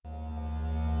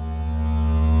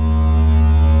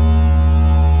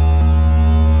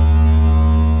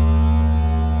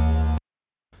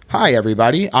Hi,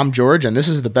 everybody. I'm George, and this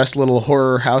is the best little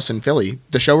horror house in Philly,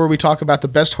 the show where we talk about the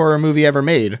best horror movie ever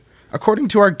made, according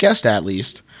to our guest, at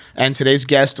least. And today's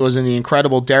guest was in the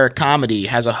incredible Derrick Comedy,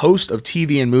 has a host of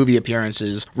TV and movie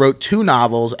appearances, wrote 2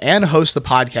 novels, and hosts the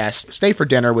podcast Stay for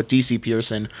Dinner with DC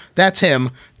Pierson. That's him.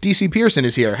 DC Pierson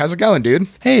is here. How's it going, dude?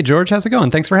 Hey, George. How's it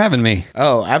going? Thanks for having me.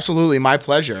 Oh, absolutely. My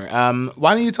pleasure.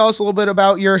 Why don't you tell us a little bit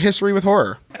about your history with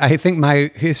horror? I think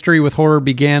my history with horror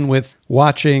began with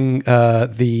watching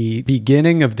the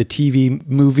beginning of the TV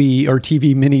movie or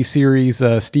TV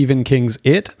miniseries Stephen King's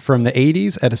It from the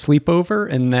 80s at a sleepover,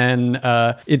 and then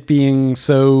it being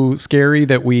so scary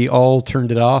that we all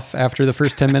turned it off after the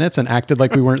first 10 minutes and acted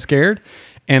like we weren't scared.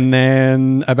 And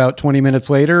then about 20 minutes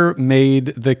later, made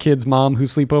the kid's mom,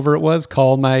 whose sleepover it was,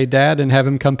 call my dad and have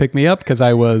him come pick me up because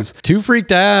I was too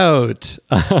freaked out.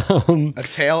 A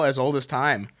tale as old as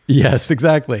time. Yes,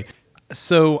 exactly.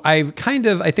 So I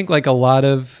think like a lot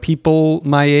of people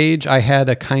my age, I had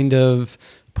a kind of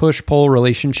push-pull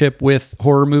relationship with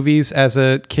horror movies as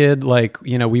a kid. Like,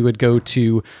 you know, we would go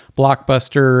to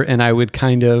Blockbuster and I would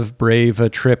kind of brave a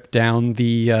trip down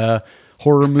the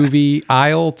horror movie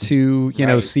aisle to, you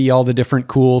know, see all the different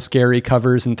cool, scary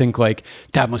covers and think like,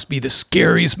 that must be the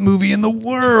scariest movie in the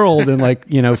world, and like,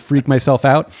 you know, freak myself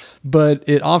out. But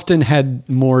it often had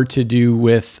more to do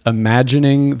with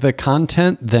imagining the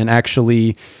content than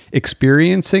actually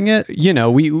experiencing it. You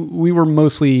know, we were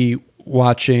mostly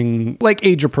watching like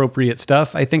age appropriate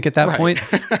stuff, I think, at that point.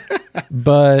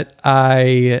 But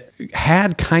I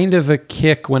had kind of a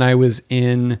kick when I was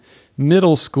in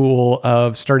middle school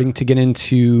of starting to get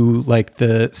into like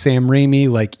the Sam Raimi,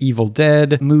 like Evil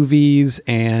Dead movies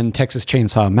and Texas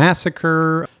Chainsaw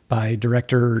Massacre by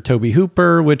director Tobe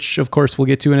Hooper, which of course we'll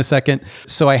get to in a second.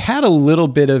 So I had a little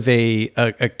bit of a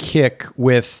kick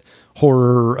with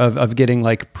horror of getting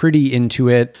like pretty into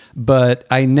it, but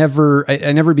I never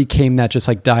became that just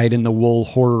like dyed in the wool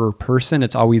horror person.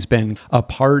 It's always been a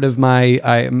part of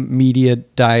my media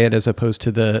diet as opposed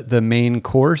to the main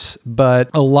course. But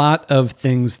a lot of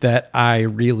things that I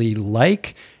really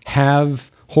like have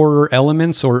horror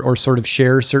elements or sort of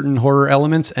share certain horror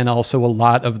elements, and also a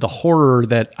lot of the horror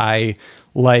that I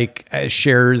like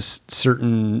shares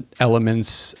certain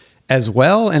elements as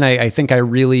well. And I think I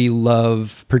really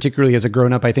love, particularly as a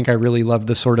grown-up, I think I really love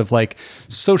the sort of like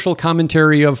social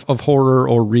commentary of horror,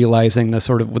 or realizing the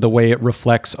sort of the way it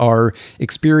reflects our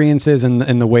experiences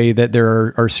and the way that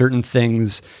there are certain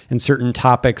things and certain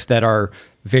topics that are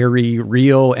very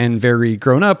real and very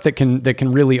grown up that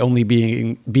can really only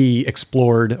be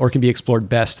explored, or can be explored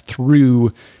best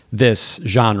through this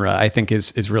genre. I think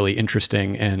is really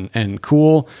interesting and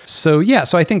cool. So yeah,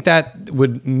 so I think that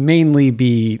would mainly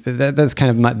be that's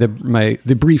kind of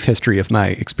the brief history of my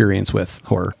experience with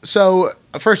horror. So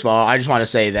first of all, I just want to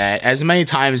say that as many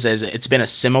times as it's been a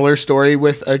similar story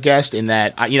with a guest, in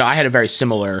that I had a very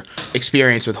similar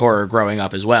experience with horror growing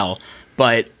up as well,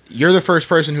 but you're the first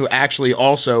person who actually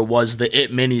also was the It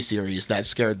miniseries that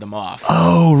scared them off.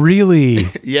 Oh, really?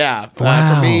 Yeah.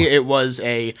 Wow. For me, it was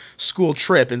a school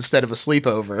trip instead of a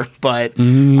sleepover, but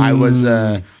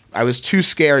I was too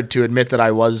scared to admit that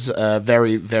I was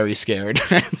very, very scared.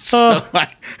 So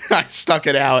I stuck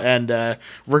it out and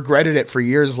regretted it for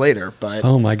years later. But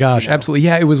oh my gosh, absolutely.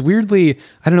 Yeah, it was weirdly,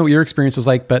 I don't know what your experience was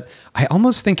like, but I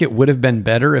almost think it would have been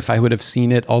better if I would have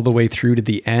seen it all the way through to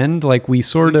the end. Like we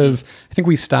sort of, I think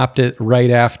we stopped it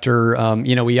right after,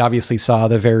 we obviously saw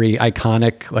the very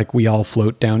iconic, like we all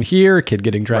float down here, kid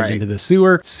getting dragged into the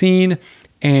sewer scene.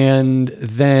 And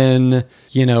then,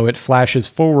 it flashes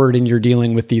forward and you're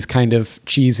dealing with these kind of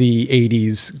cheesy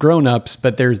 80s grown-ups,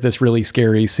 but there's this really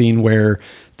scary scene where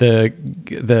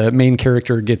the main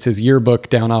character gets his yearbook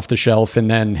down off the shelf, and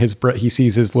then he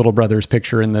sees his little brother's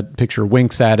picture, and the picture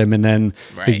winks at him, and then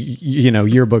the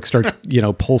yearbook starts,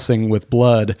 pulsing with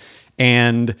blood.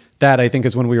 And that, I think,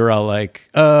 is when we were all like,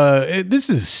 this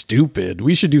is stupid.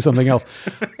 We should do something else.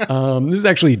 This is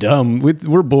actually dumb.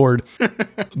 We're bored.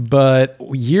 But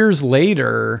years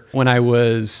later, when I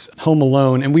was home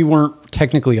alone, and we weren't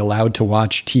technically allowed to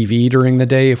watch TV during the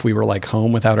day if we were like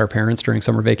home without our parents during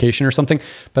summer vacation or something,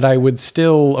 but I would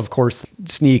still, of course,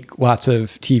 sneak lots of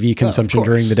TV consumption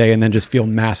during the day and then just feel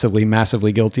massively,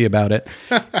 massively guilty about it.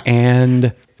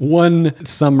 And one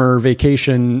summer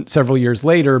vacation several years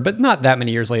later, but not that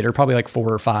many years later, probably like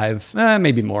 4 or 5,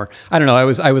 maybe more. I don't know.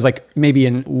 I was like maybe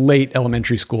in late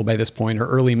elementary school by this point, or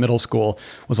early middle school,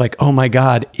 was like, oh my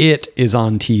God, It is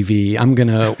on TV. I'm going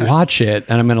to watch it,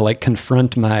 and I'm going to like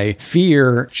confront my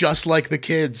fear. Just like the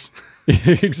kids.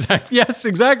 Exactly. Yes,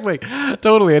 exactly.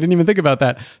 Totally. I didn't even think about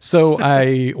that. So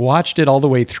I watched it all the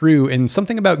way through, and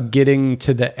something about getting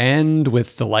to the end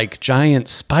with the like giant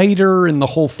spider and the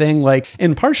whole thing, like,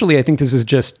 and partially I think this is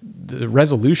just the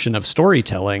resolution of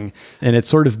storytelling and it's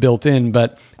sort of built in,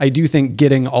 but I do think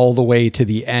getting all the way to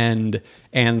the end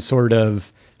and sort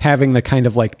of having the kind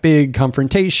of like big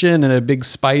confrontation and a big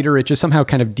spider, it just somehow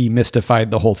kind of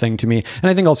demystified the whole thing to me. And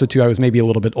I think also too, I was maybe a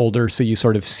little bit older, so you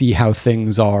sort of see how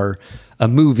things are a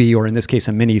movie, or in this case,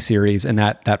 a mini series. And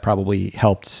that probably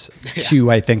helped too,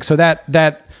 I think. So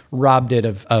that robbed it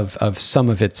of some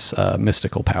of its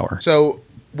mystical power. So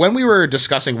when we were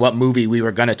discussing what movie we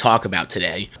were going to talk about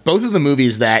today, both of the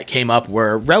movies that came up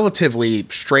were relatively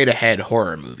straight ahead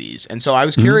horror movies. And so I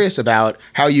was curious about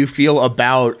how you feel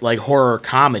about like horror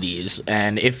comedies,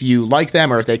 and if you like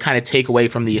them or if they kind of take away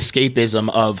from the escapism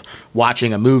of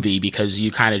watching a movie because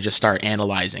you kind of just start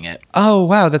analyzing it. Oh,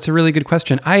 wow. That's a really good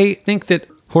question. I think that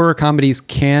horror comedies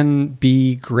can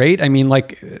be great. I mean,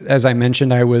 like, as I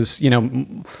mentioned, I was,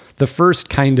 the first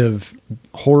kind of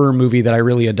horror movie that I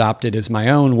really adopted as my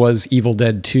own was Evil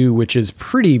Dead 2, which is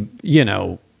pretty,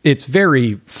 it's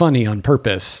very funny on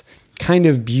purpose, kind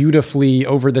of beautifully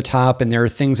over the top. And there are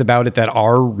things about it that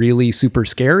are really super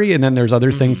scary. And then there's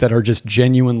other things that are just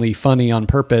genuinely funny on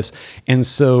purpose. And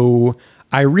so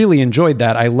I really enjoyed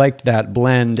that. I liked that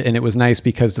blend, and it was nice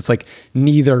because it's like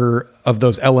neither of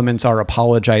those elements are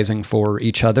apologizing for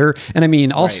each other. And I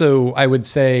mean, also, I would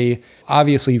say,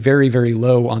 obviously very, very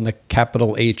low on the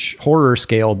capital H horror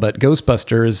scale, but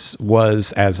Ghostbusters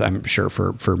was, as I'm sure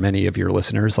for many of your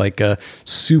listeners, like a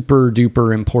super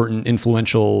duper important,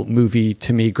 influential movie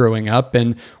to me growing up,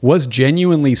 and was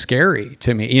genuinely scary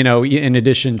to me, in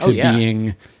addition to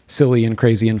being silly and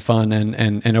crazy and fun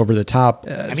and over the top.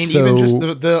 Even just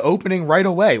the opening right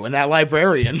away when that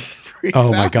librarian freaks out.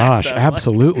 Oh my gosh,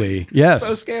 absolutely. Yes.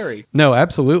 So scary. No,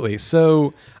 absolutely.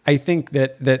 So I think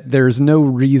that there's no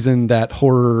reason that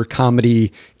horror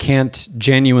comedy can't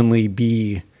genuinely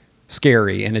be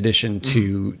scary in addition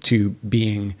to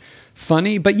being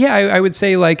funny. But yeah, I would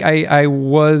say like I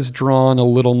was drawn a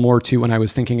little more to, when I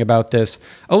was thinking about this,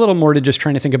 a little more to just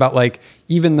trying to think about, like,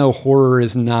 even though horror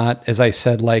is not, as I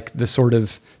said, like the sort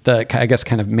of I guess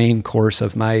kind of main course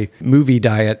of my movie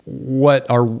diet, what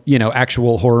are,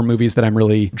 actual horror movies that I'm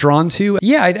really drawn to?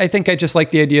 Yeah, I think I just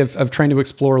like the idea of trying to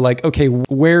explore, like, okay,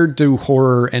 where do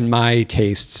horror and my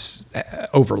tastes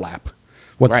overlap?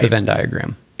 What's the Venn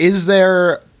diagram? Is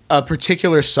there a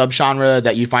particular subgenre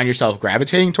that you find yourself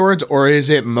gravitating towards, or is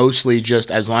it mostly just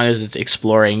as long as it's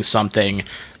exploring something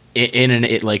in an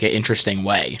interesting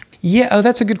way? Yeah,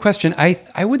 that's a good question.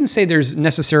 I wouldn't say there's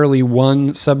necessarily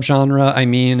one subgenre. I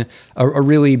mean, a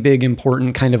really big,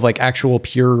 important kind of like actual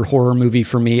pure horror movie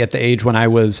for me at the age when I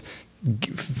was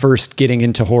first getting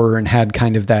into horror and had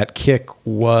kind of that kick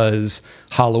was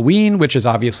Halloween, which is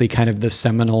obviously kind of the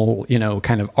seminal,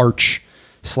 kind of arch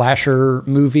slasher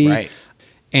movie. Right.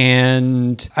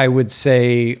 And I would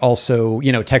say also,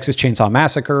 Texas Chainsaw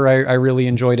Massacre, I really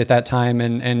enjoyed at that time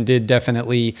and did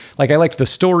definitely, like, I liked the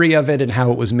story of it and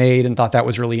how it was made and thought that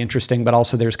was really interesting. But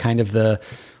also there's kind of the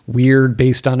weird,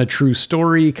 based on a true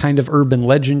story, kind of urban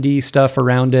legendy stuff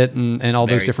around it and all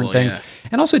those different things. Yeah.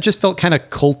 And also it just felt kind of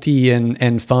culty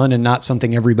and fun and not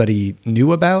something everybody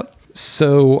knew about.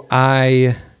 So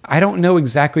I don't know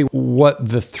exactly what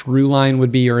the through line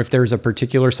would be, or if there's a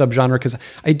particular subgenre, because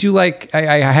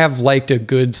I have liked a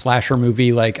good slasher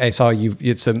movie. Like I saw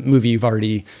it's a movie you've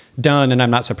already done, and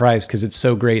I'm not surprised because it's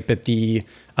so great. But the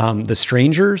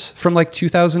Strangers from like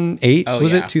 2008,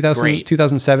 was it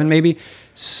 2007 maybe?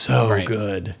 So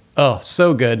good. Oh,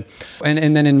 so good.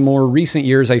 And then in more recent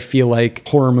years, I feel like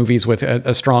horror movies with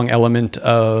a strong element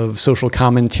of social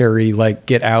commentary, like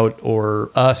Get Out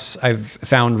or Us, I've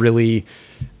found really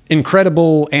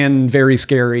incredible and very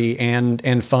scary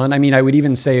and fun. I mean, I would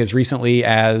even say as recently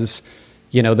as,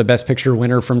 the Best Picture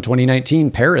winner from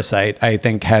 2019, Parasite, I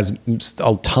think has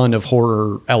a ton of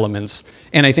horror elements.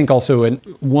 And I think also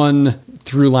one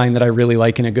through line that I really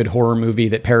like in a good horror movie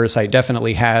that Parasite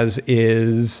definitely has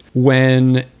is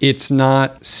when it's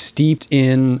not steeped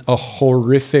in a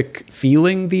horrific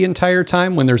feeling the entire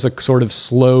time, when there's a sort of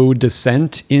slow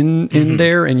descent in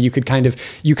there, and you kind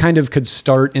of could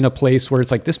start in a place where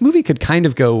it's like, this movie could kind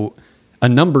of go a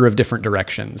number of different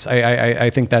directions. I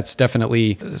think that's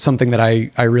definitely something that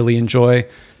I really enjoy.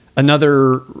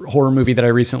 Another horror movie that I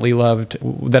recently loved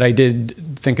that I did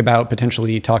think about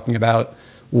potentially talking about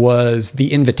was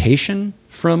The Invitation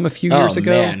from a few years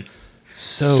ago. Man.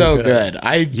 So good.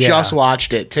 I just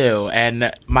watched it too,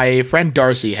 and my friend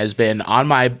Darcy has been on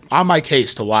my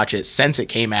case to watch it since it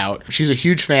came out. She's a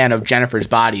huge fan of Jennifer's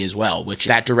Body as well, which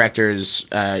that director's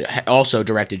also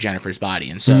directed Jennifer's Body,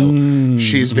 and so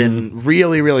she's been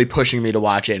really pushing me to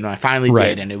watch it, and I finally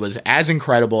did, and it was as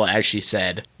incredible as she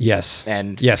said. Yes,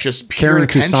 and yes, just pure Karen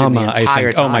attention Kusama, the entire I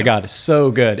think. time. Oh my God,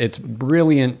 so good! It's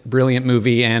brilliant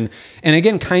movie, and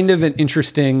again, kind of an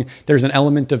interesting. There's an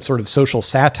element of sort of social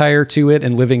satire to it,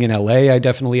 and living in LA, I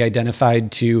definitely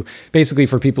identified to. Basically,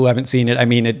 for people who haven't seen it, I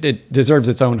mean, it deserves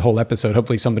its own whole episode.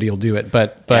 Hopefully, somebody will do it.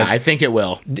 But yeah, I think it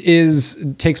will.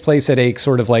 Takes place at a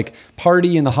sort of like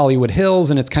party in the Hollywood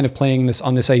Hills, and it's kind of playing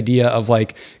this idea of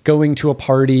like going to a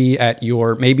party at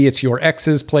maybe it's your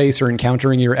ex's place or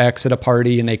encountering your ex at a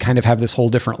party, and they kind of have this whole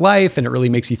different life, and it really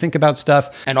makes you think about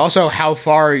stuff. And also how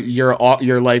far your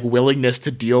like willingness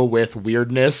to deal with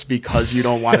weirdness because you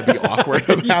don't want to be awkward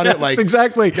about it. Like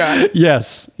exactly. God.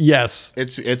 Yes.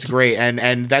 It's great,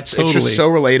 and that's totally. It's just so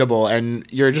relatable, and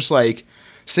you're just like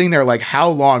sitting there like, how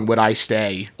long would I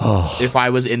stay if I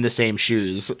was in the same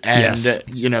shoes? And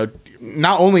you know,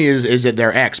 not only is it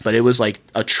their ex, but it was like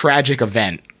a tragic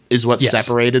event is what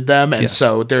separated them, and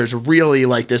so there's really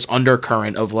like this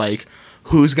undercurrent of like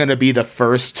who's gonna be the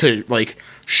first to like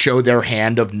show their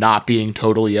hand of not being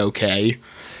totally okay.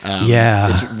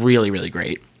 It's really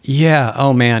great. Yeah.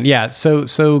 Oh man. Yeah.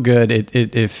 So good.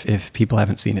 If people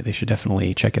haven't seen it, they should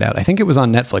definitely check it out. I think it was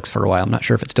on Netflix for a while. I'm not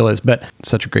sure if it still is, but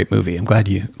such a great movie. I'm glad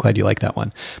you like that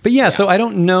one. But yeah. So I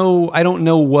don't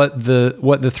know what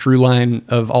the through line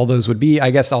of all those would be.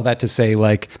 I guess all that to say,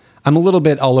 like, I'm a little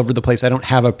bit all over the place. I don't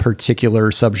have a particular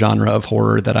subgenre of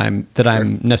horror that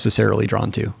I'm necessarily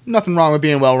drawn to. Nothing wrong with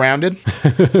being well-rounded.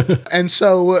 And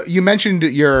so you mentioned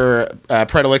your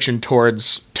predilection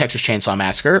towards Texas Chainsaw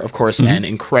Massacre, of course, an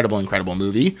incredible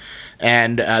movie.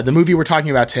 And the movie we're talking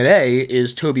about today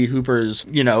is Tobe Hooper's,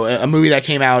 a movie that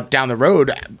came out down the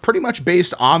road, pretty much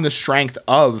based on the strength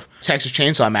of Texas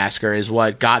Chainsaw Massacre is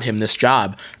what got him this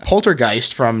job.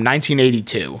 Poltergeist from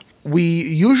 1982. We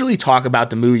usually talk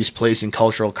about the movie's place in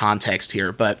cultural context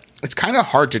here, but it's kind of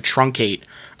hard to truncate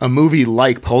a movie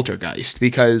like Poltergeist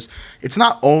because it's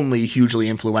not only hugely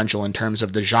influential in terms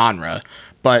of the genre,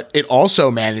 but it also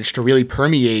managed to really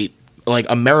permeate like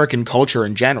American culture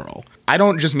in general. I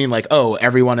don't just mean like, oh,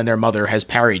 everyone and their mother has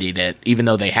parodied it, even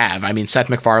though they have. I mean, Seth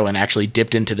MacFarlane actually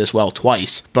dipped into this well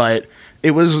twice, but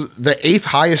it was the 8th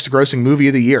highest grossing movie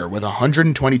of the year with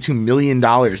 $122 million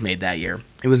made that year.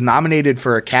 It was nominated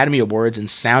for Academy Awards in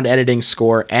sound editing,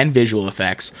 score, and visual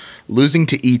effects, losing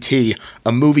to E.T.,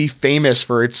 a movie famous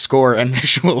for its score and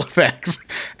visual effects.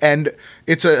 And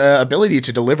its ability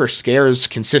to deliver scares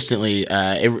consistently,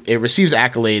 it receives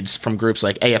accolades from groups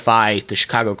like AFI, the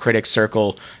Chicago Critics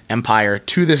Circle, Empire,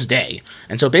 to this day.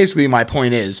 And so basically my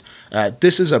point is,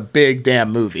 this is a big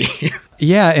damn movie.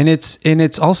 Yeah, and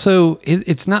it's also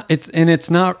it's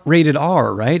not rated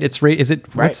R, right? Is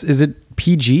it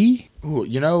PG? Ooh,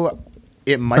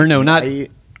 it might. Or no, not.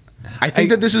 I think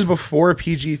that this is before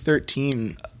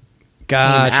PG-13.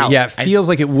 Gotcha. Yeah, it feels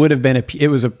like it would have been it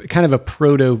was a kind of a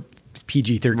proto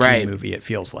PG-13 movie. It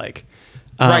feels like.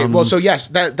 Right. Well, so yes,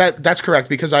 that's correct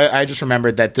because I just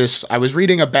remembered that I was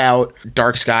reading about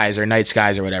Dark Skies or Night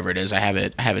Skies or whatever it is. I have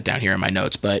it down here in my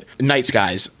notes, but Night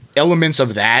Skies, elements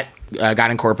of that got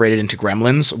incorporated into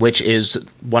Gremlins, which is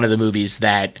one of the movies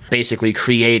that basically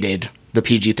created the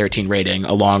PG-13 rating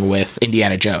along with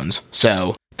Indiana Jones.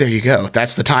 So there you go.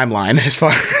 That's the timeline as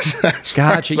far as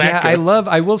gotcha. Yeah, goes.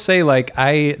 I will say like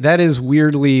that is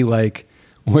weirdly like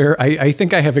where I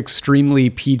think I have extremely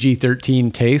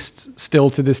PG-13 tastes still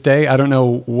to this day. I don't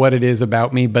know what it is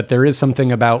about me, but there is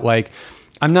something about like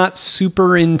I'm not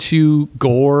super into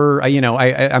gore.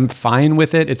 I'm fine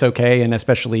with it. It's okay. And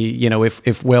especially,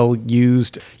 if well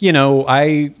used,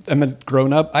 I am a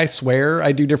grown up. I swear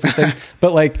I do different things,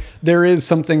 but like there is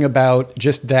something about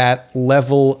just that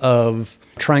level of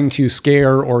trying to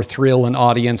scare or thrill an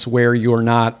audience where you're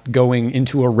not going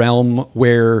into a realm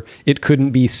where it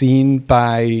couldn't be seen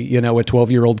by, a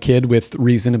 12-year-old kid with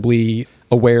reasonably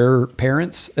aware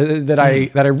parents that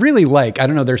I really like. I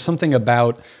don't know. There's something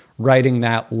about writing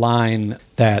that line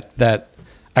that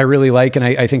I really like and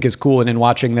I think is cool. And in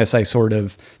watching this, I sort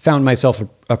of found myself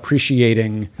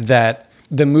appreciating that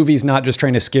the movie's not just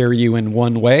trying to scare you in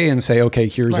one way and say, okay,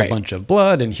 here's a bunch of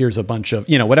blood and here's a bunch of,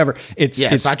 whatever.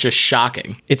 It's not just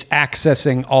shocking. It's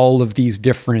accessing all of these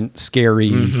different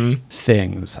scary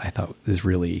things. I thought is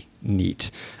really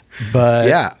neat. But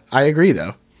yeah, I agree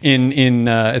though. In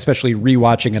especially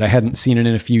rewatching it, I hadn't seen it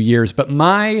in a few years, but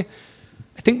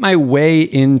I think my way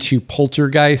into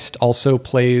Poltergeist also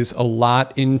plays a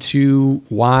lot into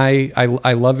why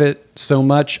I love it so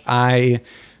much. I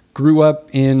grew up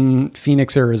in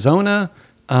Phoenix, Arizona,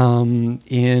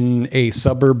 in a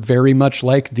suburb very much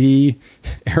like the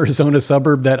Arizona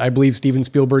suburb that I believe Stephen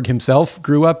Spielberg himself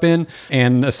grew up in,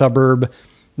 and a suburb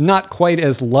not quite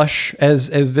as lush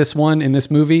as this one in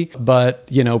this movie, but,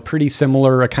 you know, pretty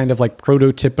similar, a kind of like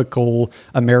prototypical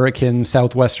American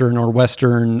Southwestern or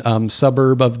Western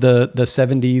suburb of the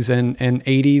 70s and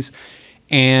 80s.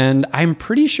 And I'm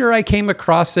pretty sure I came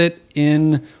across it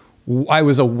I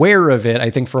was aware of it, I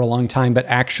think, for a long time, but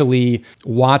actually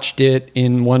watched it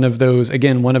in one of those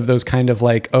kind of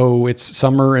like, oh, it's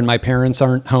summer and my parents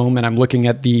aren't home and I'm looking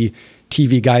at the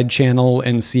TV Guide channel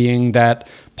and seeing that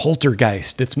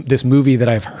Poltergeist, this movie that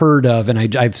I've heard of and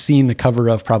I've seen the cover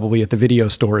of probably at the video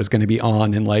store, is going to be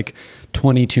on in like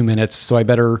 22 minutes. So I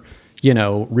better, you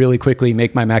know, really quickly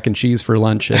make my mac and cheese for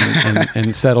lunch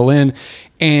and settle in.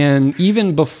 And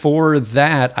even before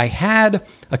that, I had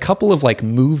a couple of like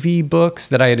movie books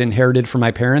that I had inherited from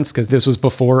my parents, because this was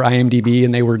before IMDb,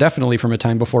 and they were definitely from a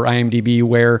time before IMDb,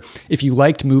 where if you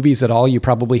liked movies at all, you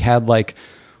probably had like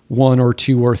 1 or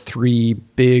 2 or 3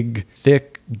 big,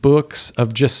 thick books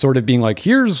of just sort of being like,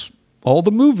 here's all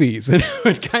the movies, and it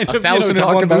would kind of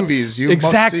 1,001 movies you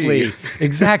exactly, must see.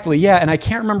 Exactly, yeah. And I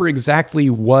can't remember exactly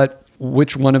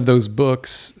which one of those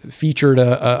books featured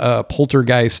a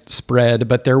Poltergeist spread,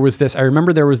 but there was this. I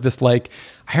remember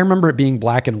it being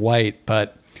black and white,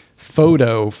 but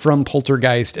photo from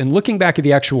Poltergeist. And looking back at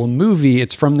the actual movie,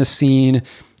 it's from the scene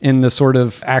in the sort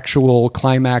of actual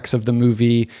climax of the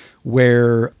movie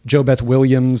where Jo Beth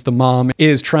Williams, the mom,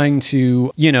 is trying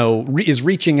to, is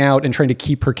reaching out and trying to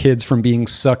keep her kids from being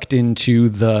sucked into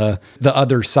the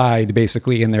other side,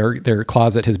 basically. And their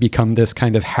closet has become this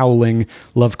kind of howling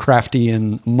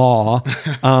Lovecraftian maw.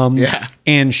 Yeah.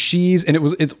 And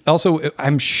it's also,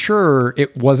 I'm sure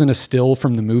it wasn't a still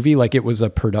from the movie. Like, it was a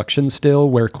production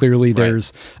still where clearly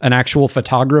there's an actual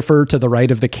photographer to the right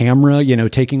of the camera,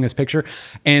 taking this picture.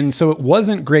 And so it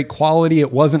wasn't great quality. I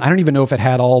don't even know if it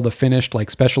had all the finished like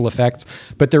special effects,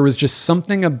 but there was just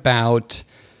something about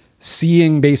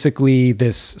seeing basically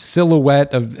this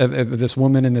silhouette of this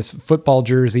woman in this football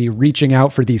jersey reaching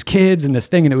out for these kids and this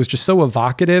thing. And it was just so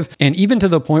evocative. And even to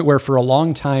the point where for a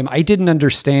long time, I didn't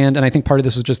understand. And I think part of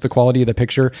this was just the quality of the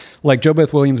picture. Like, Jo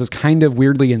Beth Williams is kind of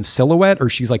weirdly in silhouette, or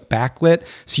she's like backlit.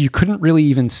 So you couldn't really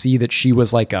even see that she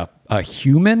was like a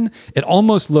human. It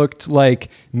almost looked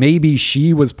like maybe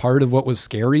she was part of what was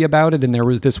scary about it. And there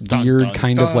was this weird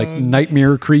kind of like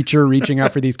nightmare creature reaching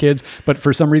out for these kids, but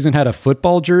for some reason had a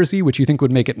football jersey, which you think would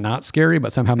make it not scary,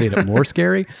 but somehow made it more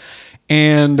scary.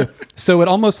 And so it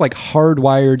almost like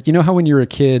hardwired, how when you're a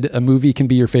kid, a movie can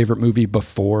be your favorite movie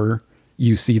before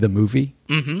you see the movie.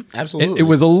 Mm-hmm, absolutely. It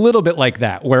was a little bit like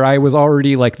that, where I was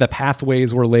already like, the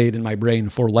pathways were laid in my brain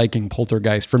for liking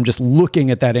Poltergeist from just looking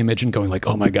at that image and going like,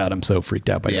 oh my God, I'm so freaked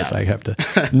out by this. I have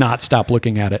to not stop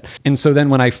looking at it. And so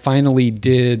then when I finally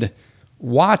did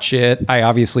watch it, I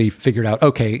obviously figured out,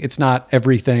 okay, it's not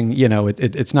everything,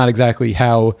 it's not exactly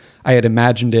how I had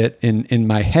imagined it in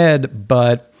my head,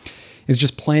 but it's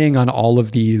just playing on all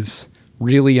of these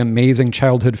really amazing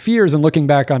childhood fears. And looking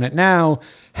back on it now,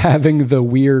 having the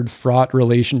weird fraught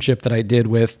relationship that I did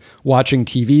with watching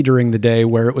TV during the day,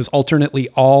 where it was alternately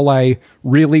all I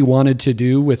really wanted to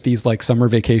do with these like summer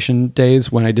vacation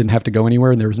days when I didn't have to go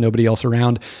anywhere and there was nobody else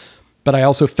around. But I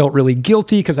also felt really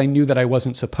guilty because I knew that I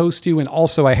wasn't supposed to. And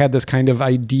also I had this kind of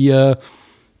idea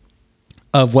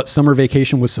of what summer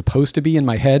vacation was supposed to be in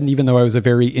my head. And even though I was a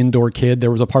very indoor kid,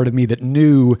 there was a part of me that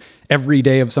knew every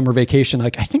day of summer vacation,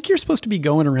 like, I think you're supposed to be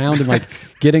going around and like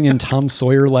getting in Tom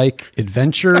Sawyer-like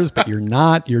adventures, but you're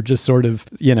not. You're just sort of,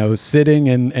 sitting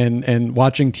and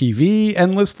watching TV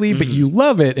endlessly, but you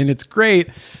love it and it's great.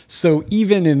 So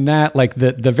even in that, like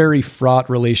the very fraught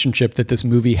relationship that this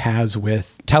movie has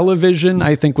with television,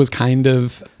 I think was kind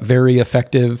of very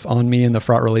effective on me, in the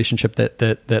fraught relationship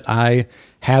that I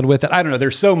had with it. I don't know.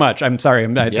 There's so much. I'm sorry.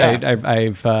 So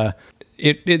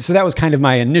that was kind of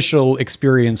my initial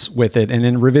experience with it. And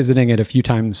in revisiting it a few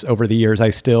times over the years,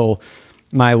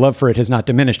 my love for it has not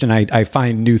diminished. And I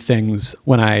find new things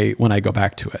when I go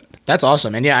back to it. That's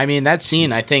awesome. And yeah, I mean, that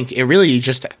scene, I think it really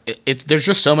just, there's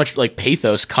just so much like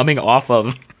pathos coming off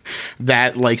of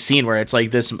that like scene where it's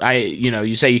like this,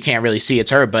 you say you can't really see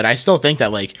it's her, but I still think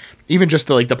that like, even just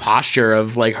the posture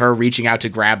of like her reaching out to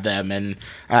grab them. And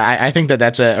I think that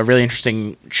that's a really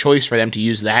interesting choice for them to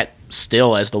use that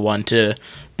still as the one to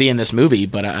be in this movie.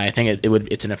 But I think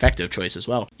it's an effective choice as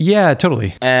well. Yeah,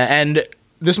 totally. And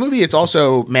This movie, it's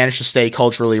also managed to stay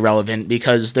culturally relevant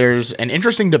because there's an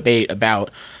interesting debate about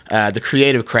the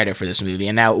creative credit for this movie.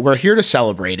 And now we're here to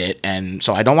celebrate it, and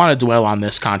so I don't want to dwell on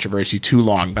this controversy too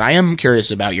long, but I am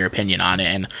curious about your opinion on it.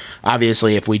 And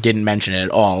obviously, if we didn't mention it at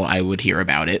all, I would hear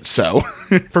about it. So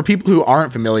for people who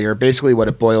aren't familiar, basically what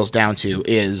it boils down to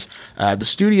is the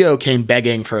studio came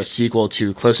begging for a sequel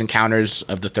to Close Encounters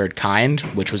of the Third Kind,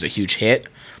 which was a huge hit.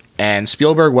 And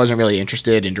Spielberg wasn't really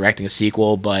interested in directing a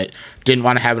sequel, but didn't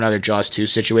want to have another Jaws 2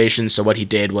 situation. So what he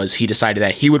did was he decided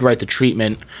that he would write the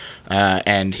treatment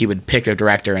and he would pick a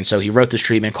director. And so he wrote this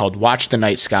treatment called Watch the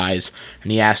Night Skies,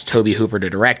 and he asked Tobe Hooper to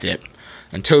direct it.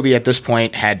 And Tobe, at this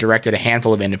point, had directed a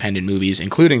handful of independent movies,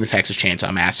 including The Texas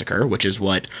Chainsaw Massacre, which is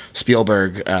what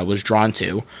Spielberg was drawn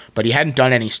to, but he hadn't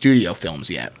done any studio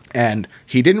films yet. And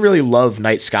he didn't really love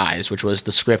Night Skies, which was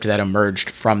the script that emerged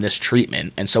from this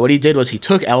treatment. And so what he did was he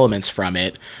took elements from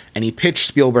it, and he pitched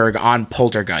Spielberg on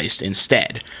Poltergeist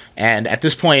instead. And at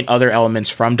this point, other elements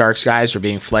from Dark Skies were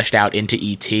being fleshed out into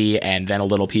E.T., and then a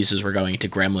little pieces were going into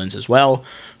Gremlins as well.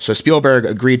 So Spielberg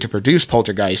agreed to produce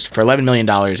Poltergeist for $11 million,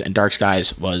 and Dark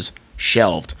Skies was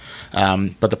shelved.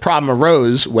 But the problem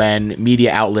arose when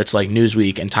media outlets like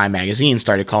Newsweek and Time Magazine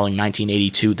started calling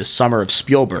 1982 the summer of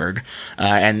Spielberg.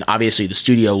 And obviously the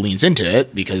studio leans into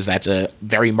it because that's a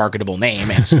very marketable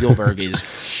name, and Spielberg is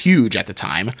huge at the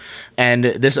time. And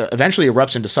this eventually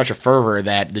erupts into such a fervor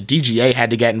that the DGA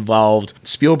had to get involved.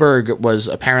 Spielberg was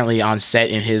apparently on set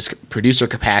in his producer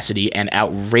capacity an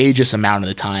outrageous amount of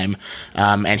the time.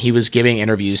 And he was giving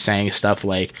interviews saying stuff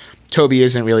like, Tobe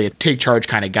isn't really a take-charge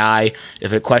kind of guy.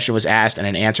 If a question was asked and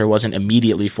an answer wasn't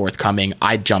immediately forthcoming,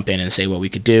 I'd jump in and say what we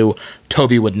could do.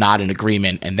 Tobe would nod in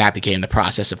agreement, and that became the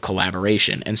process of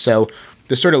collaboration. And so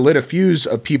this sort of lit a fuse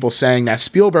of people saying that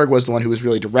Spielberg was the one who was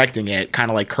really directing it, kind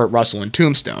of like Kurt Russell in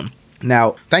Tombstone.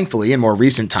 Now, thankfully, in more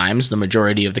recent times, the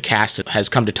majority of the cast has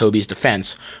come to Tobe's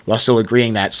defense while still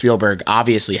agreeing that Spielberg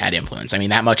obviously had influence. I mean,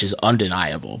 that much is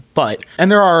undeniable.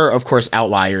 And there are, of course,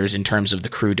 outliers in terms of the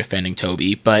crew defending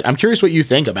Tobe, but I'm curious what you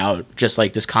think about just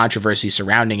like this controversy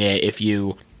surrounding it, if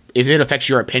it affects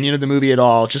your opinion of the movie at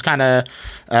all, just kind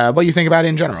of what you think about it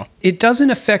in general. It doesn't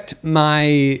affect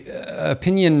my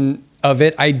opinion of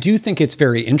it. I do think it's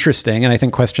very interesting, and I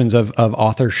think questions of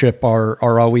authorship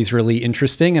are always really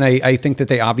interesting, and I think that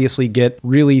they obviously get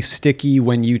really sticky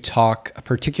when you talk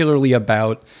particularly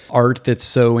about art that's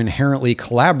so inherently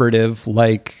collaborative,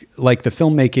 like the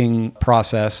filmmaking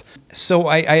process. So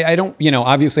I don't,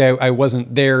 obviously I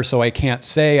wasn't there, so I can't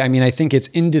say. I mean, I think it's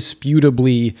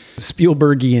indisputably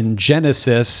Spielbergian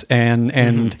genesis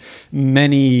and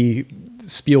many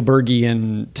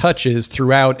Spielbergian touches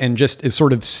throughout, and just is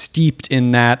sort of steeped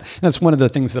in that. And that's one of the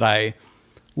things that I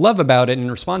love about it and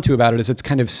respond to about it, is it's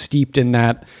kind of steeped in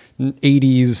that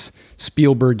 80s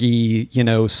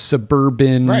Spielbergy,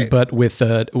 suburban, right, but with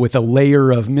a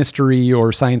layer of mystery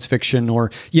or science fiction,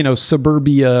 or,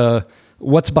 suburbia.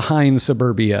 What's behind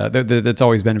suburbia? That's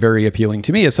always been very appealing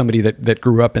to me as somebody that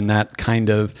grew up in that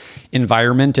kind of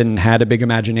environment and had a big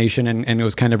imagination and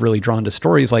was kind of really drawn to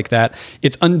stories like that.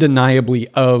 It's undeniably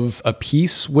of a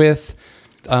piece with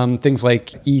things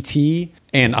like E.T.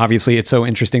 And obviously it's so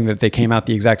interesting that they came out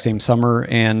the exact same summer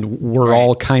and were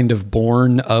all kind of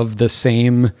born of the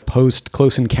same post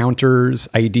Close Encounters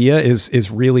idea is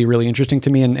really, really interesting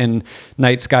to me. And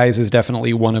Night Skies is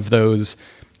definitely one of those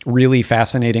really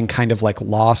fascinating kind of like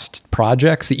lost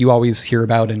projects that you always hear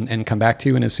about and come back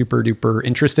to, and is super duper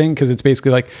interesting, because it's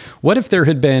basically like, what if there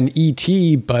had been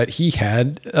E.T. but he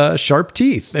had sharp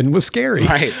teeth and was scary?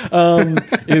 Right.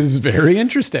 Is very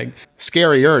interesting.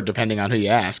 Scarier, depending on who you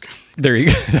ask. There you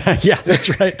go. Yeah,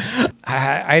 that's right.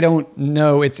 I don't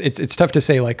know. It's tough to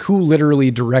say like who literally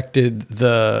directed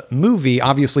the movie.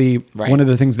 Obviously, right, one of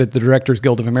the things that the Directors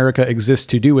Guild of America exists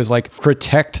to do is like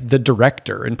protect the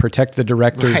director and protect the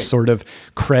director's right, sort of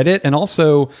credit, and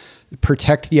also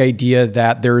protect the idea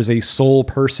that there is a sole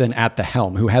person at the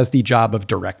helm who has the job of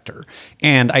director.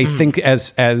 And I think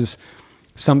as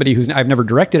somebody I've never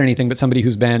directed anything, but somebody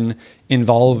who's been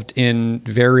involved in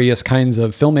various kinds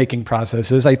of filmmaking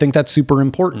processes, I think that's super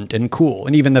important and cool.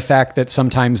 And even the fact that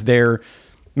sometimes they're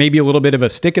maybe a little bit of a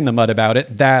stick in the mud about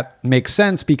it, that makes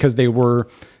sense, because they were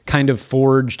kind of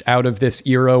forged out of this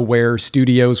era where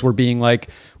studios were being like,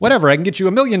 whatever, I can get you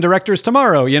 1 million directors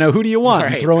tomorrow. Who do you want?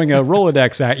 Right. Throwing a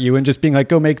Rolodex at you and just being like,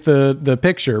 go make the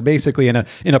picture, basically in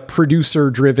a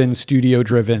producer-driven,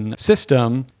 studio-driven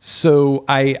system. So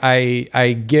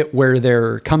I get where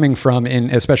they're coming from,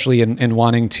 especially in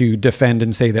wanting to defend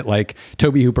and say that like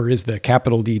Tobe Hooper is the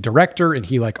capital D director and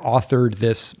he like authored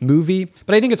this movie.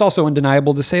 But I think it's also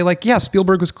undeniable to say like, yeah,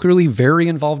 Spielberg was clearly very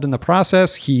involved in the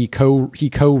process. He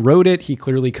co-wrote co-wrote it. He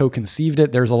clearly co-conceived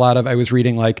it. There's a lot of, I was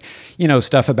reading like,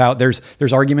 stuff about,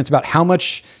 there's arguments about how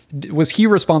much was he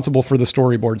responsible for the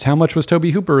storyboards? How much was Tobe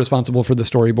Hooper responsible for the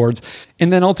storyboards?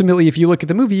 And then ultimately, if you look at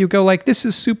the movie, you go like, this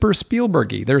is super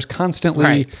Spielberg-y. There's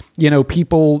constantly,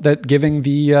 people that giving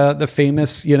the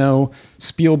famous,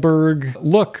 Spielberg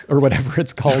look or whatever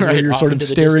it's called, where you're sort of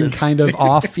staring kind of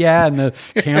off. Yeah. And the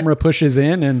camera pushes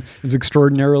in and it's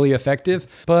extraordinarily effective.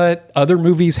 But other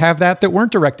movies have that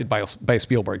weren't directed by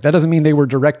Spielberg. That doesn't mean they were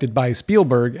directed by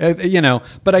Spielberg,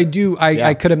 but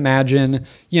I could imagine,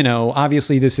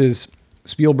 obviously this is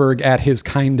Spielberg at his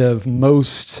kind of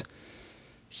most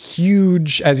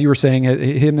huge, as you were saying,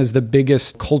 him as the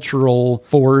biggest cultural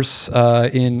force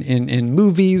in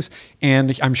movies.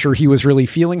 And I'm sure he was really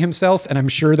feeling himself. And I'm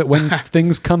sure that when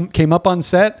things came up on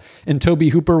set and Tobe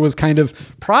Hooper was kind of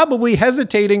probably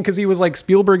hesitating because he was like,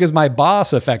 Spielberg is my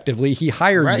boss, effectively. He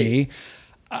hired me.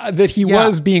 That he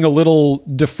was being a little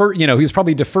he was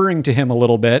probably deferring to him a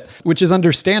little bit, which is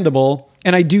understandable.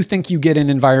 And I do think you get in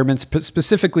environments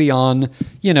specifically on,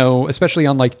 especially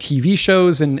on like TV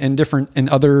shows and different and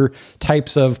other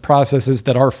types of processes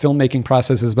that are filmmaking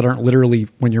processes, but aren't literally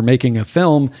when you're making a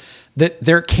film, that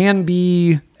there can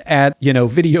be at,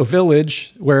 Video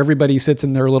Village where everybody sits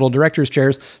in their little director's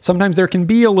chairs. Sometimes there can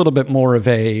be a little bit more of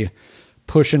a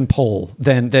push and pull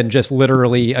than just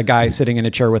literally a guy sitting in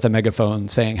a chair with a megaphone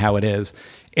saying how it is.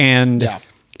 And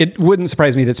it wouldn't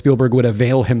surprise me that Spielberg would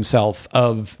avail himself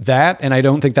of that. And I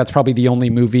don't think that's probably the only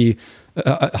movie,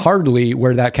 hardly,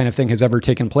 where that kind of thing has ever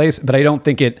taken place. But I don't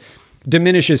think it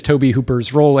diminishes Tobe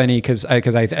Hooper's role any, because I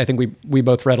think we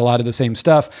both read a lot of the same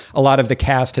stuff. A lot of the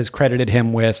cast has credited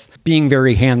him with being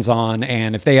very hands-on,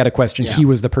 and if they had a question, he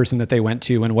was the person that they went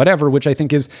to and whatever, which I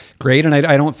think is great. And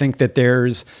I don't think that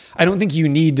I don't think you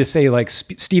need to say like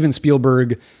Steven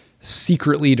Spielberg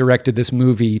secretly directed this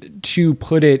movie to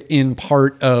put it in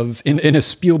part of in a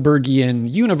Spielbergian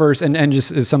universe, and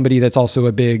just as somebody that's also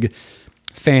a big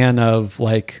fan of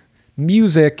like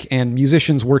music and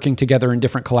musicians working together in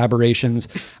different collaborations.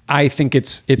 I think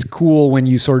it's cool when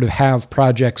you sort of have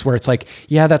projects where it's like,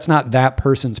 yeah, that's not that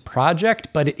person's project,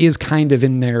 but it is kind of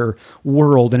in their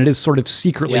world and it is sort of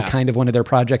secretly kind of one of their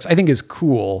projects. I think is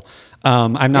cool.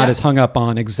 I'm not as hung up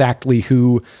on exactly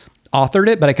who authored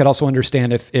it, but I could also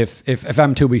understand if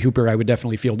I'm Tobe Hooper, I would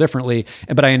definitely feel differently.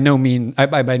 But I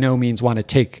by no means want to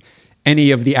take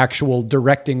any of the actual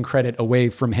directing credit away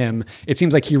from him. It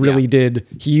seems like he really did.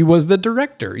 He was the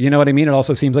director. You know what I mean? It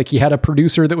also seems like he had a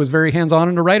producer that was very hands-on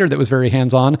and a writer that was very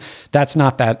hands-on. That's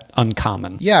not that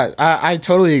uncommon. Yeah, I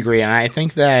totally agree. And I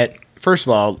think that, first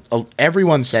of all,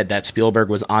 everyone said that Spielberg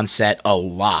was on set a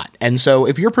lot. And so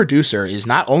if your producer is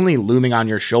not only looming on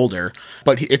your shoulder,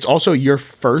 but it's also your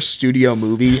first studio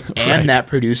movie and that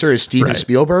producer is Steven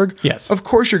Spielberg, of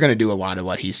course you're going to do a lot of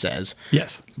what he says.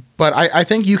 Yes. But I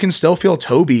think you can still feel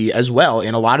Toby as well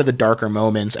in a lot of the darker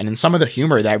moments and in some of the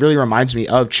humor that really reminds me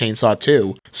of Chainsaw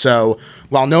 2. So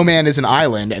while No Man is an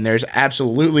Island and there's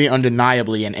absolutely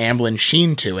undeniably an Amblin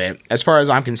sheen to it, as far as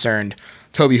I'm concerned,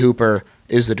 Tobe Hooper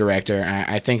is the director. And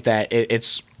I think that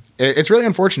it's really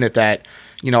unfortunate that,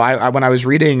 I when I was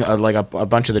reading a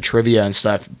bunch of the trivia and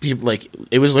stuff, people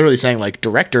it was literally saying like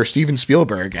director Steven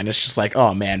Spielberg, and it's just like,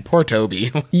 oh man, poor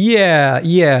Toby.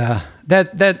 Yeah.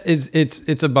 That is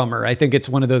it's a bummer. I think it's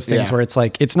one of those things where it's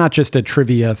like, it's not just a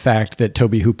trivia fact that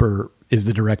Tobe Hooper is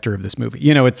the director of this movie.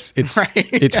 It's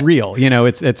real.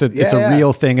 It's a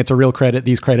real thing. It's a real credit.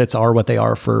 These credits are what they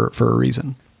are for a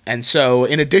reason. And so,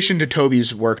 in addition to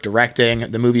Toby's work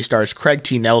directing, the movie stars Craig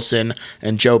T. Nelson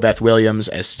and Jo Beth Williams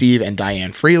as Steve and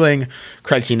Diane Freeling.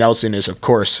 Craig T. Nelson is, of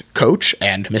course, Coach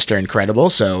and Mr.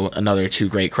 Incredible, so another two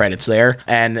great credits there.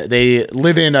 And they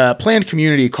live in a planned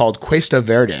community called Cuesta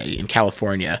Verde in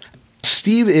California.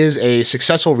 Steve is a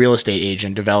successful real estate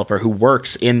agent developer who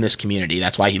works in this community.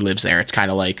 That's why he lives there. It's kind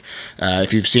of like,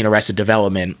 if you've seen Arrested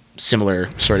Development, similar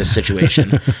sort of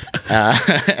situation.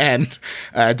 And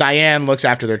Diane looks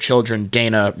after their children,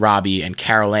 Dana, Robbie, and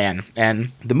Carol Ann.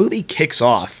 And the movie kicks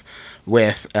off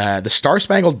with the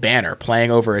Star-Spangled Banner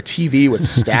playing over a TV with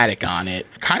static on it,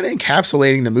 kind of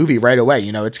encapsulating the movie right away.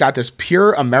 It's got this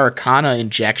pure Americana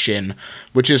injection,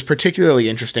 which is particularly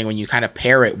interesting when you kind of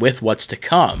pair it with what's to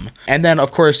come. And then,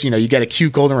 of course, you get a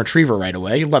cute golden retriever right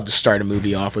away. You'd love to start a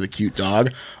movie off with a cute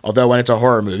dog, although when it's a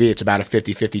horror movie, it's about a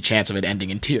 50-50 chance of it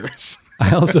ending in tears.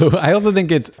 I also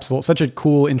think it's such a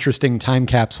cool, interesting time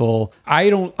capsule.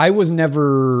 I was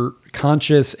never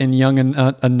conscious and young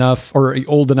enough or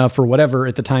old enough or whatever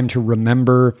at the time to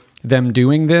remember them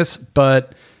doing this,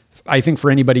 but I think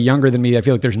for anybody younger than me, I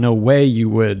feel like there's no way you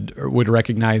would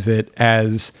recognize it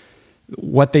as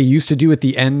what they used to do at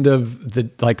the end of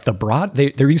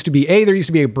there used to be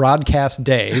a broadcast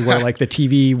day where like the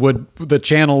TV the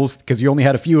channels, because you only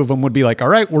had a few of them, would be like, all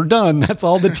right, we're done. That's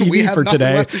all the TV for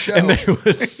today.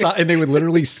 And they would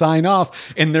literally sign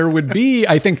off. And there would be,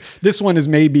 I think this one is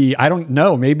maybe, I don't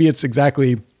know, maybe it's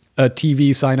exactly a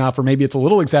TV sign off, or maybe it's a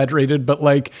little exaggerated, but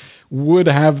like would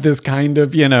have this kind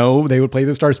of, they would play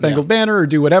the Star Spangled Banner or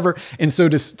do whatever. And so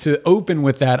to open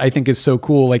with that, I think is so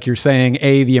cool. Like you're saying,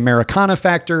 A, the Americana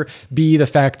factor, B, the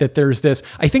fact that there's this,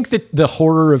 I think that the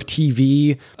horror of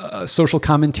TV, social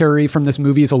commentary from this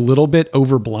movie is a little bit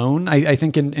overblown. I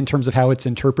think in terms of how it's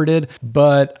interpreted,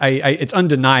 but it's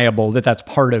undeniable that that's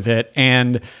part of it.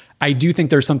 And I do think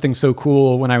there's something so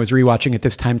cool when I was rewatching it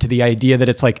this time to the idea that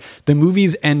it's like the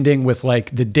movie's ending with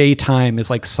like the daytime is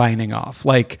like signing off,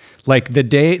 like the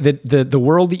day that the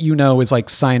world that is like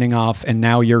signing off, and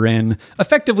now you're in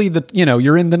effectively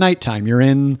you're in the nighttime, you're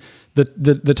in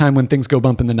the time when things go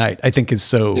bump in the night. I think is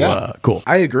so cool.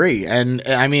 I agree, and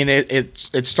I mean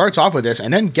it starts off with this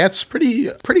and then gets pretty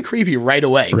creepy right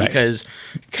away, because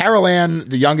Carol Ann,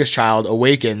 the youngest child,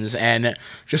 awakens and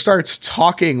just starts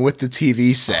talking with the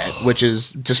TV set, which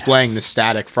is displaying the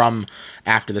static from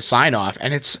after the sign off,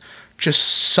 and it's just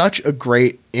such a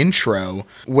great intro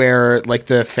where like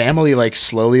the family like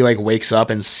slowly like wakes up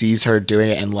and sees her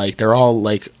doing it, and like they're all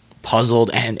like puzzled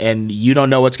and you don't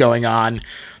know wit's going on.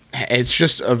 It's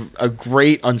just a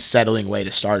great unsettling way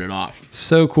to start it off.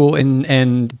 So cool,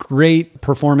 and great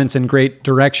performance and great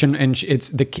direction. And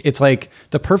it's like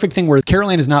the perfect thing where Carol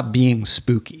Ann is not being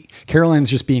spooky. Carol Ann's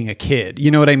just being a kid.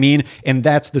 You know what I mean? And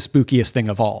that's the spookiest thing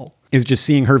of all, is just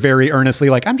seeing her very earnestly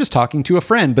like, I'm just talking to a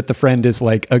friend, but the friend is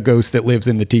like a ghost that lives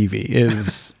in the TV.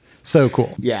 Is so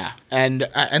cool. Yeah. And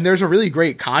there's a really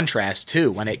great contrast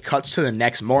too when it cuts to the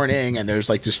next morning and there's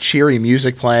like this cheery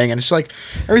music playing, and it's like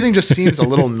everything just seems a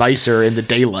little nicer in the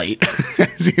daylight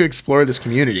as you explore this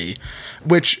community,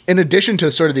 which in addition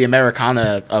to sort of the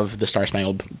Americana of the Star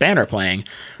Spangled Banner playing,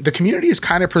 the community is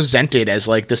kind of presented as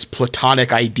like this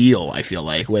platonic ideal, I feel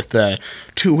like, with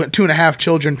two and a half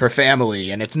children per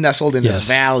family, and it's nestled in this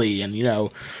valley, and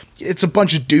it's a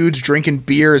bunch of dudes drinking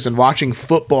beers and watching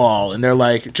football, and they're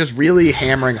like just really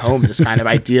hammering home this kind of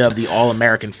idea of the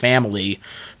all-American family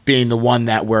being the one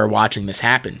that we're watching this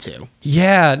happen to.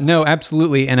 Yeah, no,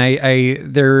 absolutely. And I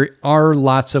there are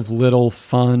lots of little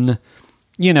fun,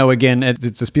 again,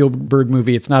 it's a Spielberg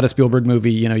movie. It's not a Spielberg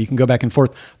movie. You can go back and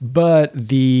forth, but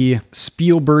the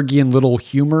Spielbergian little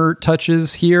humor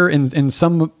touches here, and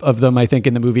some of them I think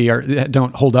in the movie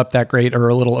don't hold up that great or are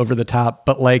a little over the top,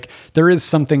 but like there is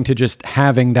something to just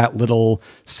having that little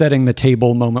setting the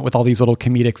table moment with all these little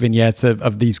comedic vignettes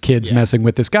of these kids messing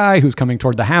with this guy who's coming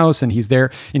toward the house, and he's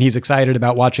there and he's excited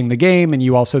about watching the game. And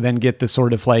you also then get this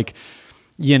sort of like,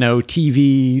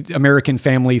 TV American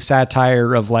family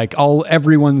satire of like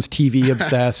everyone's TV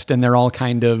obsessed, and they're all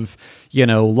kind of,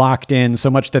 locked in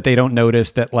so much that they don't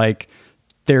notice that like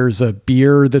there's a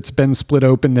beer that's been split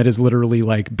open that is literally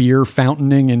like beer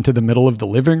fountaining into the middle of the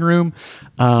living room,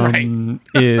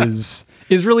 is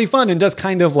really fun, and does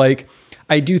kind of like,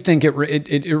 I do think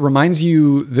it reminds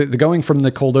you the going from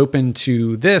the cold open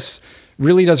to this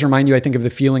really does remind you, I think, of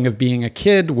the feeling of being a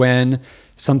kid when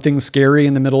something's scary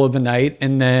in the middle of the night,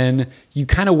 and then you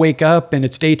kind of wake up and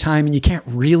it's daytime and you can't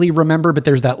really remember, but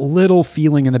there's that little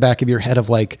feeling in the back of your head of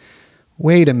like,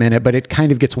 wait a minute, but it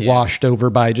kind of gets washed over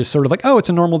by just sort of like, oh, it's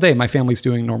a normal day. My family's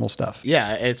doing normal stuff.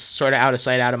 Yeah, it's sort of out of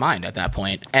sight, out of mind at that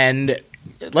point. And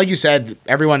like you said,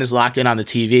 everyone is locked in on the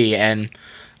TV, and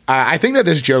I think that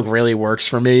this joke really works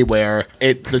for me, where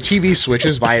the TV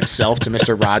switches by itself to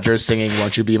Mr. Rogers singing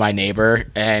 "Won't You Be My Neighbor,"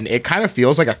 and it kind of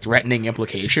feels like a threatening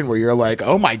implication where you're like,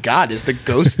 oh my God, is the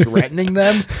ghost threatening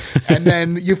them? And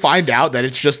then you find out that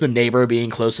it's just the neighbor being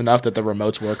close enough that the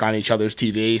remotes work on each other's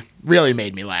TV. Really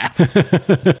made me laugh.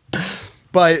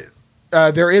 But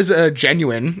there is a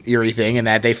genuine eerie thing in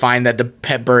that they find that the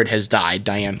pet bird has died.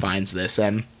 Diane finds this,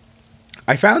 and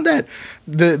I found that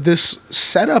this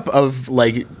setup of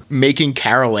like making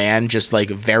Carol Ann just like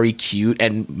very cute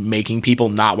and making people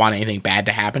not want anything bad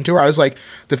to happen to her. I was like,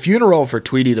 the funeral for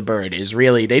Tweety the bird is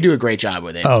really, they do a great job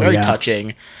with it. It's very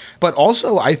touching. But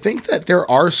also I think that there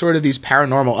are sort of these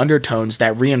paranormal undertones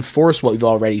that reinforce what we've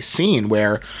already seen,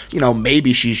 where,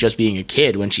 maybe she's just being a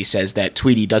kid when she says that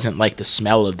Tweety doesn't like the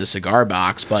smell of the cigar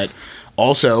box, but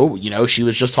also, she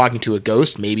was just talking to a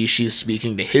ghost. Maybe she's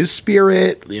speaking to his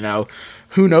spirit,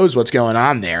 who knows what's going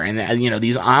on there. And,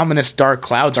 these ominous dark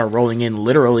clouds are rolling in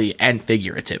literally and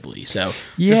figuratively. So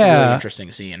yeah, it's a really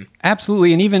interesting scene.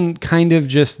 Absolutely. And even kind of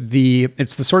just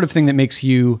it's the sort of thing that makes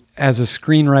you as a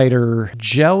screenwriter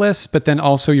jealous, but then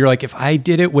also you're like, if I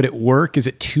did it, would it work? Is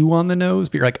it too on the nose?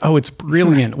 But you're like, oh, it's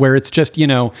brilliant. Where it's just,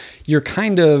 you're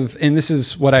kind of, and this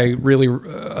is what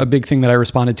a big thing that I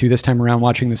responded to this time around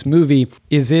watching this movie,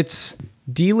 is it's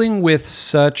dealing with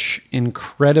such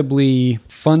incredibly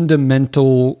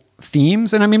fundamental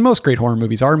themes. And I mean, most great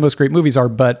movies are,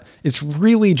 but it's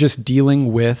really just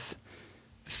dealing with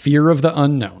fear of the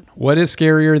unknown. What is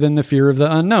scarier than the fear of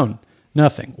the unknown?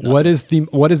 Nothing. What is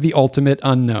the ultimate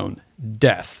unknown?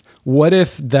 Death. What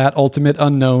if that ultimate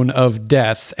unknown of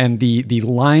death and the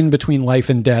line between life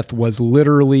and death was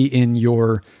literally in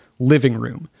your living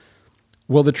room?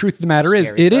 Well, the truth of the matter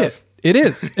is, it is. It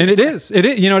is. And it is. It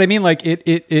is. You know what I mean? Like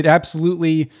it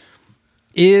absolutely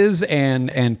is.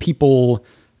 And people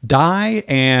die,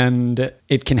 and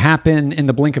it can happen in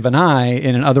the blink of an eye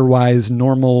in an otherwise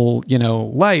normal,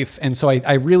 life. And so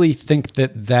I really think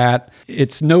that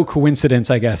it's no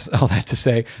coincidence, I guess, all that to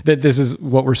say, that this is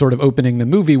what we're sort of opening the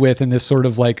movie with. And this sort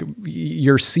of like,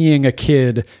 you're seeing a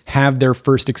kid have their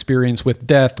first experience with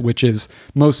death, which is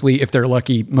mostly, if they're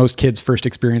lucky, most kids' first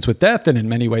experience with death. And in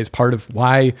many ways, part of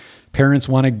why parents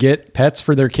want to get pets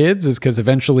for their kids is because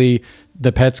eventually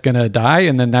the pet's going to die.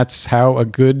 And then that's how a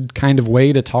good kind of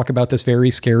way to talk about this very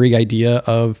scary idea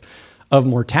of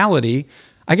mortality.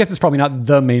 I guess it's probably not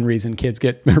the main reason parents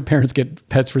get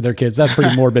pets for their kids. That's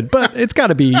pretty morbid, but it's got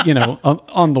to be,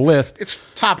 on the list. It's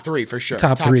top three for sure.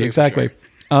 Top three, exactly.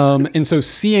 Sure. And so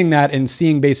seeing that and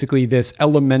seeing basically this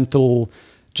elemental,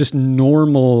 just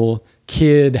normal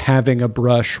kid having a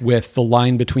brush with the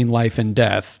line between life and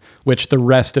death, which the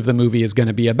rest of the movie is going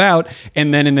to be about.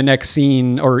 And then in the next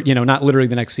scene, or, not literally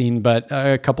the next scene, but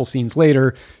a couple scenes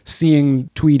later, seeing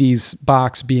Tweety's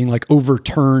box being like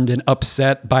overturned and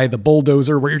upset by the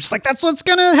bulldozer, where you're just like, that's what's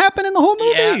going to happen in the whole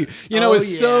movie. Yeah.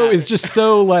 It's just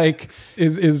so like,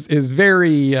 is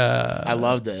very, I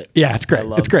loved it. Yeah, it's great.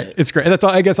 It's great. It's great. That's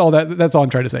all, I guess that's all I'm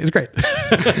trying to say. It's great.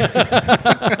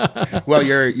 Well,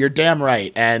 you're damn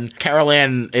right. And Carol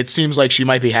Ann, it seems like she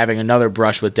might be having another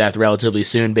brush with death relatively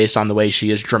soon based on the way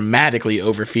she is dramatically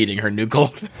overfeeding her new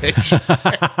goldfish.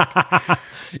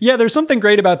 Yeah, there's something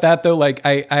great about that, though. Like,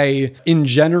 I in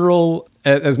general,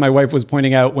 as my wife was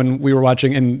pointing out when we were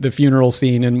watching in the funeral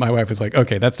scene, and my wife was like,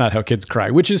 okay, that's not how kids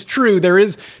cry, which is true. There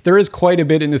is quite a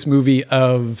bit in this movie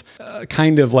of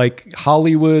kind of like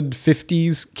Hollywood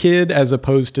 50s kid as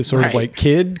opposed to sort of like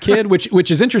kid,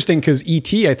 which is interesting because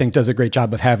E.T., I think, does a great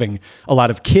job of having a lot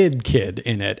of kid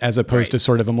in it as opposed to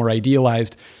sort of a more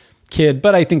idealized kid.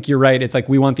 But I think you're right. It's like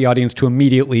we want the audience to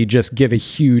immediately just give a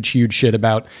huge shit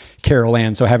about Carol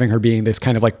Ann. So having her being this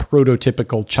kind of like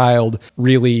prototypical child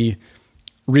really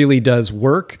does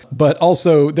work. But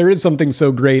also there is something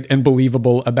so great and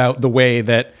believable about the way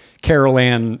that Carol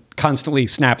Ann constantly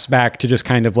snaps back to just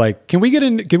kind of like, can I get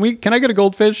a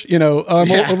goldfish?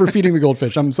 I'm overfeeding the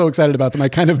goldfish. I'm so excited about them. I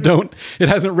kind of don't, it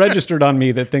hasn't registered on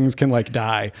me that things can like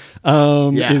die,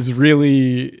 is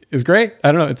great.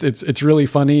 I don't know. It's really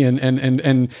funny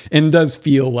and does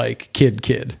feel like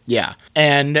kid. Yeah.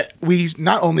 And we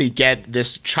not only get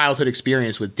this childhood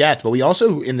experience with death, but we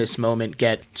also in this moment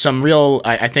get some real,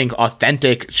 I think,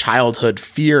 authentic childhood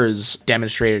fears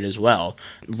demonstrated as well.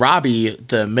 Robbie,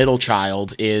 the middle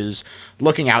child, is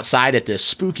looking outside at this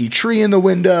spooky tree in the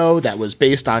window that was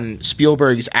based on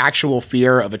Spielberg's actual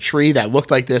fear of a tree that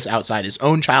looked like this outside his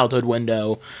own childhood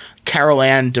window. Carol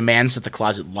Ann demands that the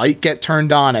closet light get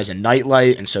turned on as a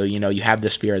nightlight, and so, you have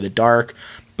this fear of the dark.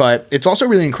 But it's also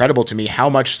really incredible to me how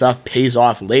much stuff pays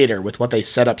off later with what they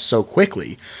set up so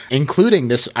quickly, including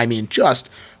this, just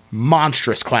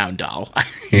monstrous clown doll.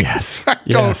 Yes.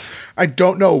 I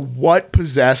don't know what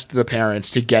possessed the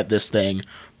parents to get this thing,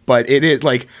 but it is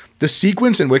like the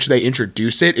sequence in which they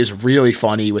introduce it is really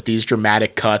funny with these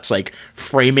dramatic cuts, like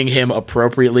framing him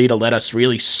appropriately to let us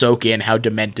really soak in how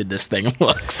demented this thing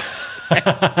looks.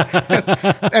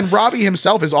 And Robbie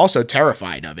himself is also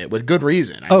terrified of it with good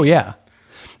reason. Yeah.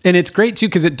 And it's great too,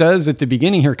 because it does at the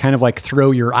beginning here kind of like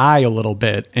throw your eye a little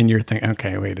bit and you're thinking,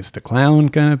 okay, wait, is the clown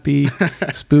going to be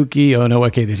spooky? Oh no.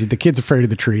 Okay. The kid's afraid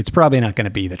of the tree. It's probably not going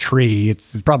to be the tree.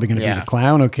 It's probably going to be the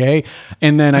clown. Okay.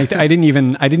 And then I didn't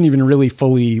even really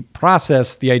fully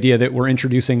process the idea that we're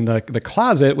introducing the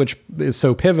closet, which is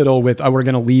so pivotal with, we're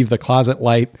going to leave the closet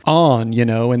light on,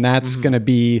 and that's going to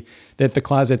be that the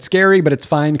closet's scary, but it's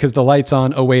fine because the light's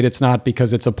on. Oh, wait, it's not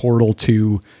because it's a portal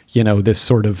to, this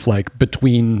sort of like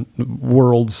between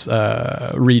worlds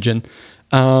region.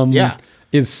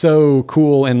 is so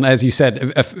cool. And as you said,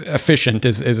 efficient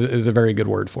is a very good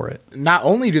word for it. Not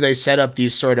only do they set up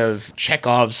these sort of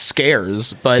Chekhov's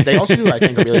scares, but they also do, I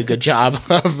think, a really good job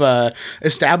of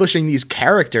establishing these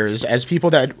characters as people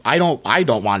that I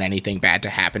don't want anything bad to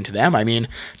happen to them. I mean,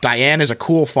 Diane is a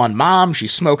cool, fun mom.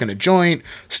 She's smoking a joint.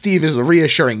 Steve is a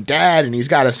reassuring dad, and he's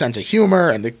got a sense of humor,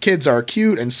 and the kids are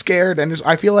cute and scared. And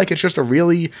I feel like it's just a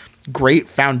really great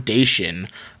foundation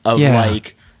of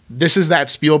like, this is that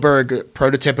Spielberg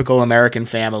prototypical American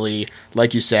family.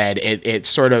 Like you said, it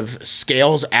sort of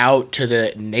scales out to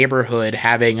the neighborhood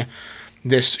having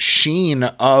this sheen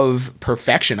of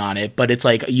perfection on it. But it's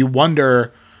like, you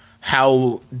wonder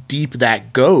how deep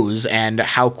that goes and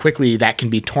how quickly that can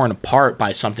be torn apart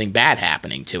by something bad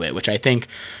happening to it, which I think,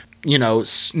 you know,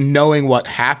 knowing what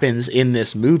happens in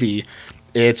this movie,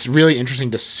 it's really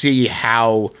interesting to see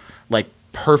how like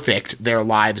perfect their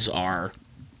lives are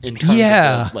in terms of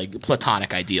the, like,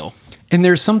 platonic ideal. And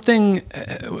there's something,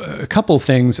 a couple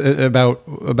things about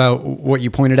what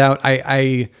you pointed out.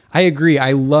 I agree.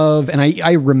 I love, and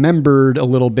I remembered a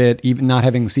little bit, even not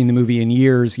having seen the movie in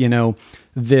years, you know,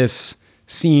 this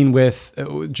scene with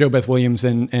Jo Beth Williams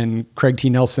and Craig T.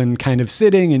 Nelson kind of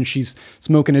sitting, and she's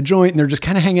smoking a joint, and they're just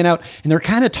kind of hanging out, and they're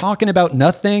kind of talking about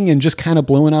nothing and just kind of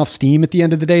blowing off steam at the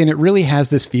end of the day. And it really has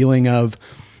this feeling of,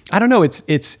 I don't know,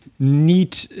 it's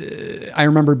neat. I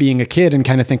remember being a kid and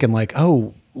kind of thinking like,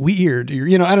 oh, weird.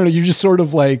 You know, I don't know. You're just sort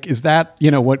of like, is that,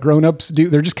 you know, what grownups do?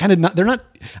 They're just kind of not, I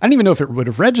don't even know if it would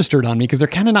have registered on me because they're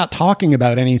kind of not talking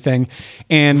about anything.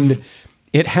 And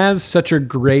it has such a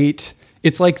great,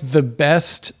 it's like the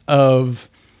best of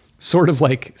sort of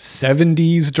like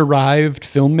 70s derived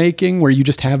filmmaking where you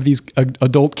just have these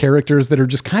adult characters that are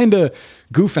just kind of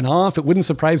goofing off. It wouldn't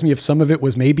surprise me if some of it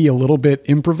was maybe a little bit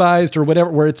improvised or whatever,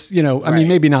 where it's, you know, I mean,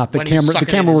 maybe not. The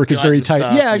camera work is very tight.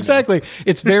 Stuff, yeah, exactly.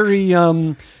 It's very,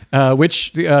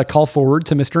 which call forward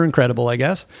to Mr. Incredible, I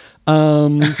guess.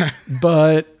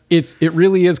 But it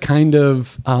really is kind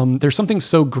of, there's something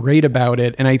so great about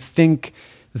it. And I think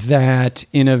that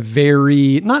in a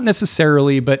very, not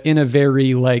necessarily, but in a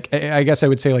very, like, I guess I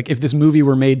would say, like, if this movie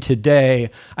were made today,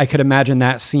 I could imagine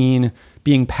that scene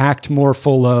being packed more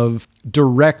full of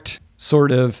direct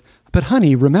sort of, but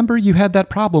honey, remember you had that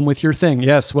problem with your thing.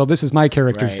 Yes, well, this is my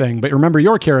character's thing. But remember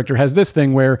your character has this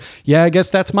thing where, yeah, I guess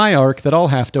that's my arc that I'll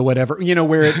have to whatever, you know,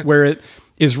 where it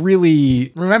is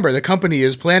really... Remember, the company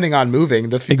is planning on moving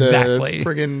the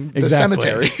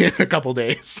cemetery in a couple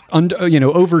days. You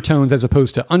know, overtones as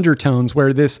opposed to undertones,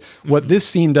 where what this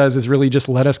scene does is really just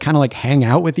let us kind of like hang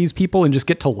out with these people and just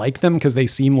get to like them because they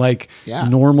seem like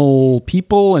normal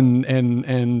people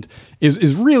and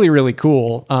is really, really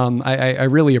cool. I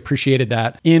really appreciated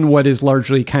that in what is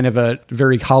largely kind of a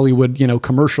very Hollywood, you know,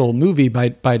 commercial movie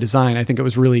by design. I think it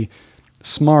was really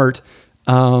smart.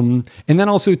 And then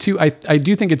also too, I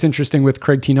do think it's interesting with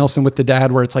Craig T. Nelson with the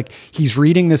dad, where it's like he's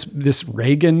reading this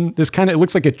Reagan, this kind of, it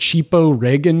looks like a cheapo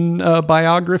Reagan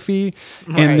biography.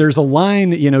 Right. And there's a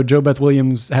line, you know, Jo Beth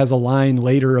Williams has a line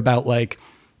later about like,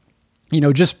 you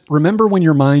know, just remember when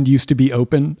your mind used to be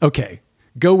open. Okay,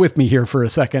 go with me here for a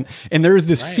second. And there's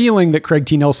this feeling that Craig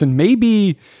T. Nelson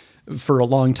maybe for a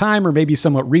long time, or maybe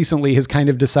somewhat recently, has kind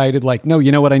of decided like, no,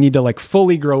 you know what? I need to like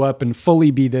fully grow up and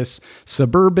fully be this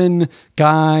suburban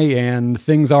guy, and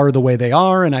things are the way they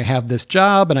are. And I have this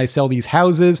job and I sell these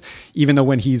houses, even though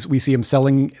when we see him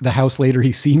selling the house later,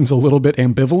 he seems a little bit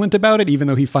ambivalent about it, even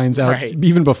though he finds out,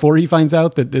 even before he finds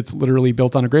out that it's literally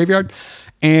built on a graveyard.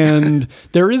 And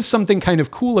there is something kind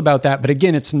of cool about that. But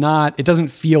again, it doesn't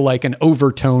feel like an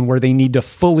overtone where they need to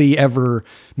fully ever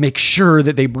make sure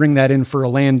that they bring that in for a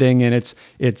landing, and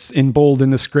it's in bold in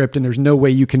the script and there's no way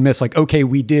you can miss like, okay,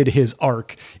 we did his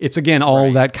arc. It's again,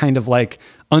 all that kind of like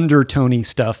undertony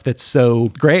stuff that's so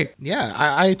great. Yeah,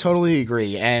 I totally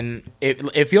agree. And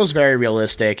it feels very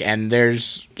realistic, and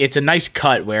it's a nice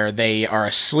cut where they are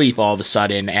asleep all of a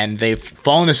sudden and they've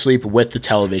fallen asleep with the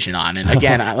television on. And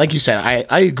again, like you said,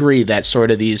 I agree that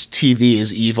sort of these TV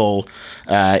is evil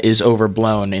is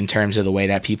overblown in terms of the way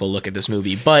that people look at this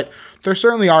movie. But there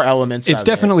certainly are elements It's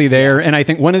definitely there. And I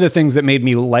think one of the things that made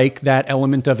me like that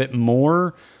element of it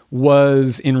more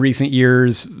was in recent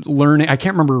years learning, I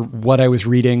can't remember what I was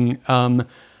reading,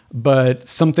 but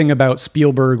something about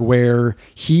Spielberg where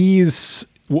he's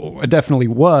definitely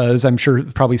was, I'm sure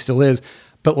probably still is,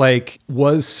 but like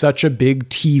was such a big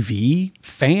TV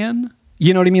fan.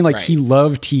 You know what I mean? Like he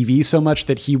loved TV so much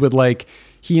that he would like,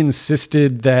 he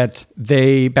insisted that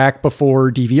they, back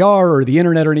before DVR or the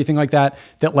internet or anything like that,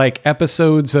 that like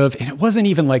episodes of, and it wasn't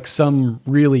even like some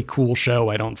really cool show,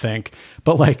 I don't think,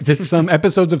 but like that some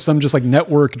episodes of some just like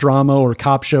network drama or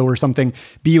cop show or something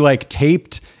be like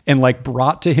taped and like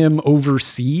brought to him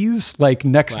overseas, like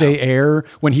next day air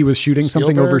when he was shooting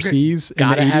something overseas in the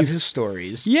 80s. Gotta have his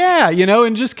stories. Yeah, you know,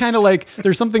 and just kind of like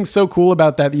there's something so cool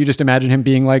about that you just imagine him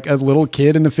being like a little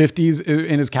kid in the 50s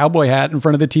in his cowboy hat in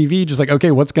front of the TV, just like,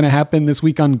 okay, what's going to happen this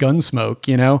week on Gunsmoke,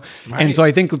 you know? Right. And so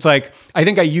I think it's like, I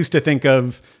think I used to think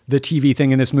of the TV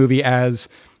thing in this movie as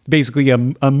basically a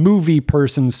movie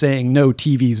person saying, no,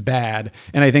 TV's bad.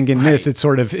 And I think in this, it's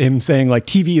sort of him saying like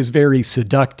TV is very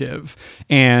seductive.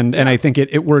 And I think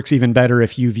it works even better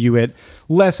if you view it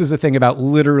less as a thing about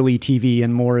literally TV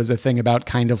and more as a thing about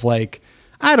kind of like,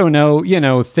 I don't know, you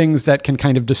know, things that can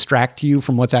kind of distract you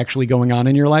from what's actually going on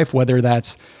in your life, whether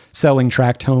that's selling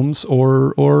tract homes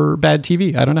or bad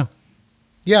TV. I don't know.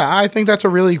 Yeah, I think that's a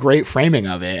really great framing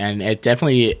of it. And it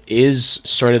definitely is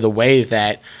sort of the way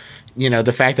that, you know,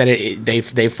 the fact that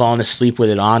they've fallen asleep with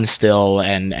it on still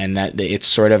and that it's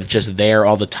sort of just there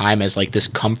all the time as like this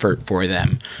comfort for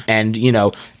them. And, you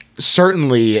know,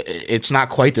 certainly it's not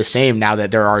quite the same now that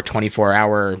there are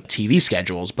 24-hour TV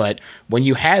schedules, but when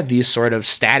you had these sort of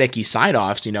staticky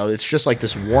sign-offs, you know, it's just like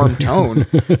this warm tone.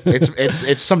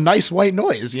 It's some nice white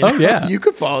noise, you know? Oh, yeah. You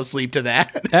could fall asleep to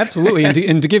that. Absolutely.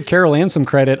 And to give Carol Ann some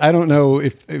credit, I don't know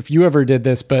if you ever did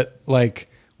this, but like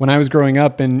when I was growing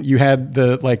up and you had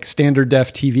the like standard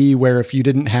def TV where if you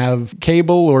didn't have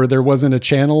cable or there wasn't a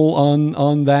channel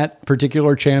on that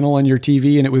particular channel on your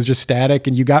TV and it was just static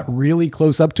and you got really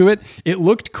close up to it, it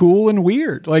looked cool and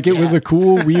weird. Like it was a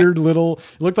cool, weird little,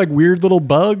 it looked like weird little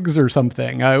bugs or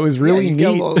something. It was really neat.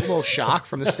 Get a little shock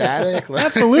from the static.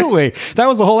 Absolutely. That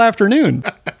was a whole afternoon.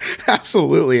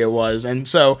 Absolutely it was. And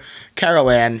so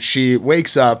Carol Ann, she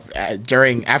wakes up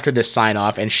after this sign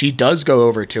off and she does go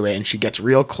over to it and she gets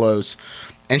real close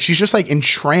and she's just like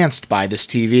entranced by this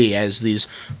TV as these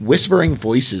whispering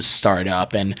voices start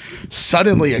up and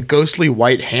suddenly a ghostly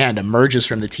white hand emerges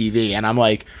from the TV. And I'm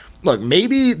like, look,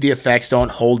 maybe the effects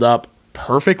don't hold up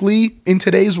perfectly in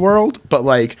today's world, but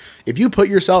like if you put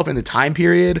yourself in the time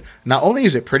period, not only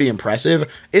is it pretty impressive,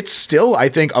 it's still, I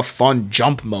think, a fun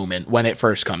jump moment when it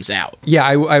first comes out. Yeah,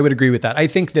 I would agree with that. I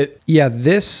think that,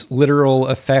 this literal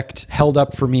effect held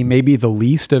up for me maybe the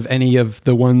least of any of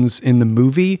the ones in the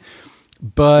movie.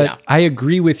 But I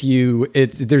agree with you.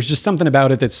 There's just something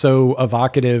about it that's so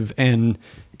evocative and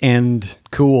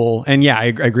cool. And I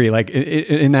agree. Like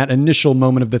in that initial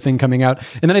moment of the thing coming out.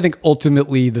 And then I think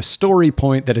ultimately the story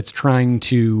point that it's trying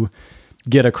to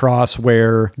get across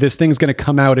where this thing's going to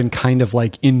come out and kind of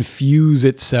like infuse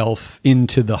itself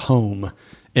into the home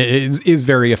is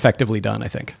very effectively done, I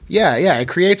think. Yeah. It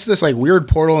creates this like weird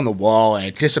portal in the wall and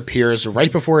it disappears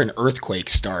right before an earthquake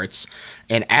starts.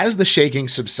 And as the shaking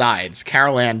subsides,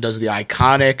 Carol Ann does the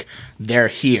iconic "They're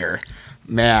here."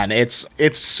 Man, it's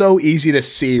so easy to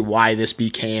see why this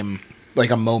became like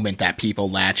a moment that people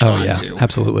latched onto. Yeah,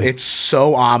 absolutely. It's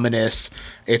so ominous.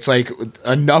 It's like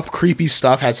enough creepy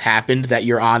stuff has happened that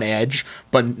you're on edge,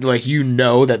 but like you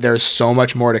know that there's so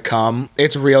much more to come.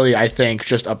 It's really, I think,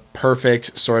 just a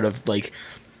perfect sort of like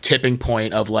tipping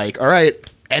point of like, all right,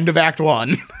 end of Act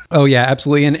 1. Oh yeah,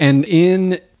 absolutely. And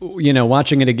in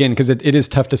watching it again, because it is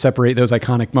tough to separate those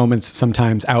iconic moments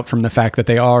sometimes out from the fact that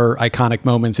they are iconic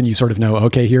moments and you sort of know,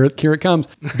 okay, here it comes.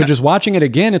 But just watching it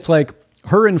again, it's like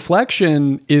her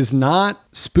inflection is not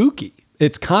spooky.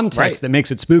 It's context that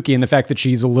makes it spooky, and the fact that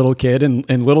she's a little kid and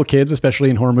little kids, especially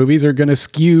in horror movies, are going to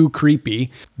skew creepy.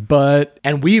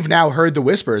 And we've now heard the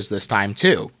whispers this time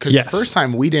too, because the first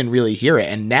time we didn't really hear it,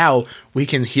 and now we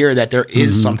can hear that there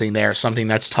is something there, something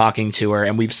that's talking to her,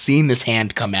 and we've seen this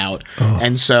hand come out.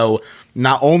 And so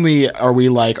not only are we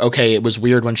like, okay, it was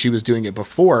weird when she was doing it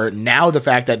before, now the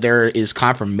fact that there is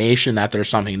confirmation that there's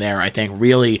something there, I think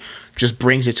really just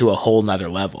brings it to a whole nother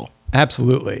level.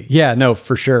 Absolutely. Yeah, no,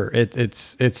 for sure.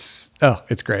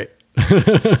 It's great.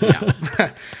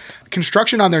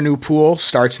 Construction on their new pool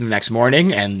starts the next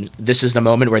morning, and this is the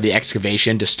moment where the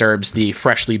excavation disturbs the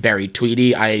freshly buried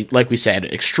Tweety. Like we said,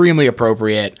 extremely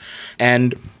appropriate,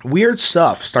 and weird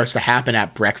stuff starts to happen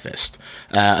at breakfast.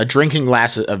 A drinking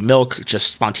glass of milk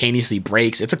just spontaneously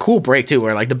breaks. It's a cool break too,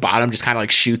 where like the bottom just kind of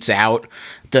like shoots out.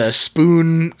 The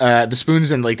spoons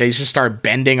and like they just start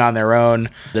bending on their own.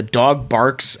 The dog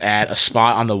barks at a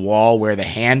spot on the wall where the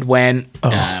hand went,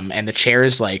 and the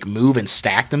chairs like move and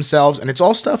stack themselves. And it's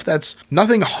all stuff that's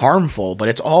nothing harmful, but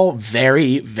it's all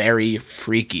very, very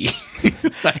freaky.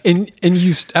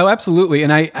 Absolutely.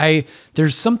 And I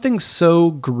there's something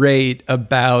so great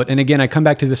about, and again, I come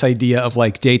back to this idea of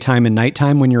like daytime and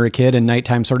nighttime when you're a kid, and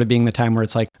nighttime sort of being the time where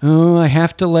it's like, oh, I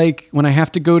have to like, when I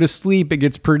have to go to sleep, it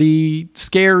gets pretty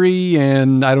scary.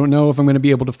 And I don't know if I'm going to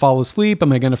be able to fall asleep.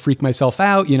 Am I going to freak myself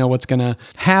out? You know, what's going to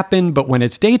happen? But when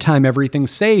it's daytime,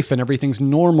 everything's safe and everything's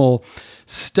normal.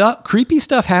 Creepy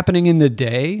stuff happening in the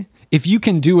day, if you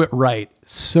can do it right,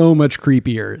 so much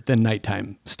creepier than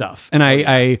nighttime stuff. And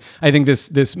I think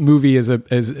this movie is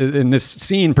in this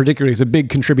scene particularly is a big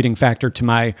contributing factor to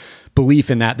my belief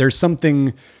in that. There's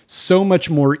something so much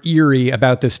more eerie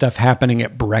about this stuff happening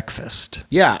at breakfast.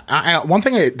 Yeah. One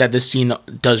thing that this scene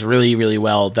does really, really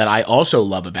well that I also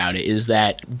love about it is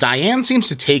that Diane seems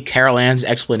to take Carol Ann's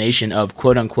explanation of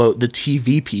quote unquote the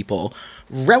TV people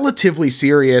relatively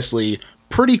seriously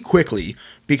pretty quickly,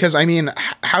 because I mean,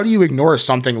 how do you ignore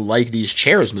something like these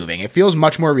chairs moving? It feels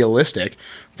much more realistic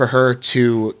for her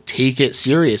to take it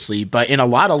seriously, but in a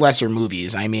lot of lesser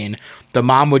movies, I mean, the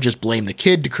mom would just blame the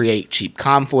kid to create cheap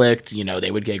conflict, you know,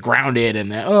 they would get grounded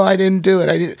and then, oh, I didn't do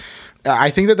it. I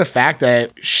think that the fact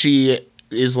that she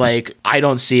is like, I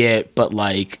don't see it, but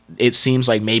like, it seems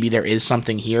like maybe there is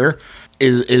something here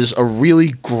is a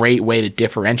really great way to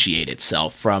differentiate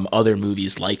itself from other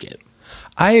movies like it.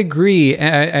 I agree.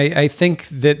 I think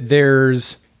that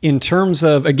there's, in terms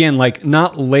of, again, like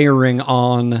not layering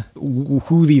on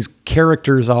who these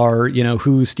characters are, you know,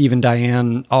 who Steve and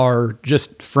Diane are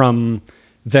just from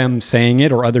them saying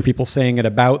it or other people saying it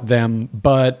about them,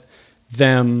 but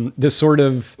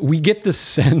we get the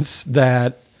sense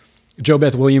that Jo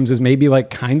Beth Williams is maybe like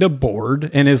kind of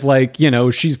bored and is like, you know,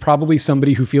 she's probably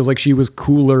somebody who feels like she was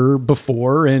cooler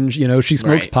before, and, you know, she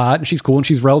smokes pot and she's cool and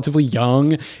she's relatively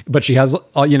young, but she has,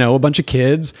 you know, a bunch of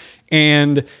kids.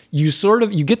 And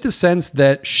you get the sense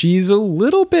that she's a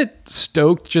little bit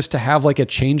stoked just to have like a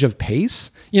change of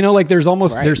pace. You know, like there's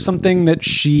something that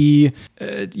she,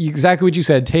 exactly what you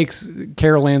said, takes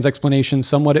Carol Ann's explanation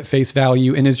somewhat at face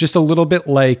value and is just a little bit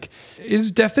like, is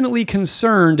definitely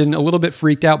concerned and a little bit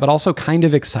freaked out, but also kind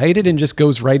of excited, and just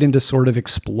goes right into sort of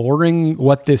exploring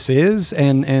what this is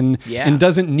and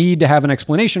doesn't need to have an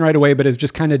explanation right away, but is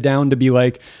just kind of down to be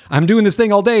like, I'm doing this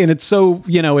thing all day and it's so,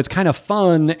 you know, it's kind of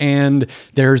fun. And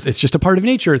it's just a part of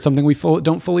nature. It's something we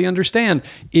don't fully understand,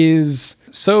 is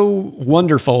so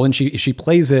wonderful. And she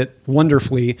plays it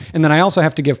wonderfully. And then I also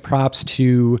have to give props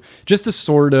to just the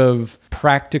sort of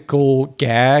practical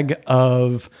gag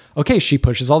of, okay, she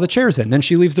pushes all the chairs in, then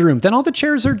she leaves the room. Then all the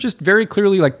chairs are just very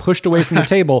clearly like pushed away from the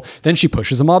table. Then she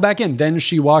pushes them all back in. Then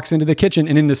she walks into the kitchen,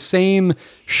 and in the same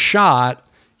shot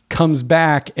comes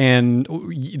back and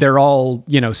they're all,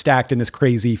 you know, stacked in this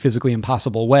crazy, physically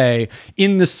impossible way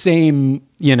in the same,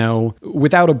 you know,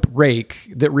 without a break,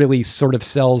 that really sort of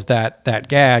sells that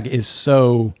gag is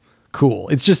so cool.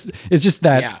 It's just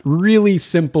that really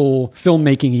simple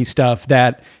filmmaking-y stuff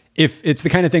that, if it's the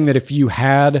kind of thing that if you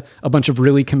had a bunch of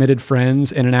really committed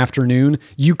friends in an afternoon,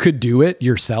 you could do it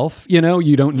yourself. You know,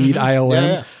 you don't need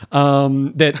ILM.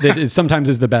 That is sometimes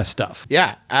is the best stuff.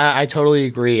 Yeah, I totally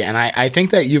agree. And I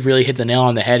think that you've really hit the nail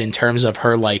on the head in terms of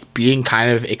her like being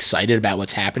kind of excited about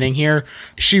what's happening here.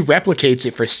 She replicates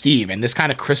it for Steve, and this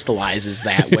kind of crystallizes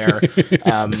that where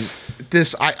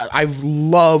I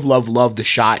love the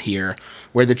shot here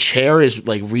where the chair is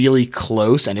like really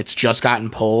close and it's just gotten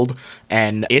pulled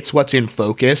and it's what's in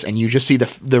focus, and you just see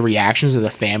the reactions of the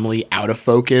family out of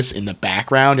focus in the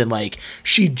background, and like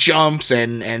she jumps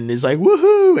and is like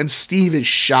woohoo, and Steve is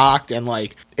shocked, and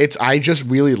like I just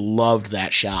really loved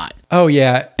that shot. Oh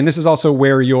yeah. And this is also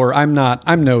where I'm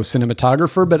no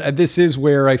cinematographer, but this is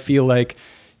where I feel like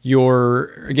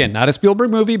again, not a Spielberg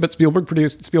movie, but Spielberg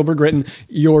produced, Spielberg written,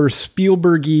 your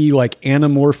Spielbergy like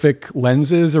anamorphic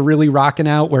lenses are really rocking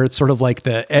out, where it's sort of like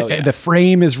the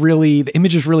frame is really, the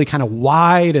image is really kind of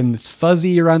wide and it's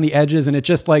fuzzy around the edges. And it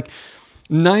just like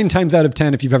 9 times out of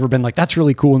 10, if you've ever been like, that's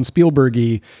really cool and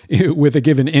Spielbergy with a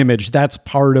given image, that's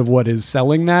part of what is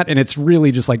selling that. And it's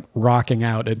really just like rocking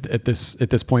out at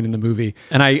this point in the movie.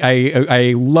 And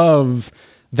I love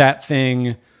that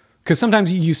thing, because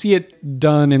sometimes you see it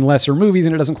done in lesser movies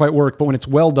and it doesn't quite work. But when it's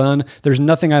well done, there's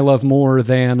nothing I love more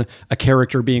than a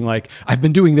character being like, I've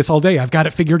been doing this all day. I've got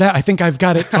it figured out. I think I've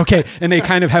got it. Okay. And they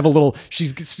kind of have a little,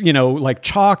 she's, you know, like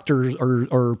chalked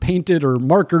or painted or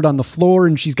markered on the floor,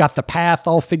 and she's got the path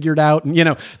all figured out. And, you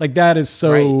know, like that is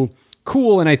so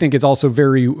cool. And I think it's also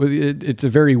it's a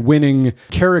very winning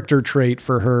character trait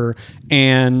for her.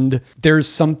 And there's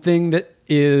something that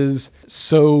is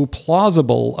so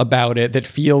plausible about it that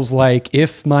feels like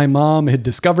if my mom had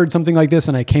discovered something like this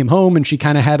and I came home and she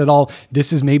kind of had it all,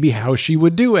 this is maybe how she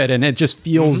would do it. And it just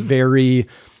feels very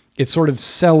it's sort of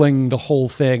selling the whole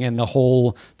thing and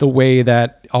the way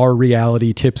that our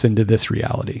reality tips into this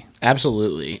reality.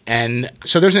 Absolutely. And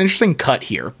so there's an interesting cut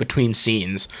here between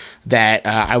scenes that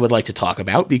I would like to talk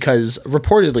about, because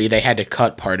reportedly they had to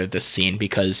cut part of this scene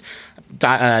because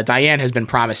Diane has been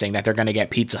promising that they're going to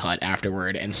get Pizza Hut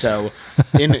afterward. And so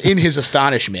in his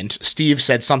astonishment, Steve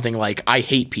said something like, "I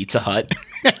hate Pizza Hut."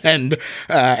 and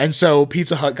so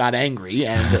Pizza Hut got angry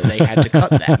and they had to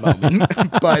cut that moment.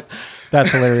 But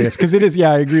that's hilarious, because it is.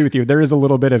 Yeah, I agree with you. There is a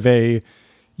little bit of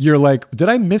you're like, did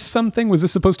I miss something? Was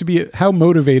this supposed to be, how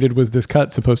motivated was this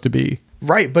cut supposed to be?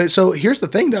 Right. But so here's the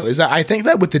thing, though, is that I think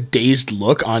that with the dazed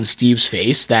look on Steve's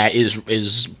face, that is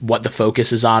what the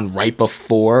focus is on right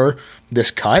before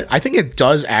this cut. I think it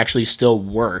does actually still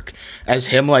work as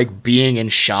him like being in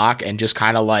shock and just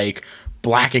kind of like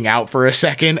blacking out for a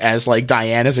second as like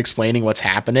Diane is explaining what's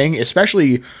happening,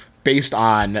 especially based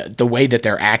on the way that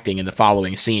they're acting in the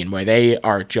following scene, where they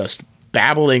are just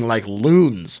babbling like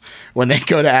loons when they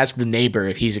go to ask the neighbor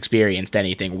if he's experienced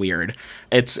anything weird.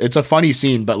 It's a funny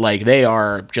scene, but like they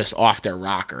are just off their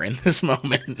rocker in this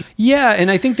moment. Yeah, and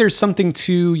I think there's something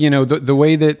to, the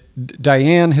way that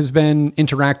Diane has been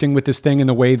interacting with this thing and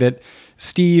the way that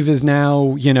Steve is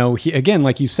now, he, again,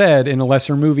 like you said, in a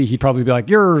lesser movie, he'd probably be like,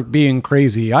 "You're being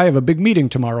crazy. I have a big meeting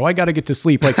tomorrow. I got to get to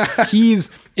sleep." Like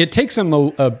it takes him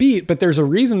a beat, but there's a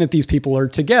reason that these people are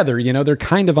together. They're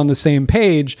kind of on the same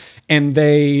page, and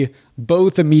they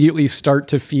both immediately start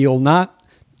to feel not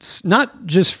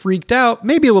just freaked out,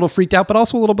 maybe a little freaked out, but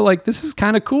also a little bit like, this is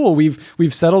kind of cool. We've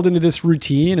settled into this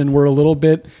routine, and we're a little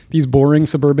bit these boring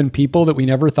suburban people that we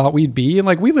never thought we'd be. And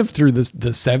like, we lived through the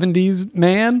 70s,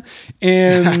 man.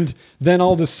 And then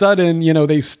all of a sudden,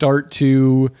 they start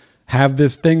to have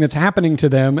this thing that's happening to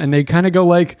them, and they kind of go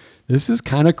like, this is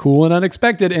kind of cool and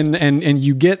unexpected. And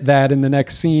you get that in the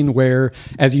next scene where,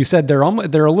 as you said, they're a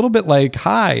little bit like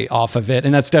high off of it.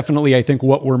 And that's definitely, I think,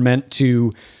 what we're meant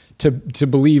to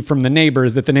believe from the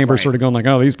neighbors, that the neighbors right. Sort of going like,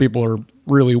 "Oh, these people are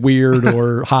really weird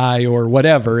or high or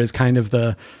whatever," is kind of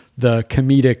the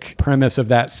comedic premise of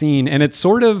that scene. And it's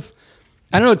sort of,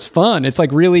 I don't know, it's fun. It's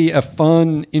like really a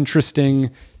fun,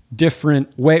 interesting,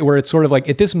 different way where it's sort of like,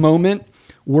 at this moment,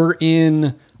 we're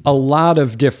in a lot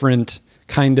of different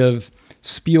kind of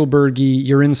Spielberg-y,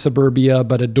 you're in suburbia,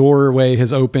 but a doorway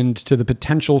has opened to the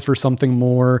potential for something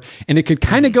more. And it could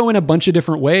kind of go in a bunch of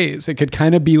different ways. It could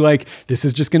kind of be like, this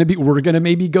is just going to be, we're going to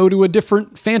maybe go to a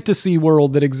different fantasy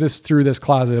world that exists through this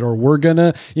closet, or we're going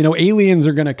to, aliens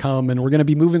are going to come and we're going to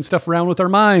be moving stuff around with our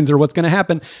minds, or what's going to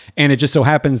happen. And it just so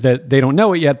happens that they don't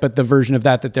know it yet, but the version of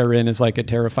that they're in is like a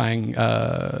terrifying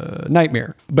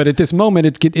nightmare. But at this moment,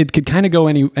 it could kind of go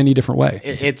any different way.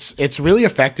 It's really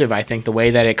effective, I think, the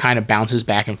way that it kind of bounces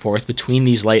back and forth between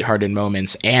these lighthearted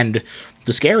moments and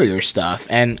the scarier stuff.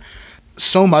 And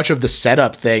so much of the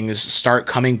setup things start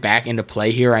coming back into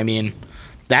play here. I mean,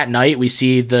 that night we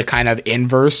see the kind of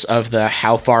inverse of the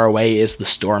how far away is the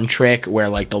storm trick, where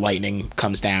like the lightning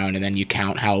comes down and then you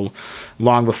count how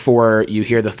long before you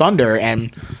hear the thunder.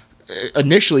 And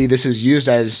initially this is used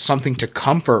as something to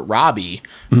comfort Robbie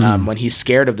when he's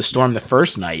scared of the storm the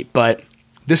first night. But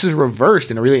this is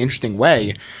reversed in a really interesting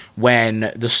way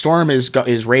when the storm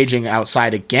is raging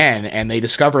outside again, and they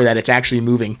discover that it's actually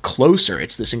moving closer.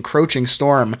 It's this encroaching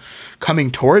storm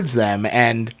coming towards them,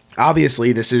 and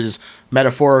obviously this is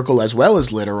metaphorical as well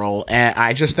as literal. And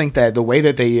I just think that the way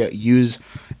that they use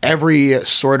every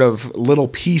sort of little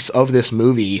piece of this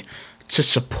movie to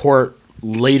support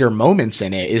later moments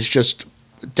in it is just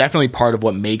definitely part of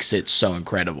what makes it so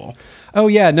incredible. Oh,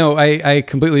 yeah, no, I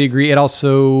completely agree. It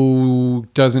also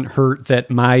doesn't hurt that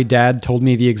my dad told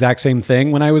me the exact same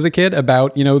thing when I was a kid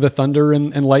about, the thunder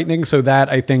and lightning. So that,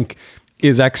 I think,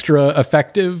 is extra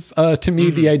effective to me.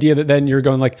 The idea that then you're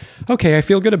going like, okay, I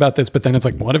feel good about this. But then it's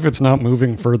like, what if it's not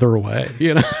moving further away?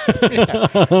 Yeah,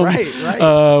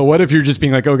 right. What if you're just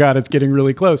being like, oh, God, it's getting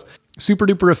really close? Super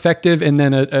duper effective. And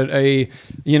then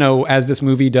as this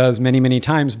movie does many, many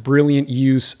times, brilliant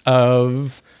use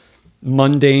of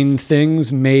mundane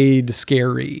things made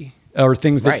scary, or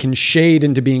things that can shade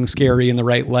into being scary in the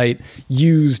right light,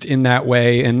 used in that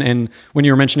way. And when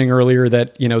you were mentioning earlier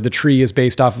that, the tree is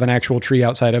based off of an actual tree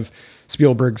outside of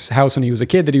Spielberg's house when he was a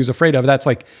kid that he was afraid of, that's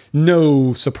like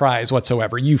no surprise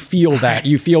whatsoever. You feel that.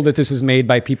 You feel that this is made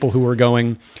by people who are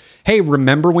going, hey,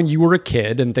 remember when you were a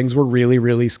kid and things were really,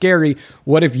 really scary?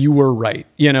 What if you were right?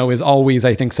 Is always,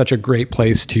 I think, such a great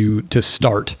place to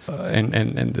start.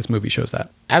 And this movie shows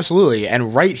that. Absolutely.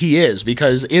 And right he is,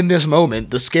 because in this moment,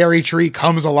 the scary tree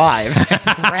comes alive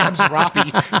and grabs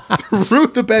Robbie through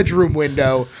the bedroom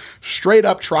window, straight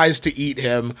up tries to eat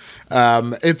him.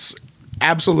 It's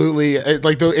absolutely.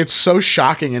 It's so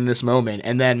shocking in this moment.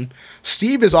 And then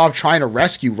Steve is off trying to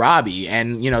rescue Robbie,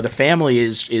 and the family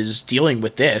is dealing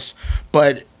with this,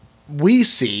 but we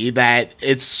see that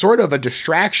it's sort of a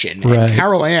distraction, right. And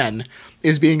Carol Ann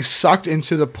is being sucked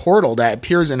into the portal that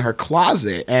appears in her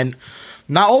closet. And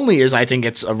not only is I think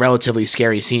it's a relatively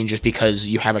scary scene just because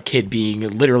you have a kid being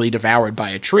literally devoured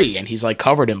by a tree and he's like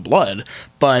covered in blood,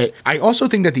 but I also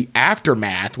think that the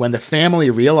aftermath, when the family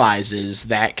realizes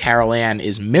that Carol Ann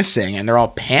is missing and they're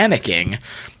all panicking,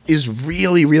 is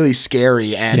really, really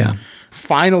scary. And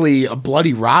finally, a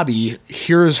bloody Robbie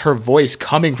hears her voice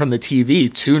coming from the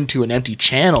TV tuned to an empty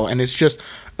channel, and it's just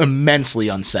immensely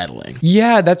unsettling.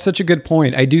 Yeah, that's such a good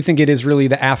point. I do think it is really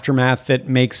the aftermath that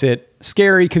makes it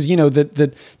scary, because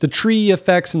the tree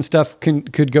effects and stuff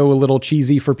could go a little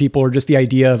cheesy for people, or just the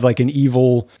idea of like an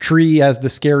evil tree as the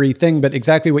scary thing. But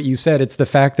exactly what you said, it's the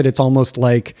fact that it's almost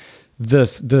like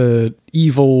the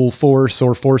evil force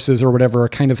or forces or whatever are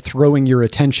kind of throwing your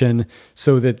attention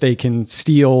so that they can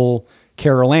steal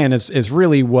Carol Ann is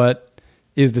really what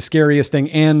is the scariest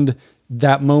thing. And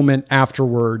that moment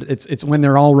afterward, it's when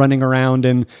they're all running around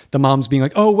and the mom's being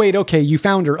like, oh wait, okay, you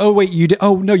found her. Oh wait, you did.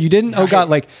 Oh no, you didn't. Oh God.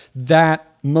 Like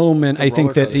that moment. I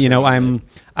think that,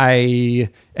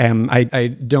 I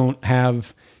don't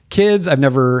have kids. I've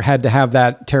never had to have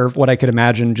that what I could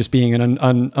imagine just being an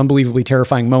unbelievably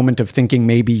terrifying moment of thinking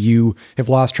maybe you have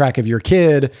lost track of your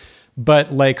kid,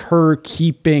 but like her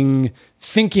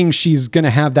thinking she's going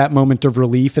to have that moment of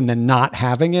relief and then not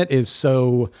having it is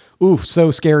so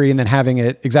scary. And then having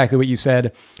it, exactly what you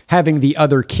said, having the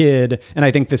other kid. And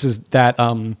I think this is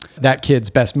that kid's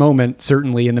best moment,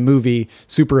 certainly in the movie,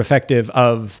 super effective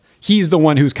of, he's the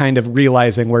one who's kind of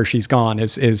realizing where she's gone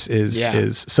is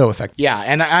so effective. Yeah.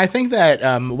 And I think that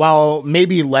while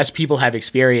maybe less people have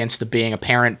experienced the being a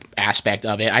parent aspect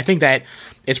of it, I think that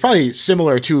it's probably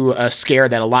similar to a scare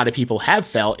that a lot of people have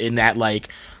felt, in that, like,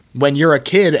 when you're a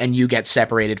kid and you get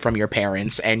separated from your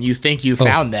parents and you think you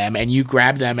found them and you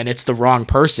grab them and it's the wrong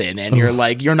person and you're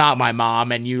like, you're not my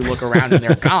mom, and you look around and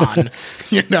they're gone,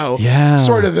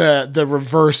 sort of the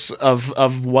reverse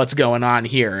of what's going on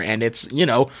here. And it's,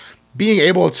 being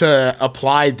able to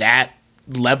apply that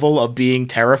level of being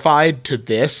terrified to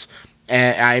this,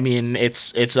 I mean,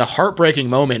 it's a heartbreaking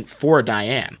moment for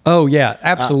Diane. Oh yeah,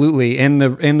 absolutely. And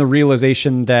the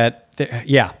realization that,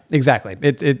 exactly.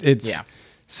 It's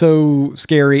so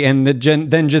scary. And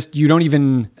then just, you don't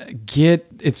even get,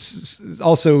 it's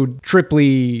also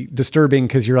triply disturbing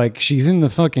because you're like, she's in the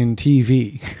fucking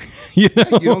TV. You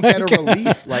don't get a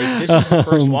relief. Like, this is the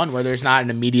first one where there's not an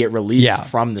immediate relief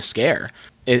from the scare.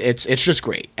 It's just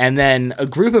great. And then a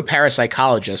group of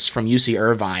parapsychologists from UC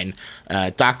Irvine,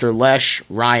 Dr. Lesh,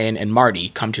 Ryan, and Marty,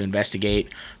 come to investigate.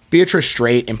 Beatrice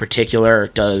Straight, in particular,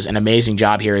 does an amazing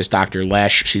job here as Dr.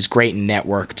 Lesh. She's great in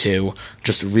Network, too.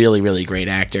 Just a really, really great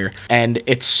actor. And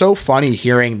it's so funny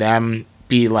hearing them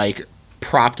be, like,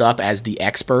 propped up as the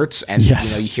experts, and you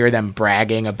hear them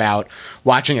bragging about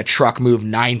watching a truck move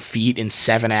 9 feet in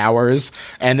 7 hours,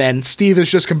 and then Steve is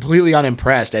just completely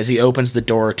unimpressed as he opens the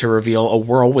door to reveal a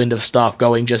whirlwind of stuff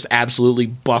going just absolutely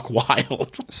buck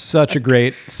wild. Such a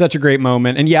great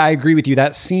moment. And yeah, I agree with you.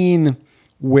 That scene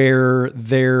where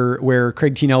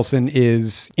Craig T. Nelson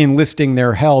is enlisting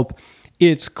their help,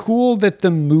 it's cool that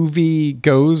the movie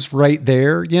goes right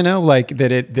there, like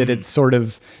that it's sort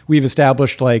of, we've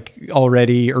established like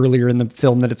already earlier in the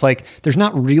film that it's like, there's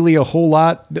not really a whole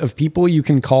lot of people you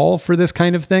can call for this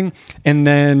kind of thing. And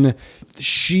then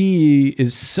she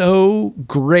is so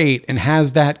great and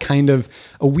has that kind of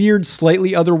a weird,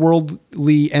 slightly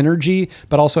otherworldly energy,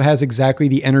 but also has exactly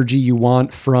the energy you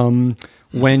want from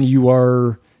when you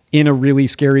are in a really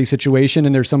scary situation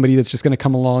and there's somebody that's just going to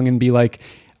come along and be like,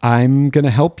 I'm going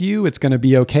to help you. It's going to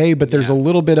be okay. But there's a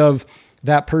little bit of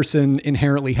that person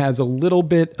inherently has a little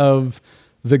bit of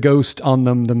the ghost on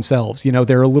themselves.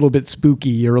 They're a little bit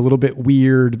spooky or a little bit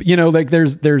weird, like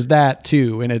there's that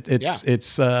too. And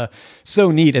it's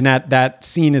so neat. And that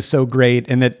scene is so great.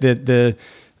 And that the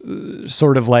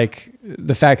sort of like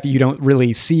the fact that you don't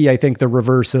really see, I think, the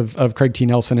reverse of Craig T.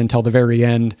 Nelson until the very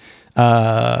end.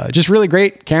 Just really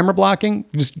great camera blocking.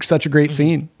 Just such a great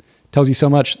scene. Tells you so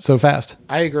much so fast.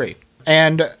 I agree.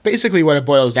 And basically what it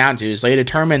boils down to is they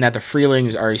determine that the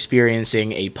Freelings are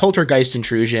experiencing a poltergeist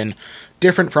intrusion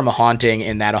different from a haunting,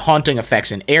 in that a haunting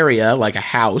affects an area, like a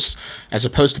house, as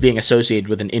opposed to being associated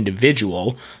with an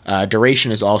individual. Duration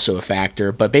is also a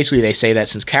factor, but basically they say that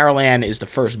since Carol Ann is the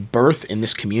first birth in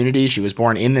this community, she was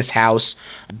born in this house,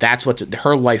 that's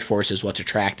her life force is what's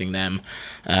attracting them.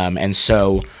 And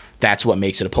so that's what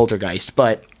makes it a poltergeist.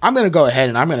 But I'm going to go ahead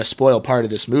and I'm going to spoil part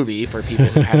of this movie for people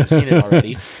who haven't seen it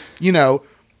already.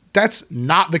 That's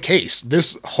not the case.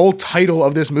 This whole title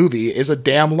of this movie is a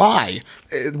damn lie.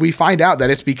 We find out that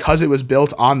it's because it was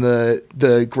built on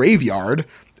the graveyard.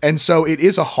 And so it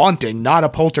is a haunting, not a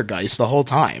poltergeist the whole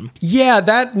time. Yeah,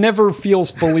 that never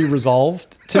feels fully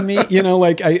resolved to me. You know,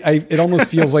 like it almost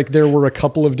feels like there were a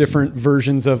couple of different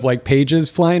versions of like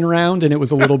pages flying around, and it was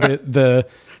a little bit the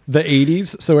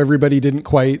 80s. So everybody didn't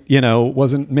quite,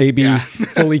 wasn't maybe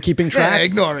fully keeping track. Yeah,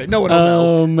 ignore it. No one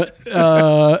will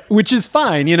know. Which is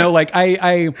fine. Like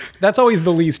I that's always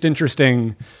the least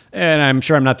interesting. And I'm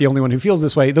sure I'm not the only one who feels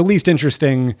this way. The least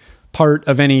interesting part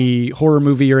of any horror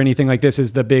movie or anything like this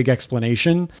is the big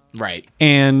explanation. Right.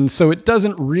 And so it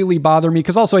doesn't really bother me,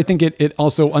 because also I think it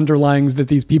also underlines that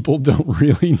these people don't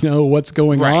really know what's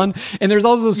going on. And there's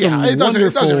also some it wonderful...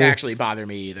 It doesn't actually bother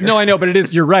me either. No, I know, but it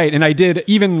is, you're right. And I did,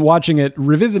 even watching it,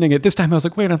 revisiting it this time, I was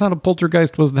like, wait, I thought a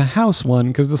Poltergeist was the house one,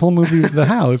 because this whole movie is the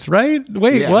house, right?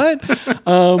 Wait, what?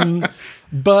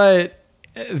 But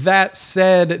that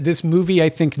said, this movie, I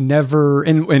think, never,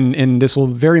 and this will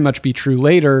very much be true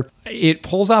later, it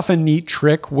pulls off a neat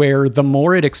trick where the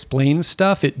more it explains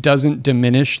stuff, it doesn't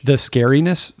diminish the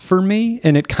scariness for me.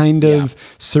 And it kind of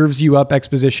serves you up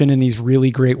exposition in these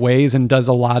really great ways and does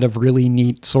a lot of really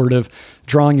neat sort of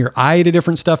drawing your eye to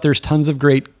different stuff. There's tons of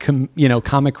great,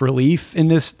 comic relief in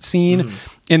this scene.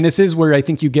 And this is where I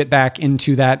think you get back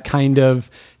into that kind of,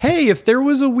 hey, if there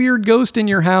was a weird ghost in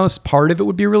your house, part of it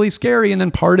would be really scary, and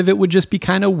then part of it would just be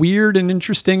kind of weird and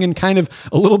interesting and kind of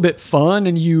a little bit fun.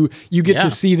 And you get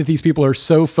to see that these people are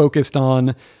so focused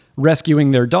on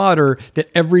rescuing their daughter that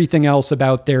everything else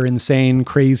about their insane,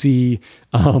 crazy,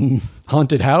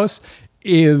 haunted house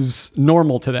is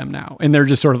normal to them now. And they're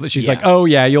just sort of, she's like, oh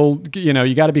yeah,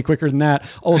 you got to be quicker than that.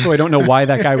 Also, I don't know why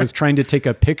that guy was trying to take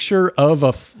a picture of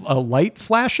a light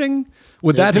flashing.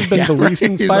 Would that have been the least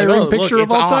inspiring picture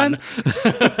of all time?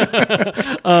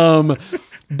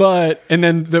 But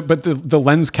the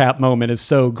lens cap moment is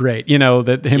so great,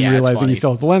 that him realizing he still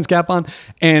has the lens cap on,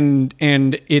 and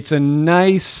it's a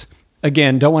nice,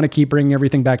 again, don't want to keep bringing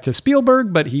everything back to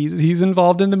Spielberg, but he's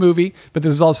involved in the movie. But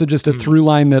this is also just a through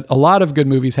line that a lot of good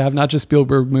movies have, not just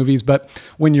Spielberg movies, but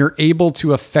when you're able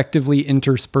to effectively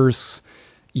intersperse,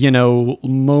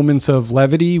 moments of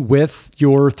levity with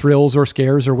your thrills or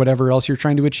scares or whatever else you're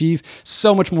trying to achieve,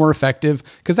 so much more effective,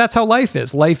 because that's how life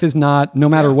is. Life is not, no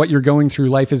matter what you're going through,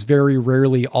 life is very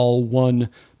rarely all one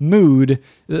mood.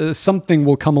 Something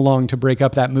will come along to break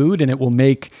up that mood, and it will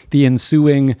make the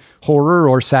ensuing horror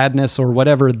or sadness or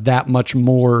whatever that much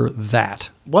more that.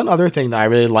 One other thing that I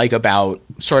really like about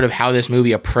sort of how this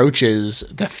movie approaches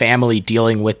the family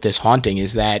dealing with this haunting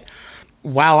is that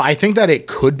while I think that it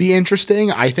could be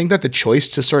interesting, I think that the choice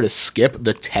to sort of skip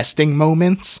the testing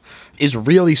moments is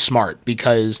really smart,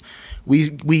 because we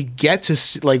get to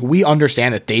see, like, we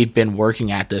understand that they've been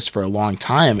working at this for a long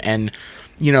time, and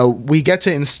we get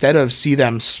to, instead of see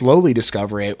them slowly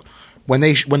discover it, when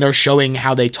they're showing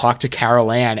how they talk to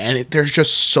Carol Ann, and there's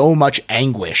just so much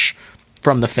anguish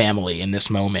from the family in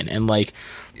this moment, and like,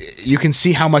 you can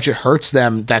see how much it hurts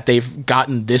them that they've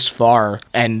gotten this far,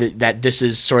 and that this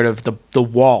is sort of the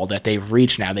wall that they've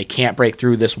reached now. They can't break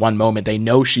through this one moment. They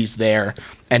know she's there,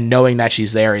 and knowing that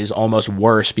she's there is almost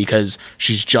worse because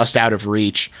she's just out of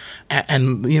reach.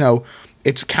 And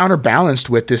it's counterbalanced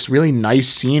with this really nice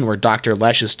scene where Dr.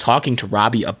 Lesh is talking to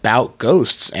Robbie about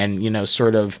ghosts and,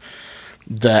 sort of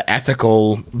the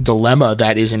ethical dilemma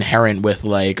that is inherent with,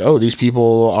 like, oh, these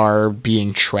people are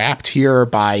being trapped here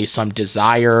by some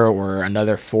desire or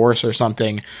another force or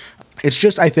something. It's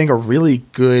just, I think, a really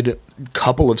good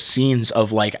couple of scenes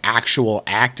of like actual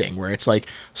acting where it's like,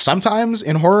 sometimes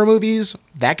in horror movies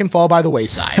that can fall by the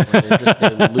wayside, where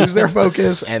they lose their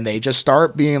focus and they just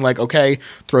start being like, okay,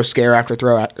 throw scare after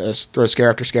scare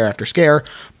after scare after scare.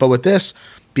 But with this,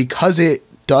 because it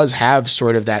does have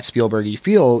sort of that Spielberg-y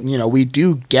feel, we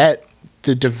do get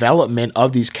the development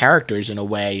of these characters in a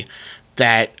way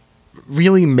that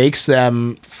really makes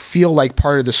them feel like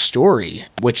part of the story,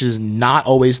 which is not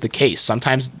always the case.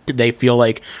 Sometimes they feel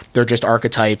like they're just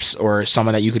archetypes or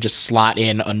someone that you could just slot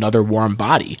in another warm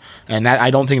body. And that,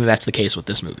 I don't think that that's the case with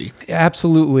this movie.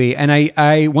 Absolutely. And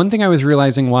I one thing I was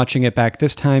realizing watching it back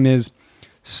this time is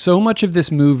so much of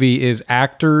this movie is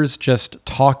actors just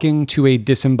talking to a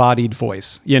disembodied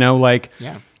voice.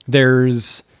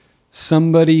 There's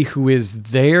somebody who is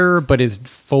there but is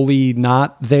fully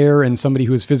not there, and somebody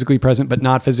who is physically present but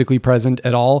not physically present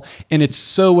at all. And it's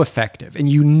so effective, and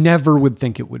you never would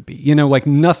think it would be.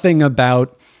 Nothing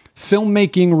about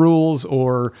filmmaking rules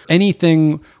or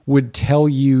anything would tell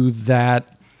you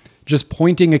that just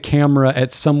pointing a camera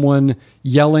at someone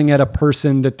yelling at a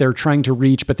person that they're trying to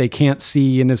reach, but they can't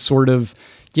see, and is sort of,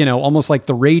 almost like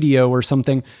the radio or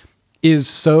something, is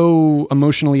so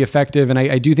emotionally effective. And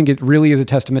I do think it really is a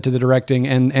testament to the directing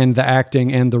and the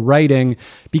acting and the writing,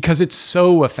 because it's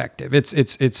so effective.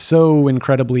 It's so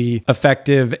incredibly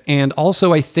effective. And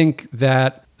also I think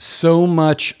that so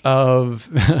much of,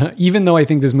 even though I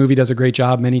think this movie does a great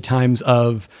job many times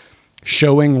of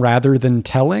showing rather than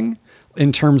telling,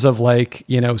 in terms of like,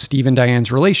 Steve and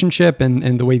Diane's relationship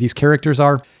and the way these characters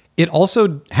are, it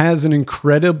also has an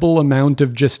incredible amount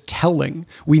of just telling.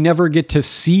 We never get to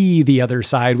see the other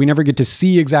side. We never get to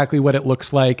see exactly what it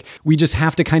looks like. We just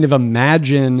have to kind of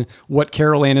imagine what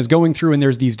Carol Ann is going through. And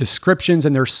there's these descriptions,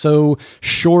 and they're so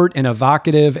short and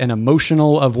evocative and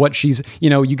emotional of what she's,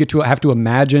 you get to have to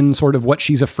imagine sort of what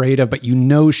she's afraid of, but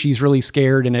she's really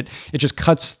scared. And it just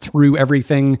cuts through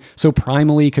everything so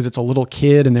primally, because it's a little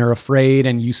kid and they're afraid.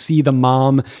 And you see the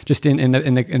mom just in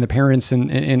the parents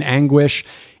in anguish,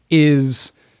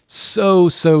 is so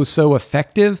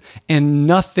effective. And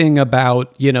nothing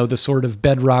about, the sort of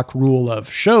bedrock rule of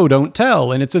show, don't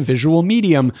tell, and it's a visual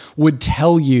medium, would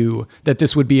tell you that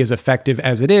this would be as effective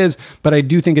as it is. But I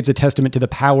do think it's a testament to the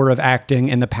power of acting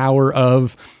and the power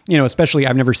of, especially,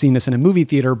 I've never seen this in a movie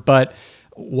theater, but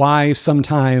why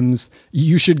sometimes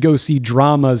you should go see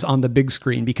dramas on the big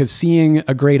screen, because seeing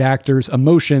a great actor's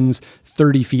emotions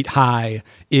 30 feet high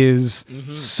is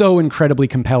so incredibly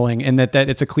compelling. And that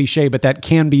it's a cliche, but that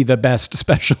can be the best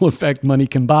special effect money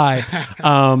can buy,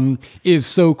 is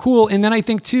so cool. And then I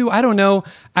think too, I don't know,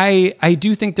 I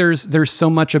do think there's so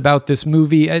much about this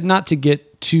movie, not to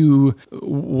get too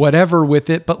whatever with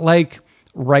it, but like,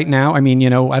 right now, I mean,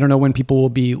 I don't know when people will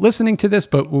be listening to this,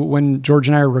 but when George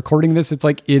and I are recording this, it's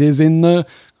like it is in the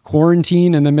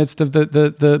quarantine in the midst of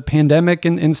the pandemic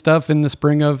and stuff in the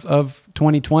spring of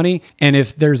 2020. And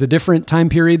if there's a different time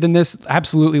period than this,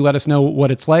 absolutely let us know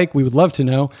what it's like. We would love to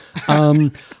know.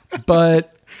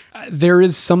 But there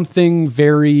is something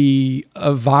very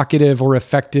evocative or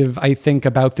effective, I think,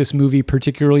 about this movie,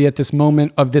 particularly at this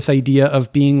moment, of this idea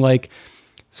of being like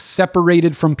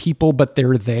separated from people, but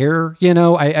they're there.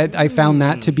 I found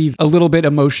that to be a little bit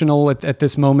emotional at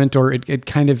this moment, or it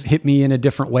kind of hit me in a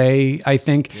different way, I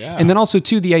think. Yeah. And then also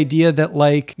too, the idea that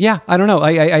like, I don't know.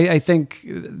 I think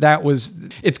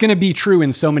it's going to be true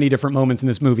in so many different moments in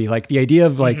this movie. Like the idea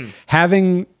of like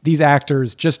having these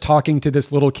actors just talking to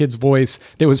this little kid's voice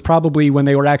that was probably, when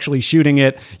they were actually shooting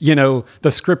it,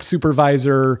 the script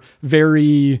supervisor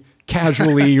very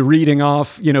casually reading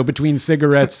off, between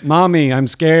cigarettes, "Mommy, I'm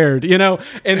scared," and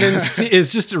then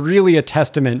it's just really a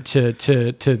testament to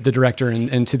the director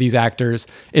and to these actors.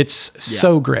 It's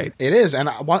so great. It is. And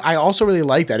I also really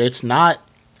like that it's not,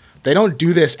 they don't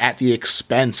do this at the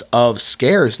expense of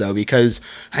scares though, because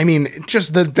I mean,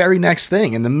 just the very next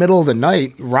thing, in the middle of the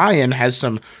night, Ryan has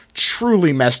some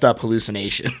truly messed up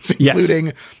hallucinations,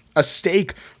 including a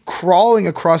steak crawling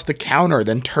across the counter,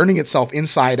 then turning itself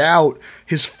inside out,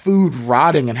 his food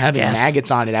rotting and having maggots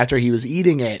on it after he was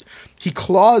eating it. He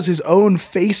claws his own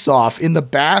face off in the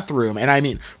bathroom. And I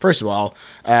mean, first of all,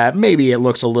 maybe it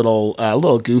looks a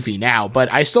little goofy now,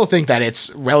 but I still think that it's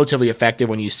relatively effective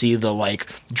when you see the like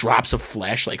drops of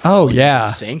flesh like in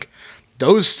the sink.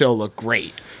 Those still look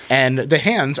great. And the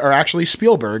hands are actually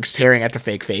Spielberg staring at the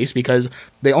fake face, because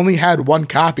they only had one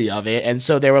copy of it. And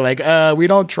so they were like, we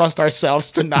don't trust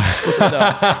ourselves to not screw it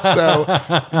up. So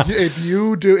if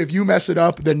you mess it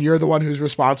up, then you're the one who's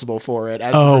responsible for it.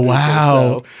 As oh,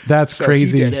 wow. That's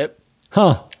crazy. He did it.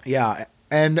 Huh. Yeah.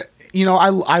 And,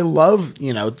 I love,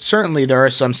 certainly there are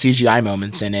some CGI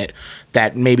moments in it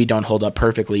that maybe don't hold up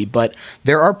perfectly, but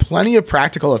there are plenty of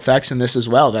practical effects in this as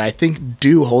well that I think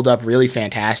do hold up really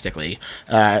fantastically.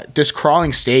 This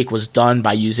crawling steak was done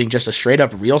by using just a straight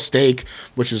up real steak,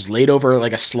 which was laid over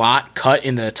like a slot cut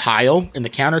in the tile in the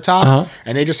countertop.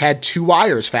 And they just had 2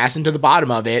 wires fastened to the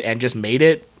bottom of it and just made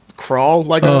it crawl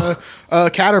like a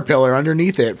caterpillar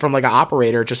underneath it, from like an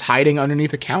operator just hiding underneath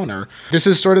the counter. This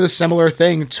is sort of the similar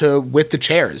thing with the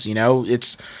chairs.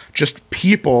 It's just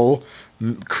people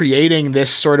creating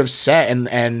this sort of set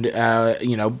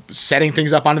and setting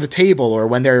things up onto the table, or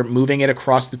when they're moving it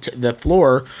across the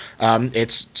floor,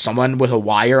 it's someone with a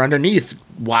wire underneath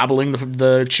wobbling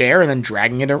the chair and then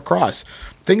dragging it across.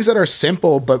 Things that are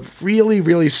simple but really,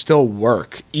 really still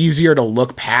work. Easier to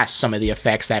look past some of the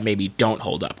effects that maybe don't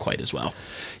hold up quite as well.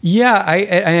 Yeah,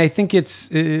 I think it's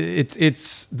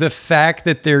the fact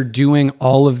that they're doing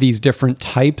all of these different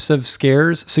types of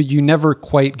scares, so you never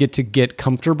quite get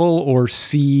comfortable or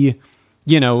see,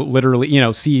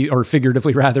 literally, see, or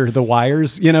figuratively rather, the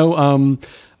wires,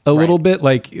 a little bit.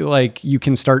 Like you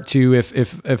can start to,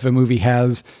 if a movie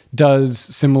does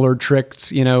similar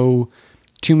tricks, you know,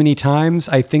 too many times,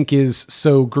 I think is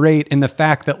so great. And the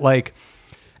fact that like,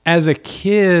 as a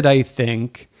kid, I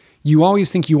think you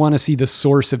always think you want to see the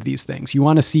source of these things. You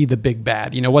want to see the big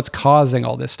bad, you know, what's causing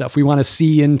all this stuff. We want to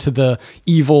see into the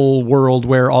evil world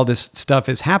where all this stuff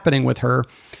is happening with her.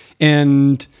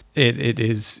 And it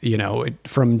is, you know,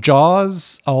 from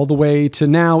Jaws all the way to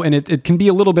now, and it can be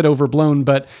a little bit overblown,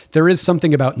 but there is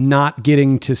something about not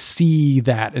getting to see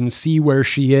that and see where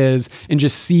she is and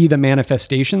just see the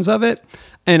manifestations of it.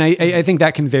 And I think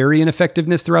that can vary in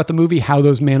effectiveness throughout the movie, how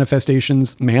those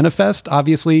manifestations manifest.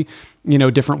 Obviously, you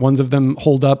know, different ones of them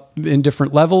hold up in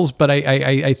different levels, but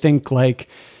I think like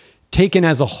taken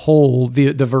as a whole,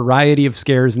 the variety of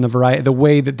scares and the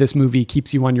way that this movie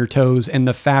keeps you on your toes, and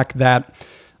the fact that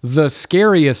the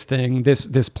scariest thing,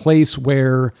 this place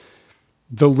where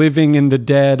the living and the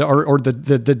dead or the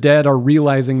dead are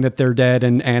realizing that they're dead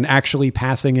and actually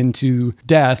passing into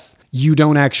death, you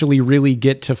don't actually really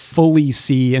get to fully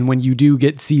see. And when you do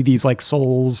see these like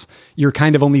souls, you're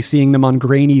kind of only seeing them on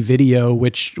grainy video,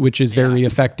 which is very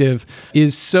effective,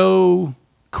 is so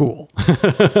cool.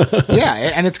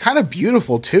 Yeah, and it's kind of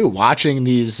beautiful too, watching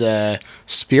these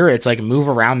spirits like move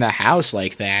around the house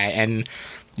like that. And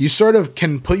you sort of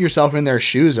can put yourself in their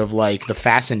shoes of like the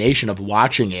fascination of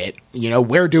watching it. You know,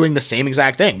 we're doing the same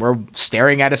exact thing. We're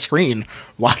staring at a screen,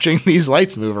 watching these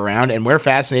lights move around, and we're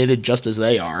fascinated just as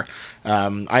they are.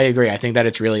 I agree. I think that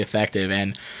it's really effective.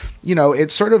 And, you know,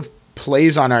 it sort of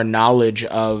plays on our knowledge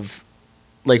of,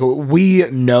 like, we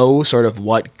know sort of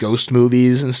what ghost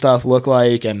movies and stuff look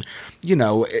like. And, you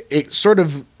know, it sort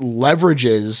of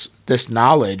leverages this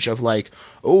knowledge of like,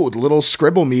 oh, the little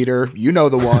scribble meter, you know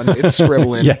the one, it's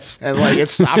scribbling. Yes. And like it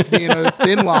stops being a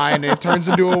thin line and it turns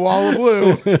into a wall of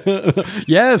blue.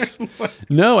 Yes.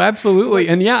 No, absolutely.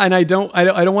 And yeah, and I don't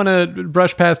want to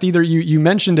brush past either. You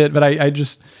mentioned it, but I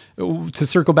just, to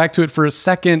circle back to it for a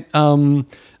second,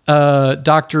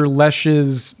 Dr.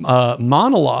 Lesch's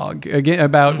monologue again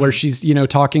about where she's, you know,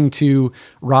 talking to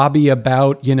Robbie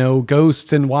about, you know,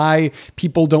 ghosts and why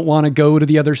people don't want to go to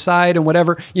the other side and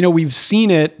whatever. You know, we've seen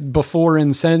it before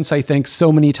and since, I think,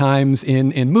 so many times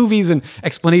in movies and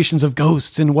explanations of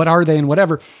ghosts and what are they and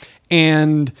whatever.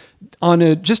 And on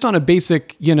a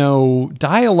basic, you know,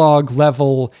 dialogue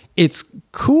level, it's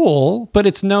cool, but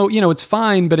it's it's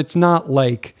fine, but it's not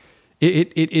like,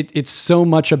 it's so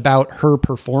much about her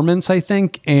performance, I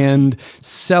think, and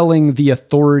selling the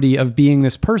authority of being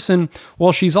this person,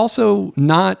 while she's also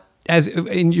not, as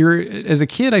a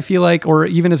kid, I feel like, or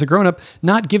even as a grown up,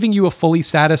 not giving you a fully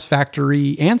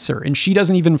satisfactory answer. And she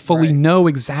doesn't even fully know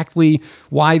exactly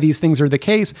why these things are the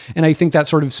case. And I think that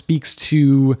sort of speaks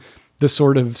to the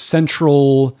sort of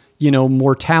central, you know,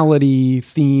 mortality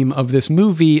theme of this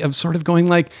movie, of sort of going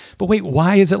like, but wait,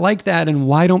 why is it like that? And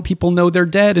why don't people know they're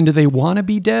dead? And do they want to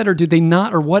be dead, or do they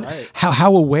not? Or what,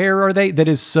 how aware are they? That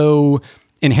is so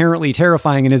inherently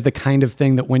terrifying, and is the kind of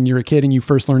thing that when you're a kid and you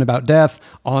first learn about death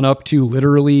on up to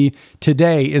literally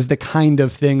today is the kind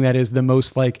of thing that is the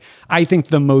most, like, I think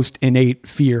the most innate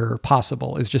fear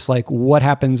possible is just like, what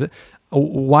happens?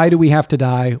 Why do we have to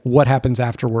die? What happens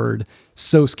afterward?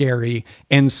 So scary.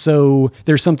 And so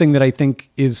there's something that I think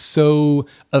is so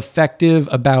effective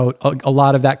about a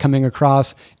lot of that coming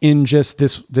across in just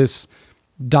this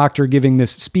doctor giving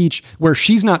this speech where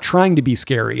she's not trying to be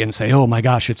scary and say, oh my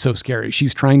gosh, it's so scary.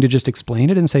 She's trying to just explain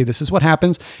it and say, this is what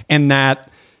happens. And that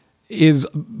is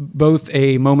both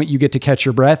a moment you get to catch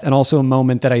your breath and also a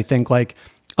moment that I think like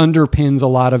underpins a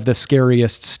lot of the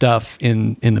scariest stuff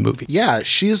in the movie. Yeah,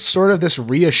 she's sort of this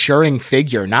reassuring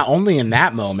figure, not only in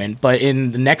that moment, but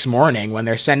in the next morning when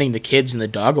they're sending the kids and the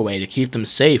dog away to keep them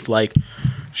safe. Like,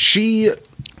 she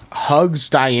hugs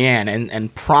Diane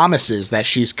and promises that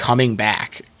she's coming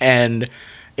back. And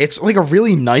it's like a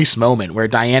really nice moment where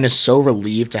Diane is so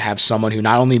relieved to have someone who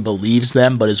not only believes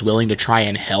them, but is willing to try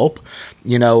and help.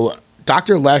 You know,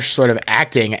 Dr. Lesch sort of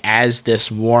acting as this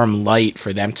warm light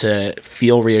for them to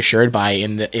feel reassured by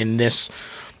in this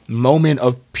moment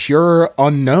of pure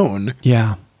unknown.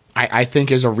 Yeah. I think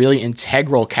is a really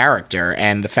integral character,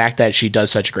 and the fact that she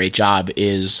does such a great job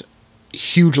is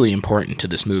hugely important to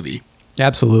this movie.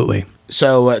 Absolutely.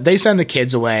 So they send the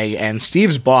kids away, and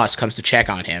Steve's boss comes to check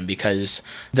on him because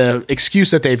the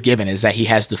excuse that they've given is that he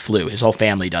has the flu. His whole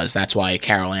family does. That's why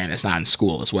Carol Ann is not in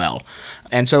school as well.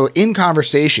 And so in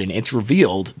conversation, it's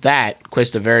revealed that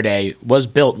Cuesta Verde was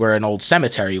built where an old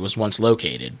cemetery was once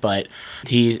located. But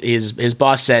his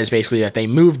boss says basically that they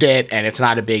moved it, and it's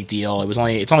not a big deal.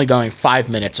 It's only going 5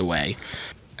 minutes away.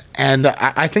 And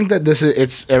I think that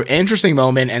it's an interesting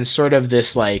moment and sort of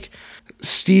this like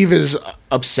Steve is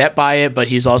upset by it, but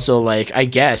he's also like, I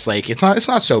guess, like, it's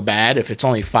not so bad if it's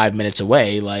only 5 minutes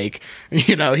away. Like,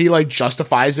 he like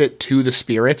justifies it to the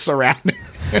spirits around it,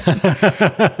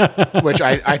 which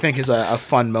I think is a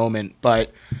fun moment.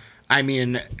 But I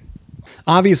mean,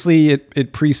 obviously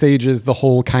it presages the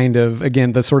whole kind of,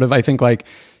 again, the sort of, I think, like,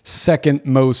 second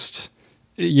most,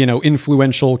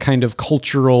 influential kind of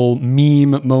cultural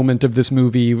meme moment of this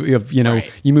movie of,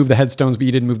 right. You move the headstones, but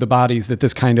you didn't move the bodies, that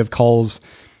this kind of calls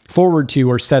forward to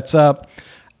or sets up.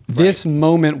 This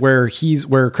moment where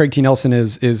Craig T. Nelson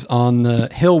is on the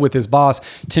hill with his boss,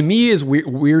 to me is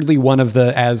weirdly one of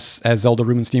the, as Zelda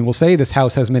Rubinstein will say, this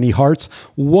house has many hearts.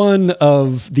 One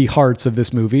of the hearts of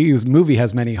this movie. This movie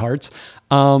has many hearts.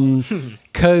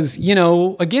 Cause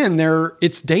again,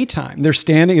 it's daytime. They're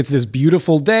standing, it's this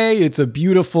beautiful day. It's a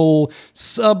beautiful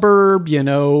suburb,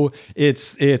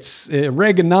 it's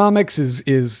Reaganomics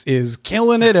is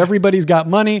killing it. Everybody's got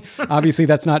money. Obviously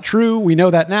that's not true. We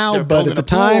know that now, but at the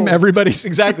time,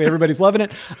 everybody's loving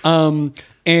it.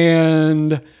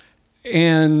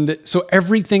 And so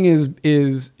everything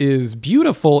is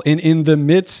beautiful, and in the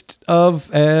midst of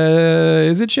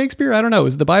is it Shakespeare? I don't know.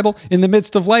 Is the Bible? In the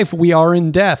midst of life, we are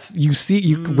in death. You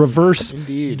reverse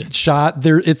indeed. Shot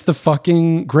there. It's the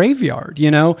fucking graveyard,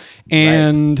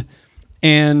 and. Right.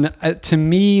 And to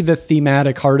me, the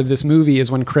thematic heart of this movie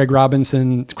is when Craig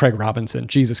Robinson,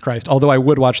 Jesus Christ, although I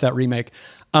would watch that remake.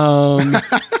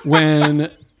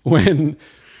 When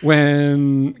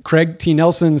Craig T.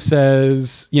 Nelson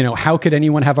says, how could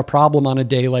anyone have a problem on a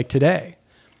day like today?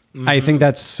 Mm-hmm. I think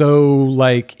that's so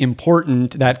like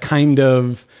important, that kind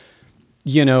of,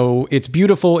 it's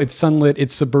beautiful, it's sunlit,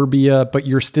 it's suburbia, but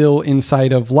you're still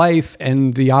inside of life,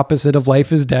 and the opposite of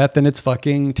life is death, and it's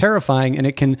fucking terrifying.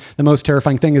 And the most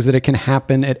terrifying thing is that it can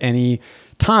happen at any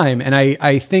time. And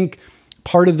I think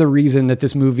part of the reason that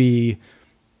this movie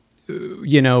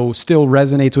still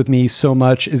resonates with me so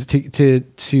much is to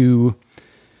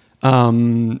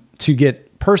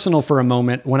get personal for a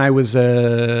moment. When I was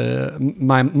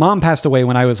my mom passed away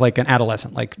when I was like an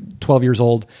adolescent, like 12 years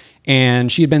old,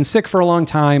 and she had been sick for a long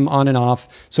time, on and off.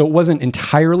 So it wasn't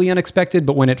entirely unexpected,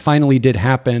 but when it finally did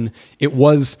happen, it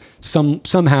was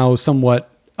somehow somewhat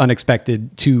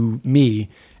unexpected to me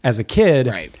as a kid.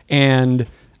 Right. And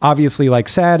obviously like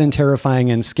sad and terrifying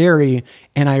and scary.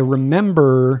 And I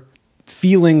remember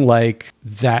feeling like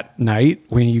that night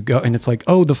when you go and it's like,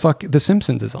 oh, The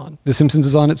Simpsons is on. The Simpsons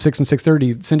is on at 6 and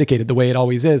 6:30, syndicated the way it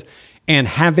always is. And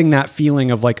having that feeling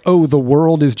of like, oh, the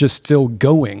world is just still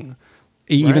going,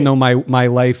 even though my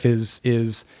life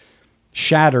is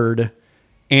shattered.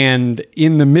 And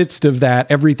in the midst of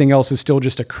that, everything else is still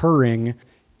just occurring,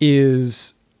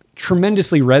 is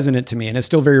tremendously resonant to me. And it's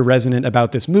still very resonant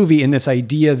about this movie, and this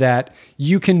idea that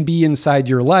you can be inside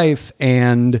your life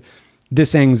and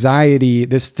this anxiety,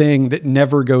 this thing that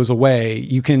never goes away.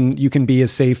 You can be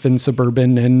as safe and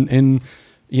suburban and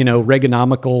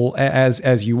Reaganomical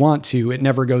as you want to. It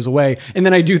never goes away. And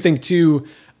then I do think too,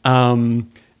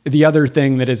 the other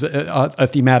thing that is a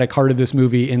thematic heart of this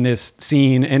movie in this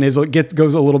scene, and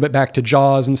goes a little bit back to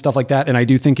Jaws and stuff like that. And I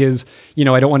do think is,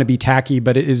 I don't want to be tacky,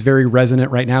 but it is very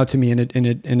resonant right now to me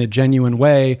in a genuine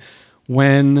way,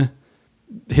 when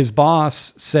his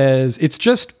boss says, "It's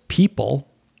just people."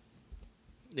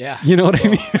 Yeah. You know what I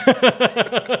mean?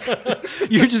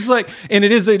 You're just like, and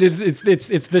it's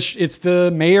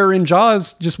the mayor in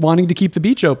Jaws just wanting to keep the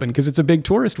beach open because it's a big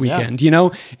tourist weekend. Yeah.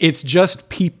 It's just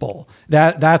people.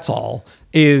 That's all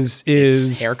is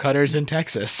haircutters in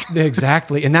Texas.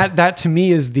 Exactly. And that to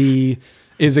me is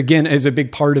a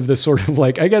big part of the sort of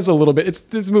like, I guess a little bit,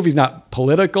 this movie's not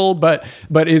political, but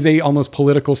is a almost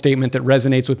political statement that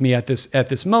resonates with me at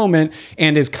this moment,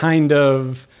 and is kind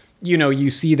of, you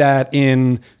see that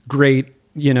in great,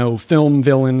 film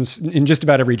villains in just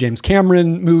about every James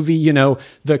Cameron movie,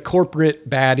 the corporate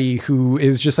baddie who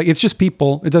is just like, it's just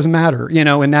people, it doesn't matter,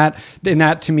 and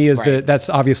that to me is that's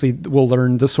obviously, we'll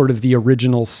learn the sort of the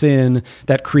original sin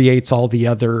that creates all the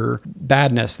other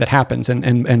badness that happens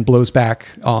and blows back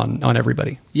on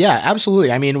everybody. Yeah,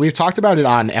 absolutely. I mean, we've talked about it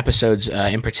on episodes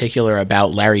in particular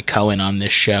about Larry Cohen on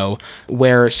this show,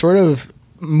 where sort of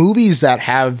movies that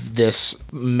have this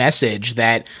message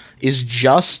that is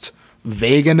just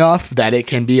vague enough that it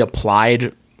can be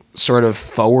applied sort of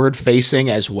forward facing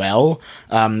as well,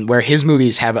 where his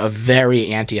movies have a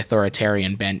very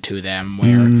anti-authoritarian bent to them,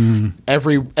 where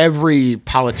every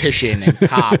politician and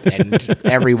cop and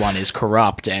everyone is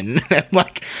corrupt and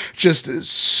like just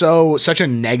such a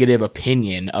negative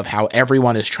opinion of how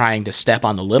everyone is trying to step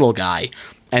on the little guy.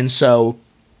 And so,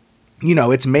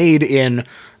 it's made in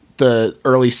the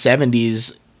early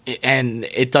 70s, and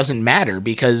it doesn't matter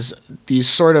because these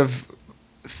sort of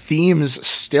themes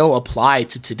still apply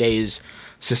to today's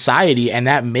society, and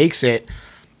that makes it,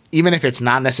 even if it's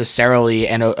not necessarily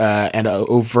an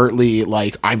overtly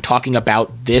like I'm talking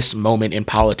about this moment in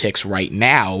politics right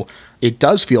now, it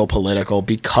does feel political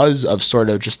because of sort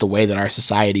of just the way that our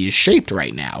society is shaped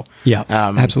right now. Yeah,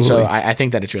 absolutely. So I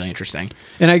think that it's really interesting.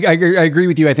 And I agree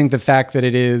with you. I think the fact that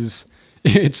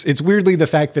it's weirdly the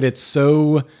fact that it's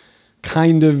so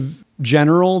kind of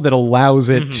general that allows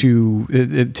it to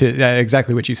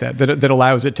exactly what you said, that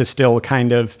allows it to still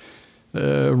kind of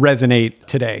resonate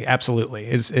today. Absolutely.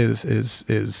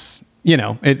 Is you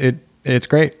know, it's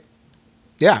great.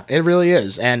 Yeah, it really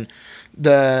is. And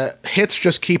the hits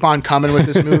just keep on coming with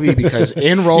this movie because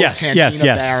in rolls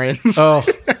Cantina Barons.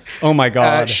 Oh my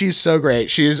God. She's so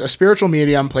great. She's a spiritual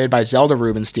medium played by Zelda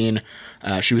Rubinstein.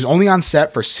 She was only on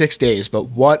set for 6 days, but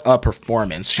what a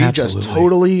performance. She Absolutely. just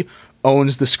totally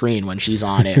owns the screen when she's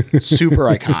on it. Super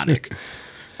iconic.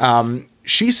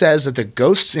 She says that the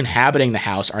ghosts inhabiting the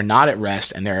house are not at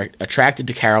rest and they're attracted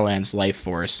to Carol Ann's life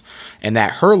force, and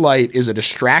that her light is a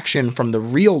distraction from the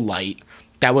real light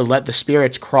that would let the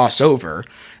spirits cross over,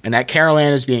 and that Carol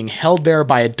Ann is being held there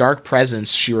by a dark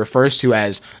presence she refers to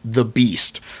as the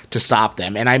Beast to stop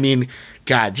them. And I mean,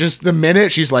 God, just the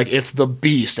minute she's like, it's the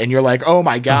Beast, and you're like, oh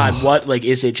my God, what? Like,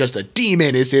 is it just a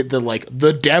demon? Is it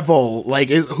the devil? Like,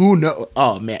 who knows?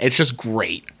 Oh man, it's just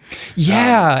great.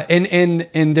 Yeah,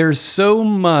 and there's so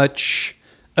much.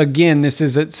 Again, this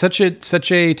is such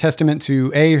a testament to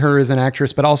her as an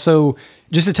actress, but also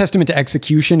just a testament to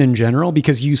execution in general,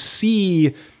 because you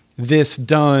see this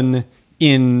done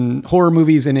in horror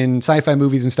movies and in sci-fi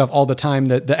movies and stuff all the time,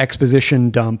 the exposition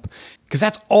dump, because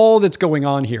that's all that's going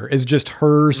on here is just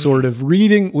her sort of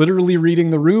literally reading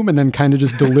the room and then kind of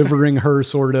just delivering her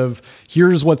sort of,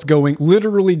 here's what's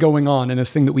literally going on in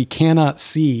this thing that we cannot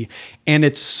see. And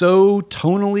it's so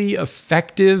tonally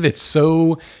effective. It's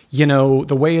so, you know,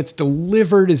 the way it's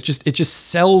delivered is just, it just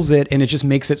sells it, and it just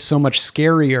makes it so much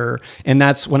scarier. And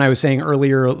that's when I was saying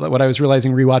earlier, what I was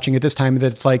realizing rewatching it this time,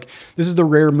 that it's like, this is the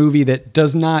rare movie that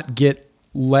does not get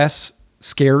less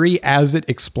scary as it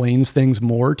explains things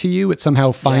more to you. It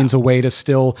somehow finds a way to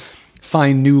still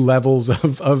find new levels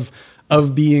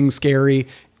of being scary.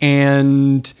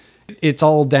 And it's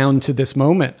all down to this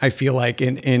moment, I feel like,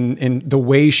 in the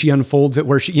way she unfolds it,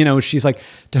 where she, you know, she's like,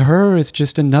 to her, it's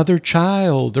just another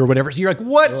child or whatever. So you're like,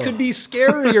 what could be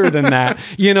scarier than that?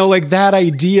 You know, like that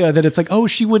idea that it's like, oh,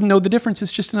 she wouldn't know the difference.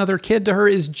 It's just another kid, to her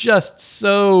is just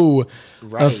so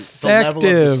effective. The level of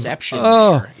deception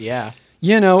there. Yeah.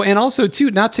 You know, and also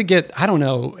too, not to get, I don't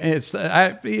know,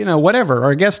 whatever,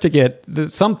 or I guess to get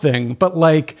something, but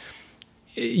like,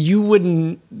 you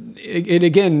wouldn't,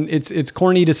 again, it's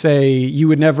corny to say you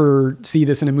would never see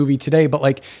this in a movie today, but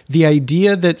like the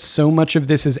idea that so much of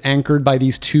this is anchored by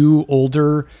these two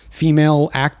older female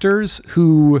actors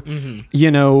who, you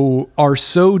know, are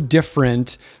so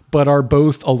different, but are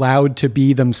both allowed to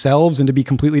be themselves and to be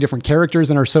completely different characters,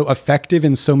 and are so effective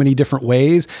in so many different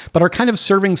ways, but are kind of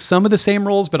serving some of the same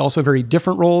roles, but also very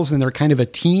different roles. And they're kind of a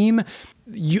team.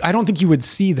 I don't think you would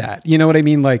see that. You know what I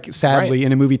mean? Like, sadly,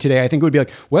 in a movie today, I think it would be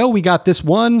like, well, we got this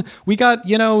one, we got,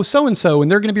 you know, so-and-so,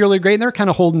 and they're going to be really great. And they're kind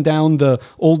of holding down the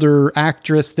older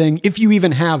actress thing, if you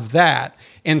even have that.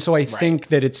 And so I think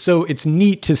that it's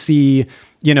neat to see,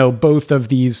 you know, both of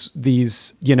these,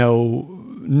 you know,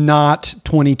 not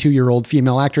 22-year-old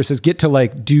female actresses get to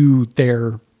like do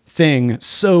their thing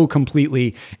so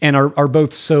completely, and are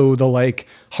both so the like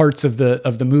hearts of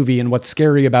the movie and what's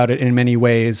scary about it in many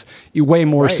ways, way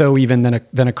more so even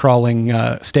than a crawling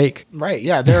steak. Right.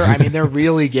 Yeah. They're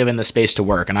really given the space to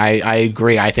work. And I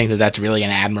agree. I think that that's really an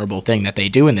admirable thing that they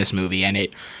do in this movie. And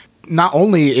it, not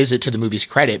only is it to the movie's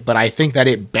credit, but I think that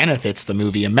it benefits the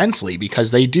movie immensely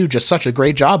because they do just such a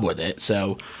great job with it.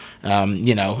 So,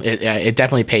 you know, it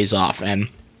definitely pays off. And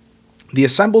the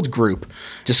assembled group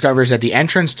discovers that the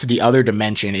entrance to the other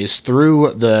dimension is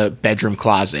through the bedroom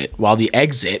closet, while the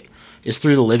exit is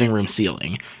through the living room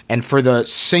ceiling. And for the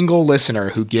single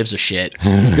listener who gives a shit,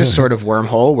 this sort of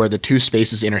wormhole where the two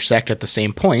spaces intersect at the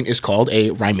same point is called a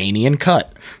Riemannian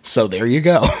cut. So there you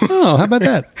go. Oh, how about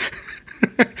that?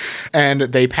 And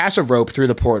they pass a rope through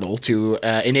the portal to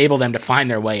enable them to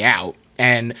find their way out.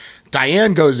 And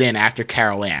Diane goes in after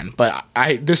Carol Ann. But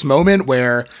this moment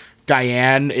where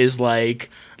Diane is like,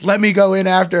 let me go in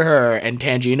after her, and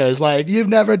Tangina is like, you've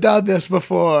never done this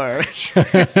before. She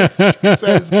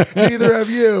says, neither have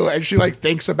you. And she like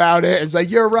thinks about it and is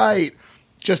like, you're right.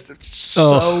 Just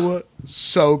so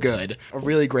good. A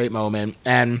really great moment.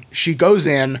 And she goes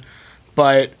in,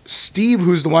 But Steve,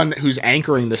 who's the one who's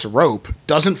anchoring this rope,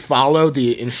 doesn't follow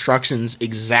the instructions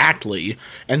exactly.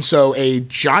 And so a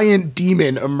giant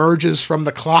demon emerges from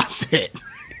the closet.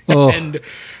 And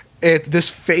this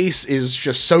face is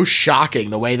just so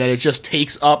shocking, the way that it just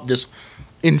takes up this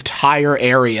entire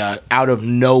area out of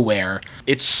nowhere.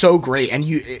 It's so great. And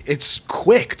it's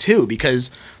quick, too, because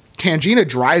Tangina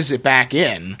drives it back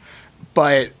in.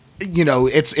 But you know,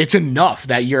 it's enough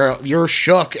that you're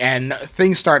shook and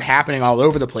things start happening all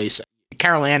over the place.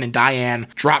 Carol Ann and Diane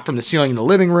drop from the ceiling in the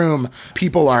living room.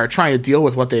 People are trying to deal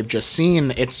with what they've just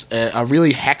seen. It's a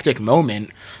really hectic moment.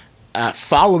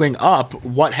 Following up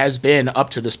what has been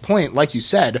up to this point, like you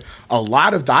said, a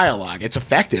lot of dialogue. It's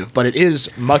effective, but it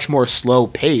is much more slow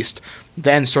paced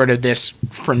than sort of this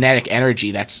frenetic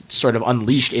energy that's sort of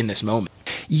unleashed in this moment.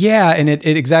 Yeah, and it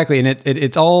exactly, and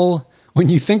it's all. When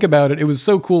you think about it, it was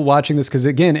so cool watching this because,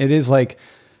 again, it is like,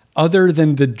 other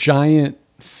than the giant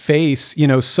face, you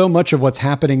know, so much of what's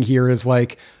happening here is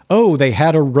like, oh, they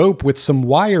had a rope with some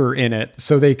wire in it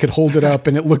so they could hold it up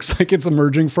and it looks like it's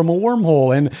emerging from a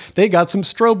wormhole, and they got some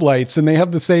strobe lights and they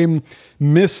have the same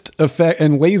mist effect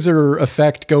and laser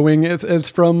effect going as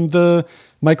from the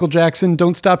Michael Jackson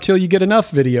 "Don't Stop Till You Get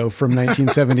Enough" video from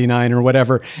 1979 or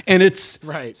whatever. And it's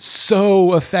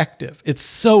so effective. It's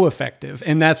so effective.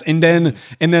 And then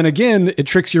again, it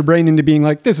tricks your brain into being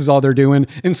like, this is all they're doing.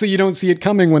 And so you don't see it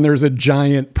coming when there's a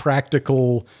giant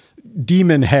practical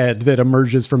demon head that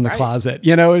emerges from the closet.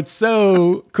 You know, it's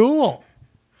so cool.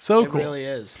 So cool. It really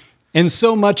is. And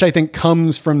so much, I think,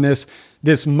 comes from this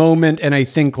moment. And I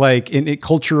think like in it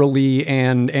culturally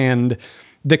and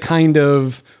the kind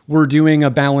of, we're doing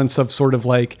a balance of sort of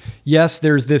like, yes,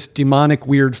 there's this demonic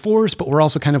weird force, but we're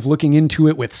also kind of looking into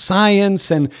it with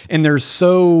science. And there's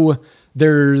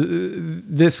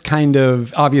this kind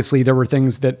of, obviously there were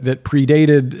things that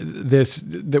predated this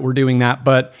that were doing that.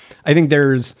 But I think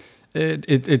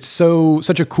it's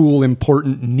such a cool,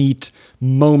 important, neat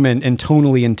moment, and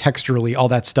tonally and texturally, all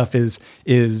that stuff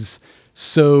is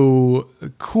so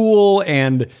cool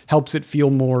and helps it feel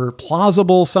more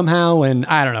plausible somehow. And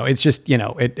I don't know, it's just, you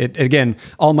know, it again,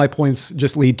 all my points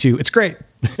just lead to, it's great.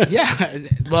 Yeah,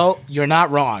 well, you're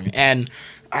not wrong. And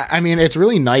I mean, it's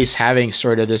really nice having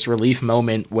sort of this relief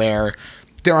moment where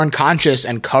they're unconscious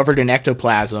and covered in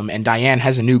ectoplasm and Diane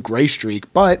has a new gray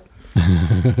streak, but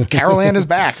Carol Ann is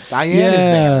back. Diane is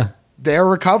there. They're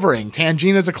recovering.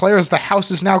 Tangina declares the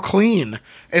house is now clean.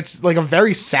 It's like a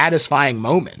very satisfying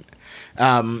moment.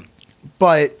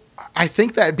 But I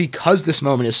think that because this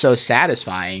moment is so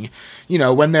satisfying, you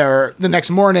know, when the next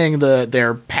morning,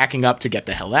 they're packing up to get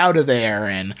the hell out of there,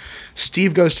 and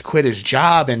Steve goes to quit his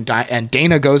job, and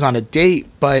Dana goes on a date.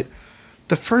 But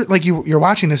the first, like you're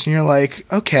watching this and you're like,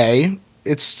 okay,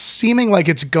 it's seeming like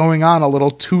it's going on a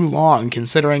little too long,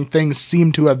 considering things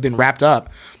seem to have been wrapped up.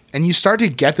 And you start to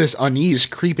get this unease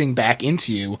creeping back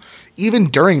into you, even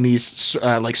during these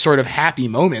like sort of happy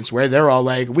moments where they're all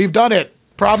like, "We've done it,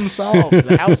 problem solved,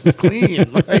 the house is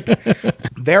clean." Like,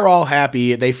 they're all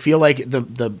happy. They feel like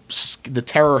the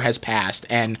terror has passed,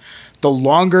 and the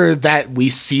longer that we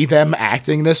see them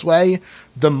acting this way,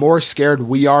 the more scared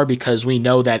we are because we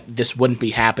know that this wouldn't be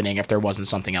happening if there wasn't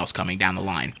something else coming down the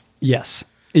line. Yes,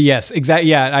 exactly.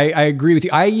 Yeah, I agree with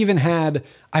you.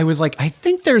 I was like, I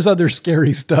think there's other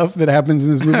scary stuff that happens in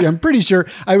this movie. I'm pretty sure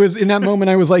in that moment,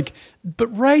 I was like, but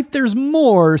there's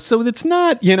more. So it's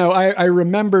not, you know, I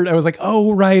remembered, I was like,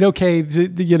 oh, right. Okay.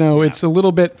 You know, It's a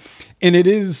little bit, and it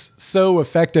is so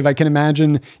effective. I can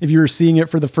imagine if you were seeing it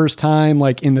for the first time,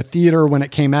 like in the theater when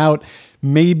it came out,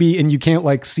 maybe, and you can't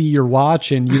like see your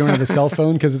watch and you don't have a cell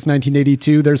phone because it's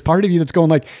 1982. There's part of you that's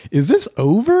going like, is this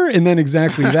over? And then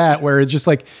exactly that, where it's just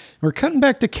like, we're cutting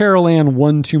back to Carol Ann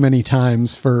one too many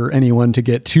times for anyone to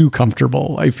get too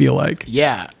comfortable, I feel like.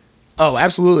 Yeah. Oh,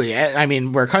 absolutely. I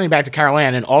mean, we're cutting back to Carol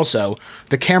Ann, and also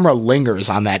the camera lingers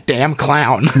on that damn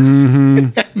clown.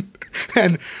 Mm-hmm.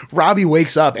 and Robbie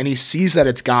wakes up and he sees that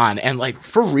it's gone. And like,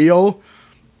 for real,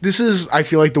 this is, I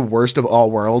feel like, the worst of all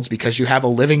worlds, because you have a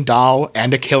living doll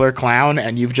and a killer clown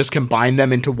and you've just combined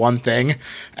them into one thing.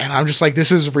 And I'm just like,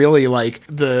 this is really like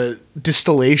the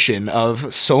distillation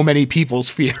of so many people's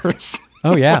fears.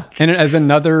 Oh yeah. And as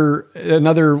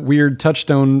another weird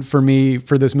touchstone for me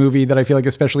for this movie that I feel like,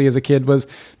 especially as a kid, was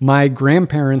my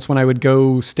grandparents, when I would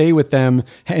go stay with them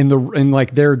in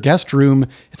like their guest room,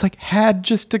 it's like had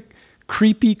just a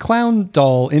creepy clown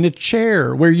doll in a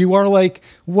chair, where you are like,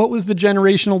 what was the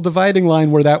generational dividing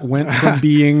line where that went from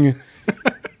being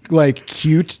like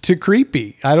cute to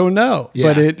creepy. I don't know,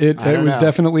 but it was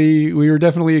definitely, we were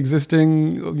definitely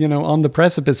existing, you know, on the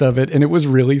precipice of it, and it was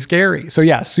really scary. So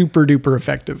yeah, super duper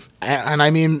effective. And I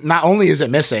mean, not only is it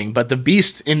missing, but the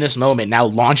beast in this moment now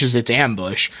launches its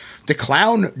ambush. The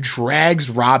clown drags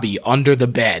Robbie under the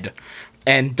bed,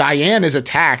 and Diane is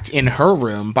attacked in her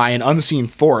room by an unseen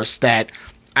force that,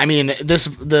 I mean,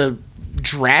 the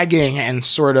dragging and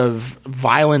sort of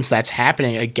violence that's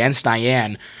happening against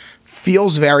Diane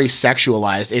feels very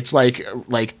sexualized. It's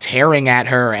like tearing at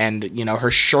her, and, you know,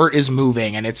 her shirt is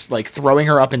moving, and it's like throwing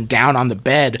her up and down on the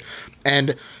bed,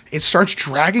 and it starts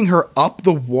dragging her up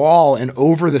the wall and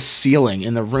over the ceiling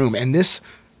in the room. And this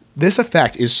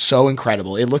effect is so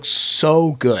incredible. It looks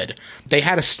so good. They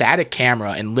had a static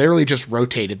camera and literally just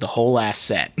rotated the whole ass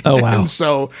set. Oh, wow. And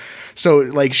so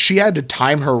like she had to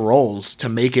time her rolls to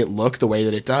make it look the way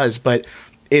that it does, but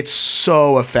it's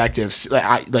so effective.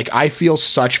 I feel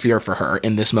such fear for her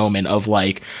in this moment of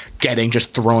like getting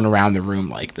just thrown around the room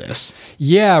like this.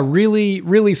 Yeah, really,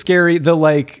 really scary.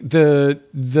 The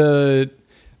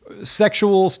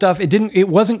sexual stuff, it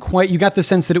wasn't quite, you got the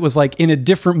sense that it was like in a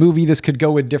different movie this could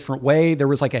go a different way. There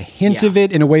was like a hint of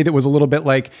it in a way that was a little bit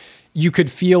like, you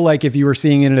could feel like if you were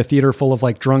seeing it in a theater full of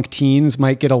like drunk teens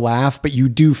might get a laugh, but you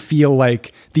do feel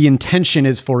like the intention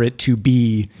is for it to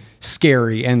be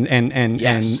scary and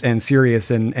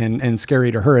serious and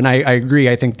scary to her. And I agree.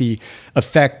 I think the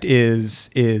effect is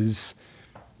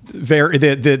very,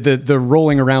 the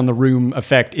rolling around the room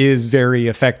effect is very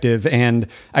effective. And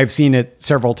I've seen it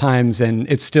several times, and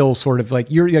it's still sort of like,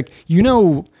 you're like, you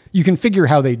know, you can figure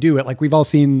how they do it. Like we've all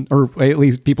seen, or at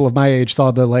least people of my age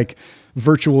saw the like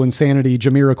virtual insanity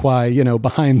Jamiroquai, you know,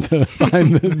 behind the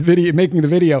video, making the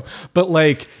video, but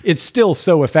like, it's still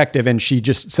so effective, and she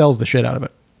just sells the shit out of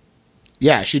it.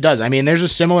 Yeah, she does. I mean, there's a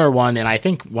similar one, and I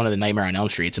think one of the Nightmare on Elm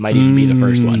Streets, it might even be the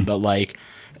first one, but like,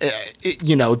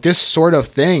 you know, this sort of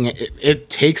thing, it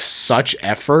takes such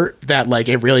effort that like,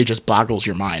 it really just boggles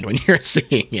your mind when you're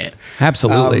seeing it.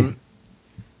 Absolutely.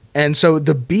 And so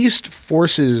the beast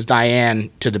forces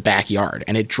Diane to the backyard,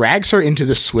 and it drags her into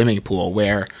the swimming pool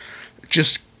where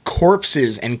just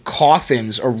corpses and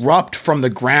coffins erupt from the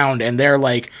ground, and they're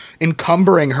like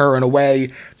encumbering her in a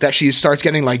way that she starts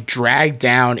getting like dragged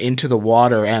down into the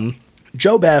water. And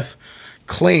JoBeth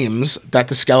claims that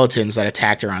the skeletons that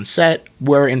attacked her on set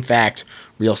were in fact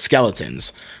real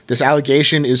skeletons. This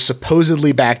allegation is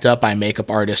supposedly backed up by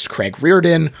makeup artist Craig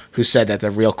Reardon, who said that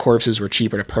the real corpses were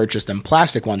cheaper to purchase than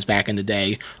plastic ones back in the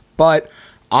day, but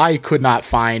I could not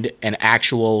find an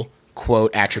actual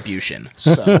quote attribution.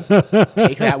 So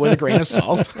take that with a grain of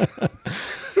salt.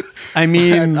 I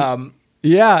mean,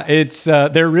 yeah, it's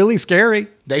they're really scary.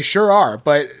 They sure are.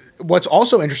 But what's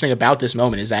also interesting about this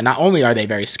moment is that not only are they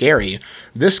very scary,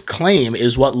 this claim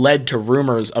is what led to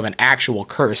rumors of an actual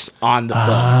curse on the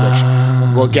film,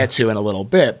 which we'll get to in a little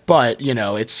bit. But, you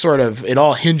know, it's sort of, it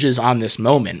all hinges on this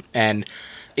moment. And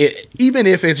even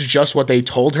if it's just what they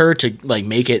told her to like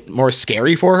make it more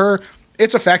scary for her,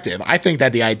 it's effective. I think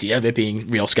that the idea of it being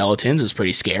real skeletons is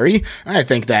pretty scary. I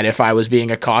think that if I was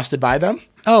being accosted by them.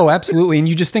 Oh, absolutely. And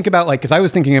you just think about like, because I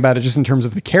was thinking about it just in terms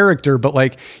of the character, but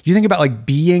like you think about like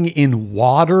being in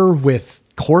water with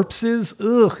corpses,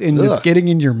 and it's getting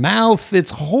in your mouth.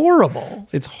 It's horrible.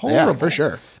 It's horrible. Yeah, for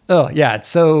sure. Oh yeah. It's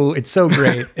so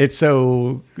great. It's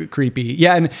so creepy.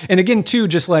 Yeah. And again too,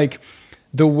 just like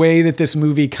the way that this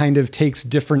movie kind of takes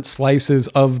different slices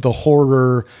of the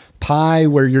horror pie,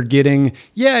 where you're getting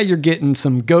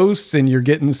some ghosts, and you're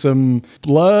getting some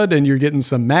blood, and you're getting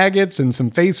some maggots and some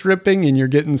face ripping, and you're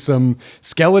getting some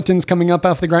skeletons coming up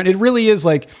off the ground. It really is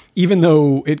like, even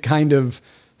though it kind of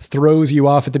throws you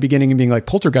off at the beginning and being like,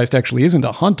 Poltergeist actually isn't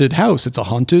a haunted house, it's a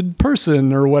haunted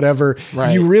person or whatever.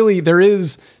 Right.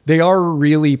 They are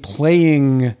really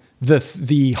playing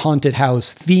the haunted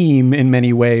house theme in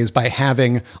many ways by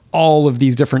having all of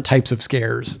these different types of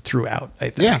scares throughout, I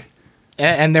think. Yeah.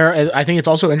 And I think it's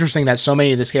also interesting that so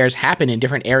many of the scares happen in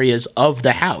different areas of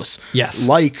the house. Yes.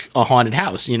 Like a haunted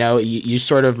house, you know, you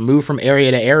sort of move from area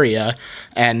to area,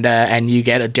 and you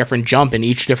get a different jump in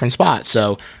each different spot.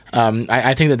 So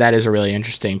I think that is a really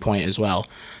interesting point as well.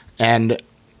 And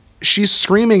she's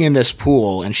screaming in this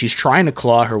pool, and she's trying to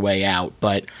claw her way out,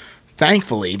 but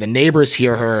thankfully, the neighbors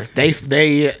hear her.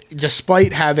 They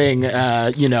despite having,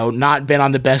 not been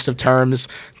on the best of terms,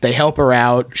 they help her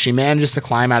out. She manages to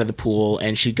climb out of the pool,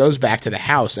 and she goes back to the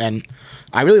house. And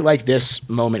I really like this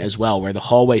moment as well, where the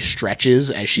hallway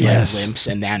stretches as she limps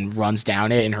and then runs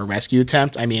down it in her rescue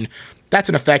attempt. I mean, that's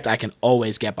an effect I can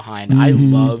always get behind. I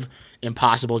love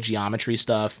impossible geometry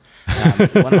stuff.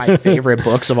 One of my favorite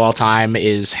books of all time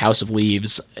is House of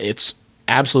Leaves. It's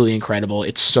absolutely incredible.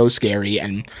 It's so scary.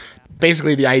 And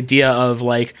basically the idea of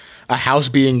like a house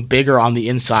being bigger on the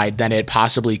inside than it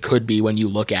possibly could be when you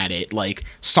look at it, like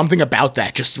something about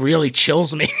that just really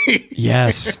chills me.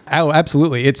 Yes. Oh,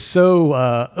 absolutely. It's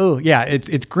so,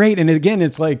 it's great. And again,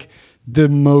 it's like the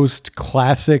most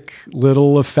classic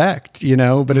little effect,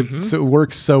 but it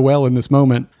works so well in this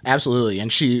moment. Absolutely.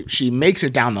 And she makes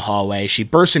it down the hallway. She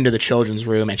bursts into the children's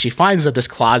room and she finds that this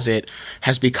closet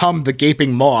has become the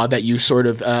gaping maw that you sort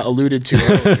of alluded to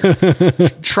earlier,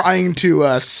 trying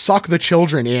to suck the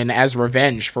children in as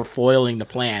revenge for foiling the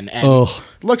plan. And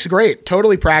looks great.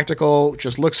 Totally practical.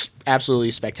 Just looks absolutely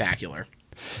spectacular.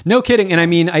 No kidding. And I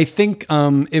mean, I think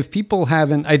if people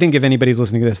haven't, I think if anybody's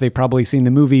listening to this, they've probably seen the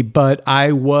movie, but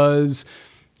I was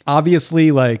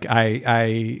obviously like, I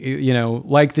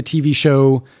like the TV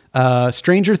show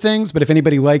Stranger Things, but if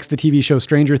anybody likes the TV show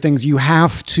Stranger Things, you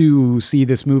have to see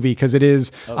this movie because it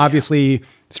is obviously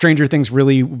Stranger Things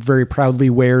really very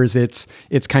proudly wears its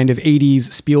kind of 80s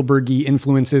Spielberg-y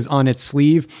influences on its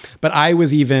sleeve. But I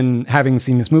was even, having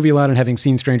seen this movie a lot and having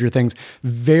seen Stranger Things,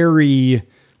 very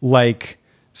like,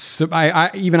 so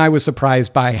I was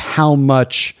surprised by how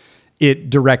much it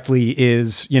directly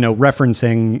is,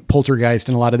 referencing Poltergeist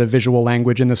and a lot of the visual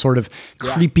language and the sort of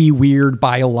creepy, weird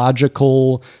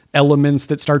biological elements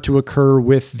that start to occur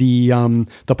with the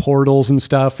portals and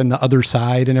stuff and the other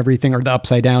side and everything, or the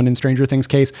upside down in Stranger Things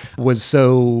case, it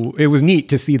was neat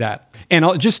to see that.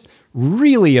 And just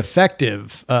really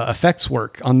effective effects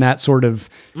work on that sort of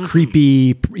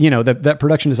creepy, that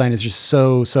production design is just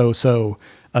so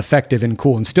effective and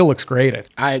cool and still looks great.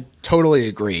 I totally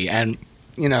agree. And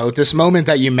this moment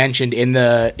that you mentioned in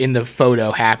the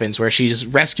photo happens where she's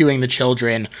rescuing the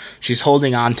children, she's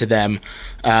holding on to them.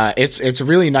 It's a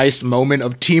really nice moment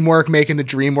of teamwork, making the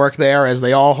dream work there as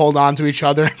they all hold on to each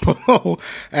other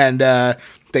and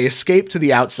they escape to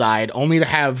the outside only to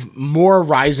have more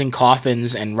rising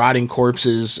coffins and rotting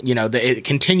corpses. It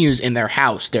continues in their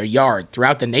house, their yard,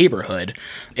 throughout the neighborhood.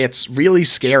 It's really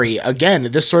scary.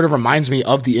 Again, this sort of reminds me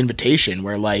of The Invitation,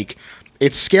 where like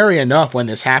it's scary enough when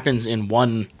this happens in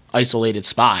one isolated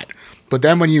spot. But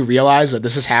then when you realize that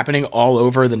this is happening all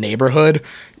over the neighborhood,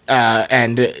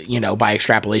 and by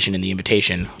extrapolation in The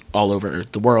Invitation, all over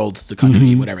the world, the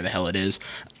country, whatever the hell it is,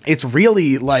 it's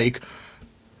really like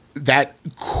that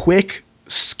quick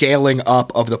scaling up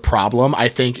of the problem, I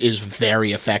think, is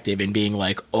very effective in being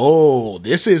like, oh,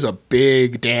 this is a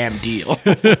big damn deal.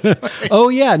 Oh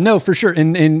yeah, no, for sure.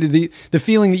 And the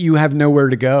feeling that you have nowhere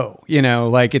to go,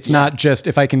 like it's not just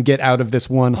if I can get out of this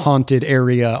one haunted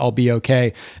area, I'll be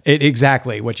okay.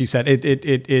 Exactly what you said.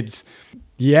 It's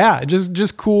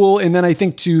just cool. And then I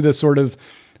think too, the sort of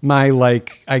my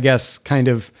like, I guess kind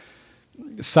of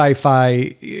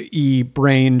sci-fi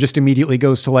brain just immediately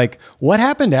goes to like, what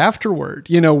happened afterward?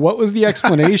 What was the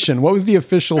explanation? What was the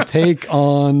official take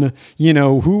on,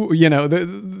 who,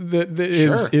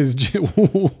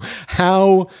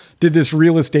 how did this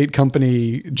real estate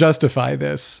company justify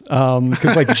this?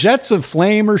 Because like jets of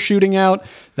flame are shooting out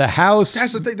the house.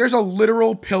 That's the thing. There's a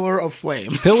literal pillar of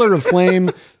flame.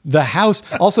 The house,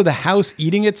 also the house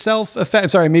eating itself.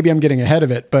 Sorry, maybe I'm getting ahead of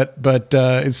it, but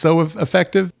it's so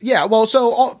effective. Yeah, well,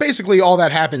 so basically all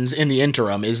that happens in the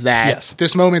interim is that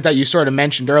this moment that you sort of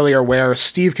mentioned earlier where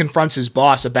Steve confronts his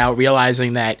boss about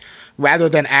realizing that rather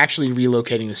than actually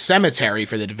relocating the cemetery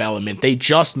for the development, they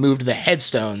just moved the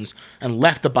headstones and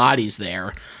left the bodies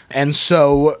there. And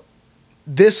so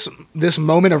this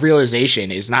moment of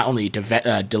realization is not only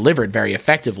delivered very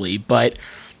effectively, but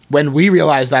when we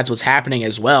realize that's what's happening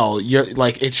as well, you're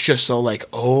like, it's just so like,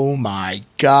 oh my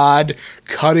God,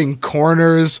 cutting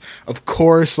corners. Of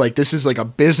course, like this is like a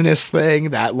business thing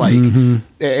that like,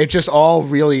 it just all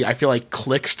really, I feel like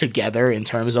clicks together in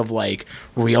terms of like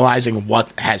realizing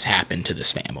what has happened to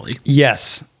this family.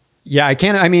 Yes. Yeah, I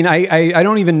can't. I mean, I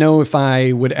don't even know if I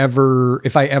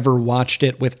ever watched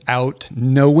it without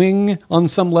knowing on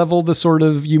some level the sort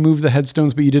of you move the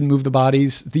headstones, but you didn't move the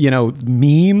bodies,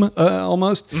 meme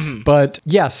almost. But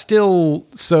yeah, still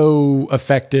so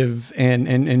effective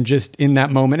and just in that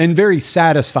moment and very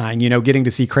satisfying. Getting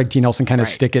to see Craig T. Nelson kind of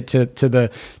stick it to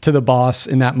the boss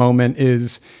in that moment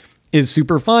is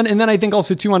super fun. And then I think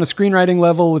also too on a screenwriting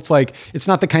level, it's like it's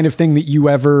not the kind of thing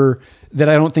that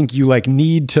I don't think you like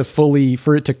need to fully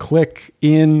for it to click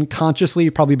in consciously.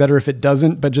 Probably better if it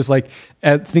doesn't, but just like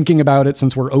thinking about it,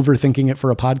 since we're overthinking it for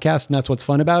a podcast, and that's what's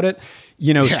fun about it.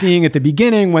 seeing at the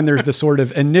beginning when there's the sort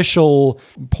of initial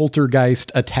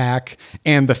poltergeist attack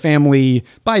and the family,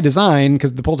 by design,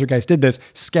 because the poltergeist did this,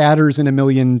 scatters in a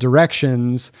million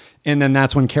directions. And then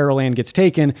that's when Carol Ann gets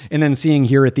taken. And then seeing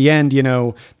here at the end,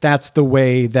 that's the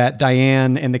way that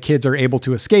Diane and the kids are able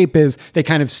to escape, is they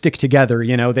kind of stick together.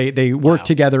 They work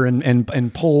together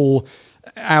and pull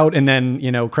out, and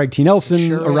then Craig T.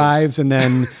 Nelson arrives and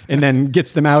then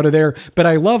gets them out of there. But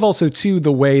I love also too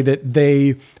the way that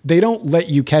they don't let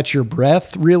you catch your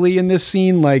breath really in this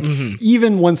scene. Like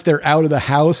even once they're out of the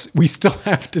house, we still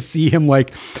have to see him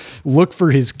like look for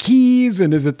his keys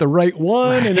and is it the right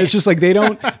one? Right. And it's just like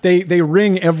they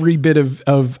wring every bit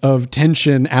of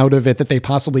tension out of it that they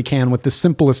possibly can with the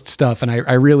simplest stuff. And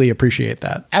I really appreciate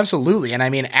that. Absolutely. And I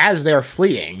mean, as they're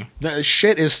fleeing, the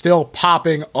shit is still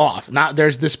popping off.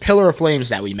 There's this pillar of flames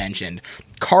that we mentioned.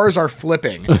 Cars are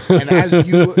flipping. And as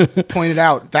you pointed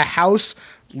out, the house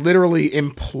literally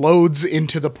implodes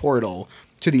into the portal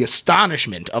to the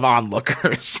astonishment of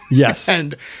onlookers. Yes.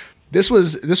 And this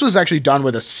was actually done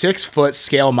with a 6-foot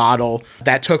scale model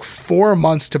that took 4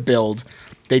 months to build.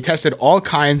 They tested all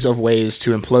kinds of ways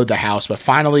to implode the house, but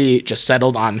finally just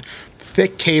settled on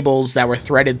thick cables that were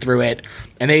threaded through it.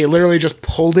 And they literally just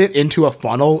pulled it into a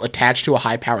funnel attached to a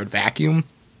high-powered vacuum.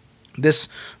 This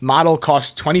model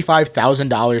cost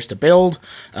 $25,000 to build.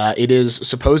 It is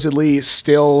supposedly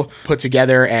still put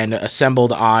together and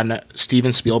assembled on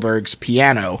Steven Spielberg's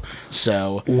piano.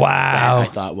 So wow, that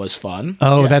I thought was fun.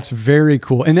 Oh, yeah. That's very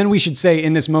cool. And then we should say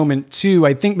in this moment too,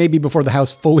 I think maybe before the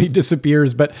house fully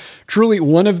disappears, but truly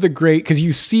one of the great, because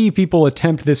you see people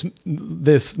attempt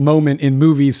this moment in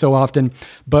movies so often,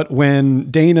 but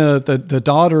when Dana, the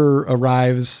daughter,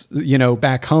 arrives,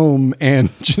 back home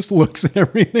and just looks at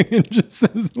everything and just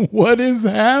says, "What is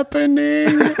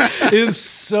happening?" is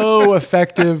so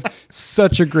effective.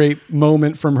 Such a great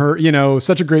moment from her,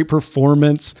 such a great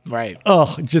performance. Right.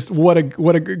 Oh, just what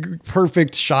a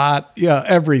perfect shot. Yeah,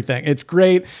 everything. It's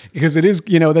great because it is,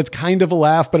 that's kind of a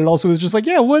laugh, but it also is just like,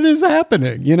 yeah, what is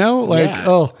happening?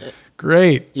 Oh,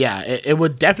 great. Yeah, it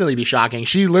would definitely be shocking.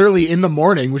 She literally in the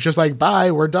morning was just like,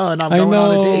 "Bye, we're done. I'm going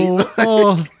on a date."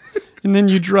 Oh, and then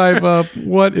you drive up.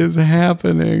 What is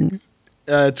happening?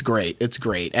 It's great. It's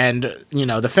great. And,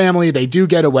 the family, they do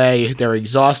get away. They're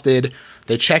exhausted.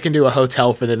 They check into a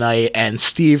hotel for the night, and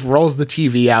Steve rolls the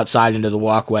TV outside into the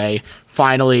walkway,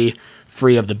 finally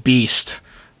free of the beast.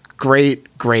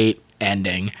 Great, great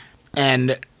ending.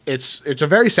 And it's a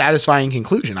very satisfying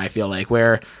conclusion, I feel like,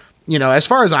 where, as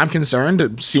far as I'm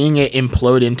concerned, seeing it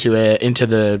implode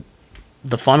into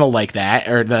the funnel like that,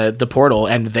 or the portal,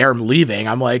 and they're leaving,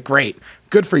 I'm like, great,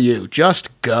 good for you.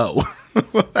 Just go.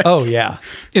 Oh yeah.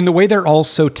 And the way they're all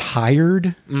so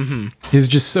tired is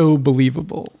just so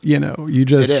believable. You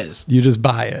just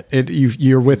buy it.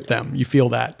 You're with them. You feel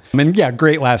that. And yeah,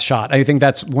 great last shot. I think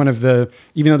that's one of the,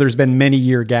 even though there's been many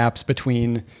year gaps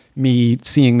between me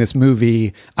seeing this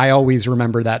movie, I always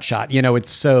remember that shot.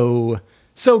 It's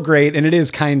so great. And it is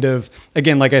kind of,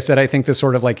 again, like I said, I think this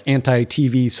sort of like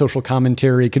anti-TV social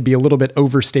commentary could be a little bit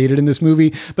overstated in this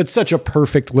movie, but such a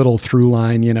perfect little through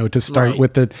line, to start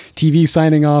with the TV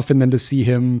signing off and then to see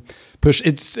him push.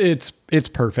 It's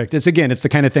perfect. It's the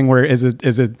kind of thing where as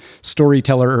a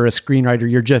storyteller or a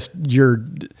screenwriter, you're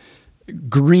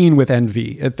green with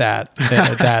envy at that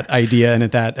idea and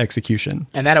at that execution,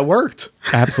 and that it worked.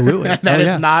 Absolutely. That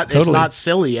it's not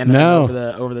silly and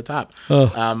over the top.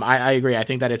 I agree. I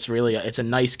think that it's a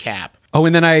nice cap. Oh,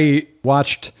 and then I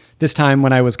watched this time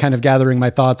when I was kind of gathering my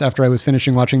thoughts after I was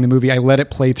finishing watching the movie. I let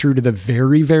it play through to the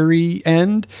very, very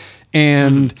end,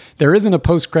 and there isn't a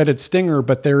post-credit stinger,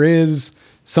 but there is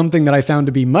something that I found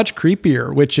to be much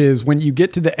creepier, which is when you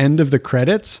get to the end of the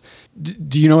credits.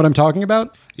 Do you know what I'm talking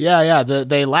about? Yeah.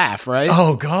 They laugh, right?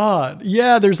 Oh God.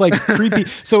 Yeah. There's like creepy.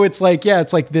 So it's like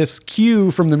this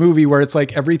cue from the movie where it's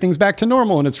like everything's back to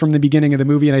normal and it's from the beginning of the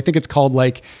movie. And I think it's called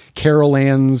like Carol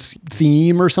Ann's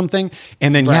theme or something.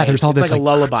 And then, there's all this like a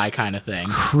lullaby kind of thing.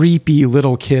 Creepy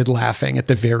little kid laughing at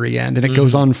the very end. And it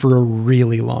goes on for a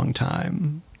really long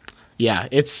time. Yeah,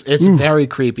 it's very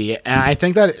creepy. And I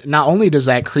think that not only does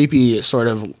that creepy sort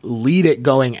of lead it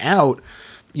going out,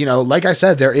 like I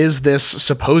said, there is this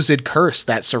supposed curse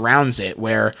that surrounds it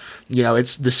where,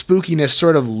 it's the spookiness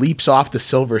sort of leaps off the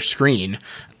silver screen.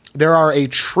 There are a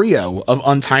trio of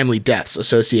untimely deaths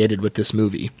associated with this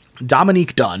movie.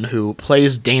 Dominique Dunn, who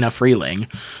plays Dana Freeling,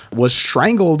 was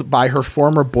strangled by her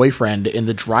former boyfriend in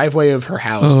the driveway of her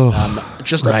house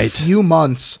a few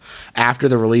months after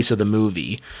the release of the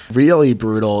movie. Really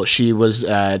brutal. She was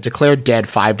declared dead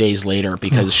 5 days later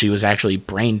because she was actually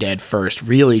brain dead first.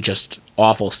 Really just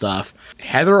awful stuff.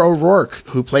 Heather O'Rourke,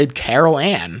 who played Carol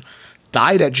Ann,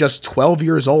 died at just 12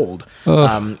 years old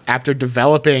after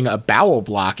developing a bowel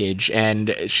blockage.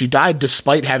 And she died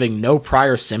despite having no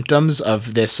prior symptoms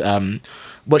of this.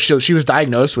 She was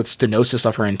diagnosed with stenosis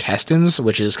of her intestines,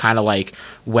 which is kind of like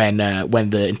when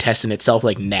the intestine itself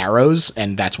like narrows,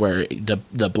 and that's where the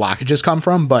blockages come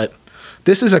from. But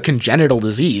this is a congenital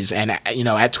disease, and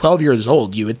at 12 years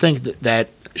old, you would think that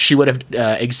she would have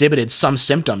exhibited some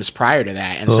symptoms prior to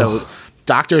that, and so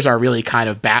doctors are really kind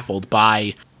of baffled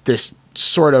by this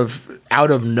sort of out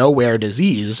of nowhere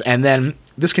disease. And then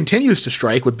this continues to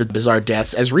strike with the bizarre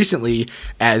deaths as recently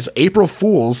as April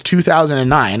Fool's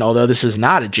 2009, although this is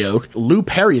not a joke. Lou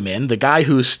Perryman, the guy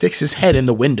who sticks his head in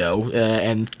the window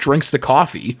and drinks the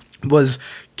coffee, was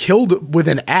killed with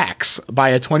an axe by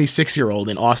a 26-year-old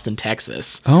in Austin,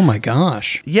 Texas. Oh my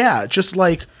gosh. Yeah, just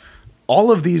like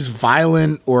all of these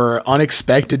violent or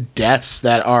unexpected deaths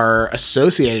that are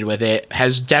associated with it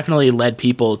has definitely led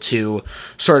people to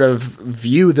sort of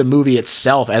view the movie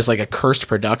itself as like a cursed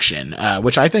production,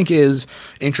 which I think is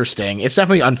interesting. It's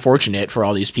definitely unfortunate for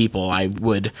all these people. I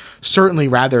would certainly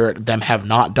rather them have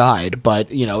not died, but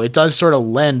it does sort of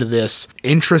lend this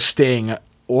interesting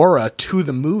aura to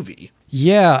the movie.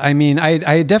 Yeah, I mean,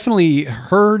 I definitely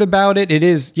heard about it. It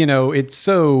is, it's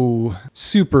so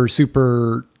super,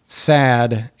 super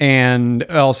sad, and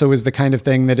also is the kind of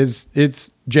thing that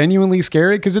it's genuinely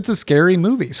scary because it's a scary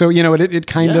movie. So it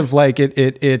kind of like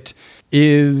it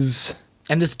is,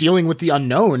 and this dealing with the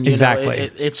unknown.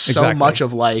 Exactly. It's so much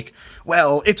of like,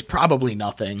 well, it's probably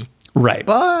nothing, right?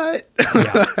 But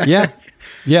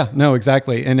yeah, no,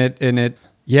 exactly, and it.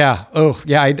 Yeah. Oh,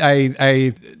 yeah.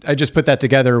 I just put that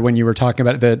together when you were talking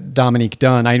about the Dominique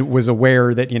Dunn. I was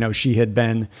aware that she had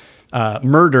been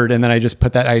murdered, and then I just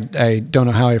put that. I don't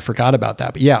know how I forgot about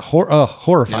that, but yeah,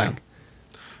 horrifying.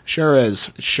 Yeah. Sure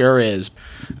is.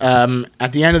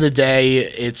 At the end of the day,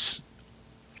 it's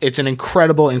an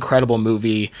incredible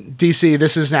movie. DC,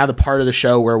 this is now the part of the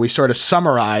show where we sort of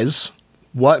summarize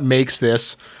what makes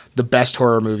this the best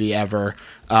horror movie ever.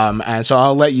 And so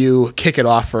I'll let you kick it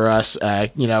off for us.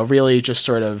 Really just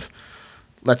sort of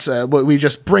we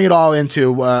just bring it all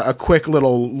into a quick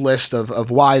little list of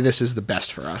why this is the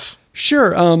best for us.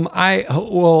 Sure.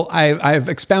 I've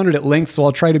expounded at length, so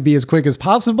I'll try to be as quick as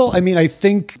possible. I mean, I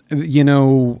think,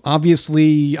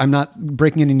 obviously I'm not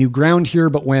breaking any new ground here,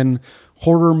 but when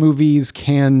horror movies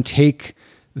can take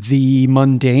the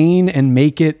mundane and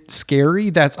make it scary,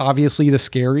 that's obviously the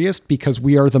scariest because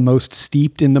we are the most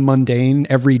steeped in the mundane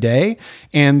every day.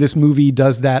 And this movie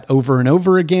does that over and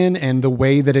over again. And the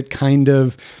way that it kind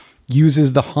of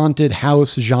uses the haunted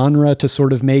house genre to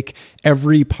sort of make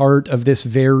every part of this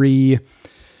very...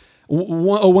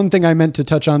 One thing I meant to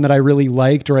touch on that I really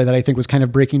liked, or that I think was kind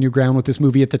of breaking new ground with this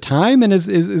movie at the time, and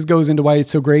is goes into why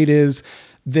it's so great, is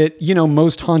that,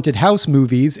 most haunted house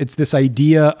movies, it's this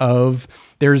idea of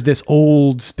there's this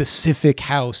old specific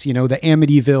house, the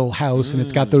Amityville house, and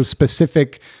it's got those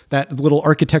specific, that little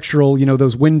architectural,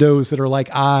 those windows that are like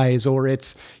eyes, or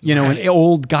it's, an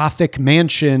old Gothic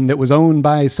mansion that was owned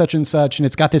by such and such, and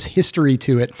it's got this history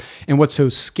to it. And what's so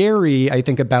scary, I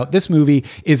think, about this movie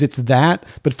is it's that,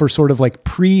 but for sort of like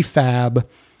prefab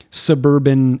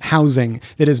suburban housing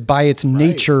that is by its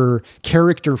nature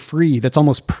character free, that's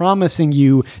almost promising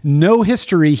you no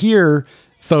history here,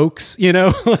 folks,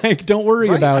 like, don't worry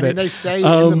about it. They say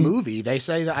in the movie, they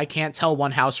say that I can't tell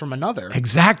one house from another.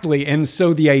 Exactly. And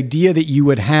so the idea that you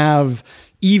would have,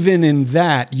 even in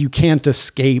that, you can't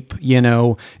escape,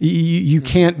 you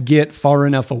can't get far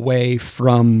enough away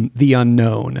from the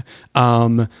unknown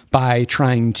by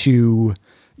trying to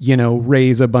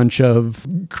raise a bunch of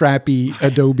crappy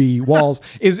Adobe walls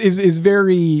is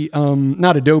very,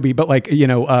 not Adobe, but like,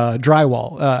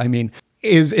 drywall.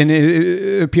 And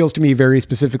it appeals to me very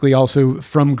specifically also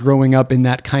from growing up in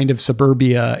that kind of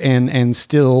suburbia and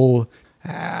still,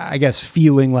 I guess,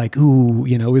 feeling like, ooh,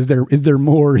 is there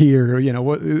more here?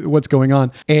 What's going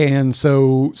on? And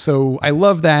so I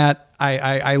love that.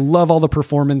 I love all the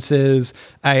performances.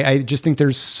 I just think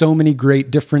there's so many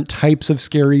great different types of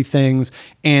scary things.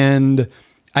 And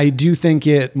I do think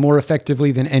it more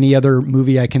effectively than any other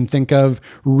movie I can think of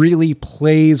really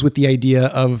plays with the idea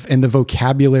of, and the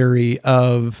vocabulary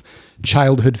of,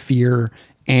 childhood fear.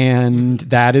 And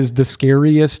that is the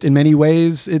scariest in many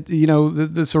ways.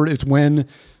 It's when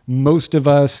most of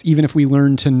us, even if we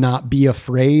learn to not be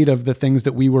afraid of the things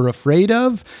that we were afraid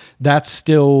of, that's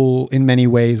still in many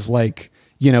ways like,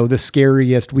 the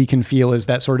scariest we can feel is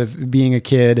that sort of being a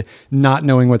kid, not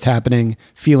knowing what's happening,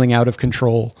 feeling out of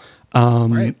control.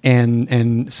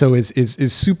 And so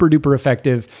is super duper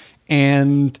effective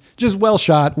and just well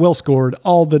shot, well scored.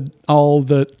 All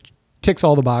the ticks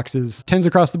all the boxes, 10s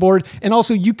across the board. And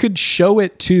also you could show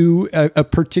it to a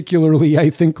particularly, I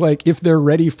think, like if they're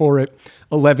ready for it,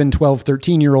 11, 12,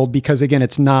 13-year-old, because again,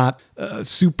 it's not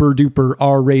super duper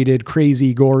R-rated,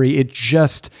 crazy, gory. It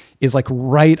just is like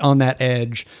right on that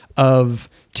edge of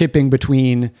tipping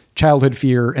between childhood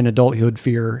fear and adulthood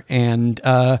fear. And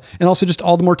also just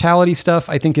all the mortality stuff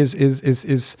I think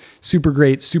is super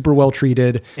great, super well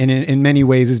treated, and in many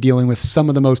ways is dealing with some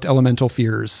of the most elemental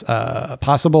fears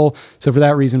possible. So for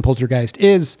that reason, Poltergeist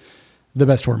is the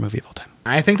best horror movie of all time.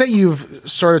 I think that you've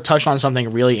sort of touched on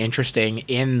something really interesting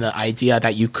in the idea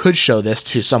that you could show this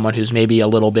to someone who's maybe a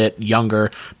little bit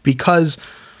younger, because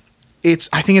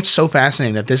I think it's so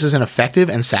fascinating that this is an effective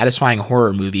and satisfying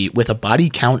horror movie with a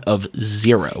body count of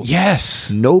 0.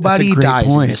 Yes. Nobody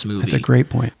dies in this movie. That's a great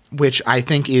point. Which I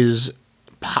think is,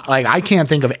 like, I can't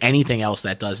think of anything else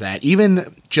that does that,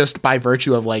 even just by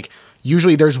virtue of, like,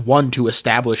 usually there's one to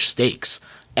establish stakes.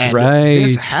 And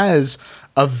this has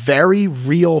a very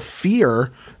real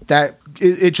fear that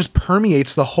it just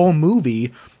permeates the whole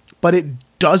movie, but it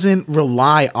doesn't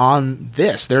rely on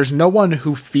this. There's no one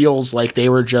who feels like they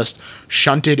were just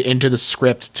shunted into the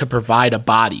script to provide a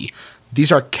body.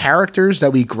 These are characters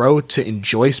that we grow to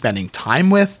enjoy spending time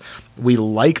with. We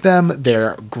like them.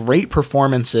 They're great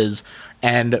performances,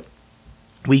 and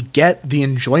we get the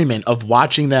enjoyment of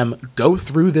watching them go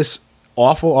through this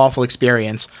awful, awful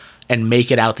experience and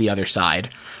make it out the other side.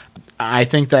 I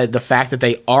think that the fact that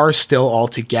they are still all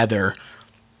together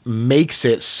makes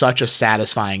it such a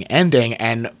satisfying ending,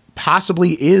 and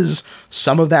possibly is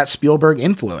some of that Spielberg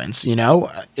influence. You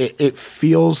know, it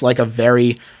feels like a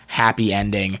very happy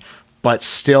ending, but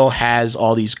still has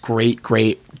all these great,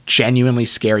 great, genuinely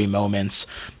scary moments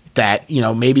that, you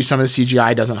know, maybe some of the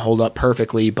CGI doesn't hold up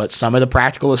perfectly, but some of the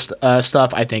practical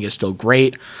stuff I think is still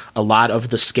great. A lot of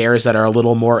the scares that are a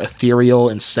little more ethereal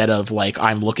instead of like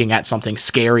I'm looking at something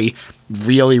scary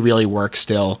really, really work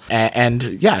still. And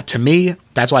yeah, to me,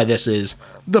 that's why this is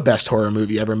the best horror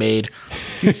movie ever made.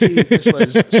 DC, this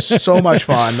was so much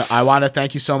fun. I want to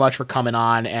thank you so much for coming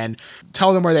on, and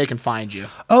tell them where they can find you.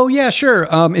 Oh, yeah, sure.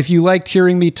 If you liked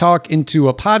hearing me talk into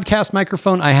a podcast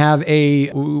microphone, I have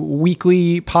a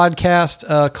weekly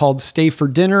podcast called Stay for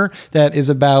Dinner that is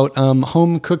about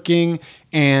home cooking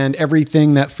and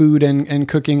everything that food and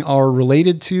cooking are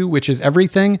related to, which is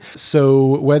everything.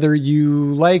 So whether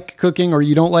you like cooking or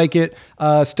you don't like it,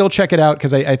 still check it out,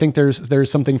 because I think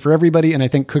there's something for everybody. And I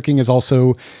think cooking is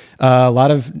also, a lot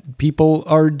of people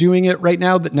are doing it right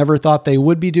now that never thought they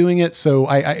would be doing it. So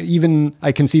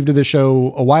I conceived of the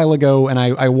show a while ago, and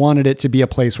I wanted it to be a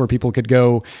place where people could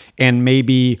go and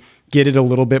maybe get it a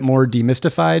little bit more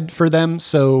demystified for them.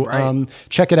 So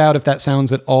check it out if that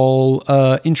sounds at all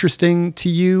interesting to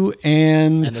you.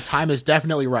 And the time is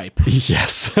definitely ripe.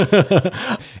 Yes.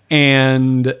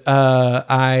 And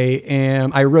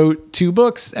I wrote 2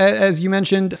 books, as you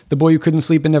mentioned, The Boy Who Couldn't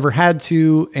Sleep and Never Had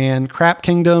To, and Crap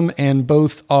Kingdom. And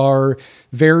both are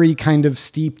very kind of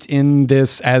steeped in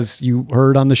this, as you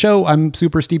heard on the show. I'm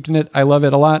super steeped in it. I love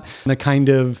it a lot. The kind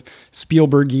of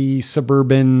Spielberg-y,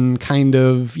 suburban kind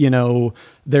of, you know,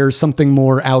 there's something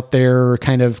more out there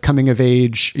kind of coming of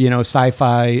age, you know,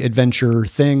 sci-fi adventure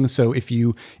thing. So if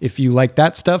you like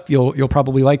that stuff, you'll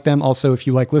probably like them. Also, if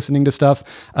you like listening to stuff,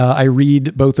 I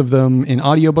read both of them in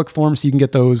audiobook form, so you can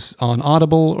get those on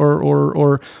Audible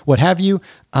or what have you.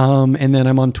 And then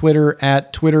I'm on Twitter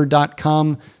at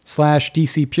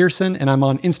twitter.com/DC Pierson. And I'm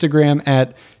on Instagram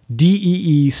at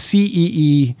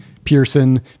DEECEE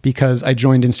Pierson, because I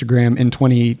joined Instagram in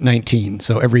 2019.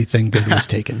 So everything good was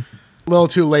taken. A little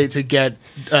too late to get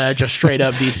just straight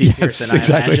up DC Pierson,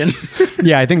 exactly. I imagine.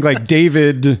 Yeah, I think like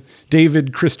David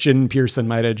Christian Pierson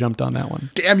might have jumped on that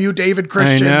one. Damn you, David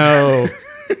Christian. I know.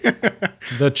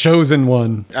 The chosen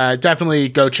one. Definitely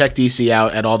go check DC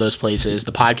out at all those places.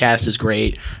 The podcast is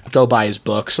great. Go buy his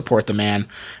book. Support the man.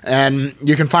 And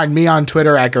you can find me on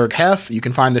Twitter at GergHef. You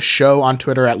can find the show on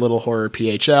Twitter at Little Horror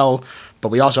PHL. But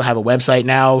we also have a website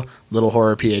now,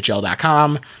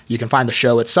 littlehorrorphl.com. You can find the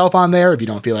show itself on there if you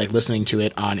don't feel like listening to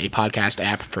it on a podcast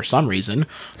app for some reason.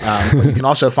 But you can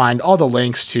also find all the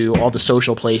links to all the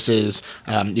social places.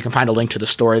 You can find a link to the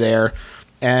store there.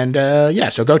 And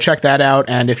so go check that out.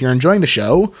 And if you're enjoying the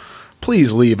show,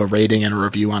 please leave a rating and a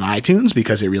review on iTunes,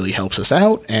 because it really helps us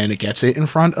out and it gets it in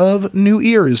front of new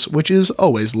ears, which is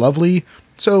always lovely.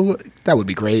 So that would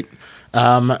be great.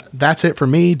 That's it for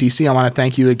me. DC, I want to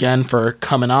thank you again for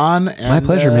coming on. And, my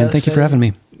pleasure, man. Thank you for having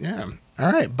me. Yeah.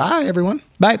 All right. Bye, everyone.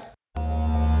 Bye.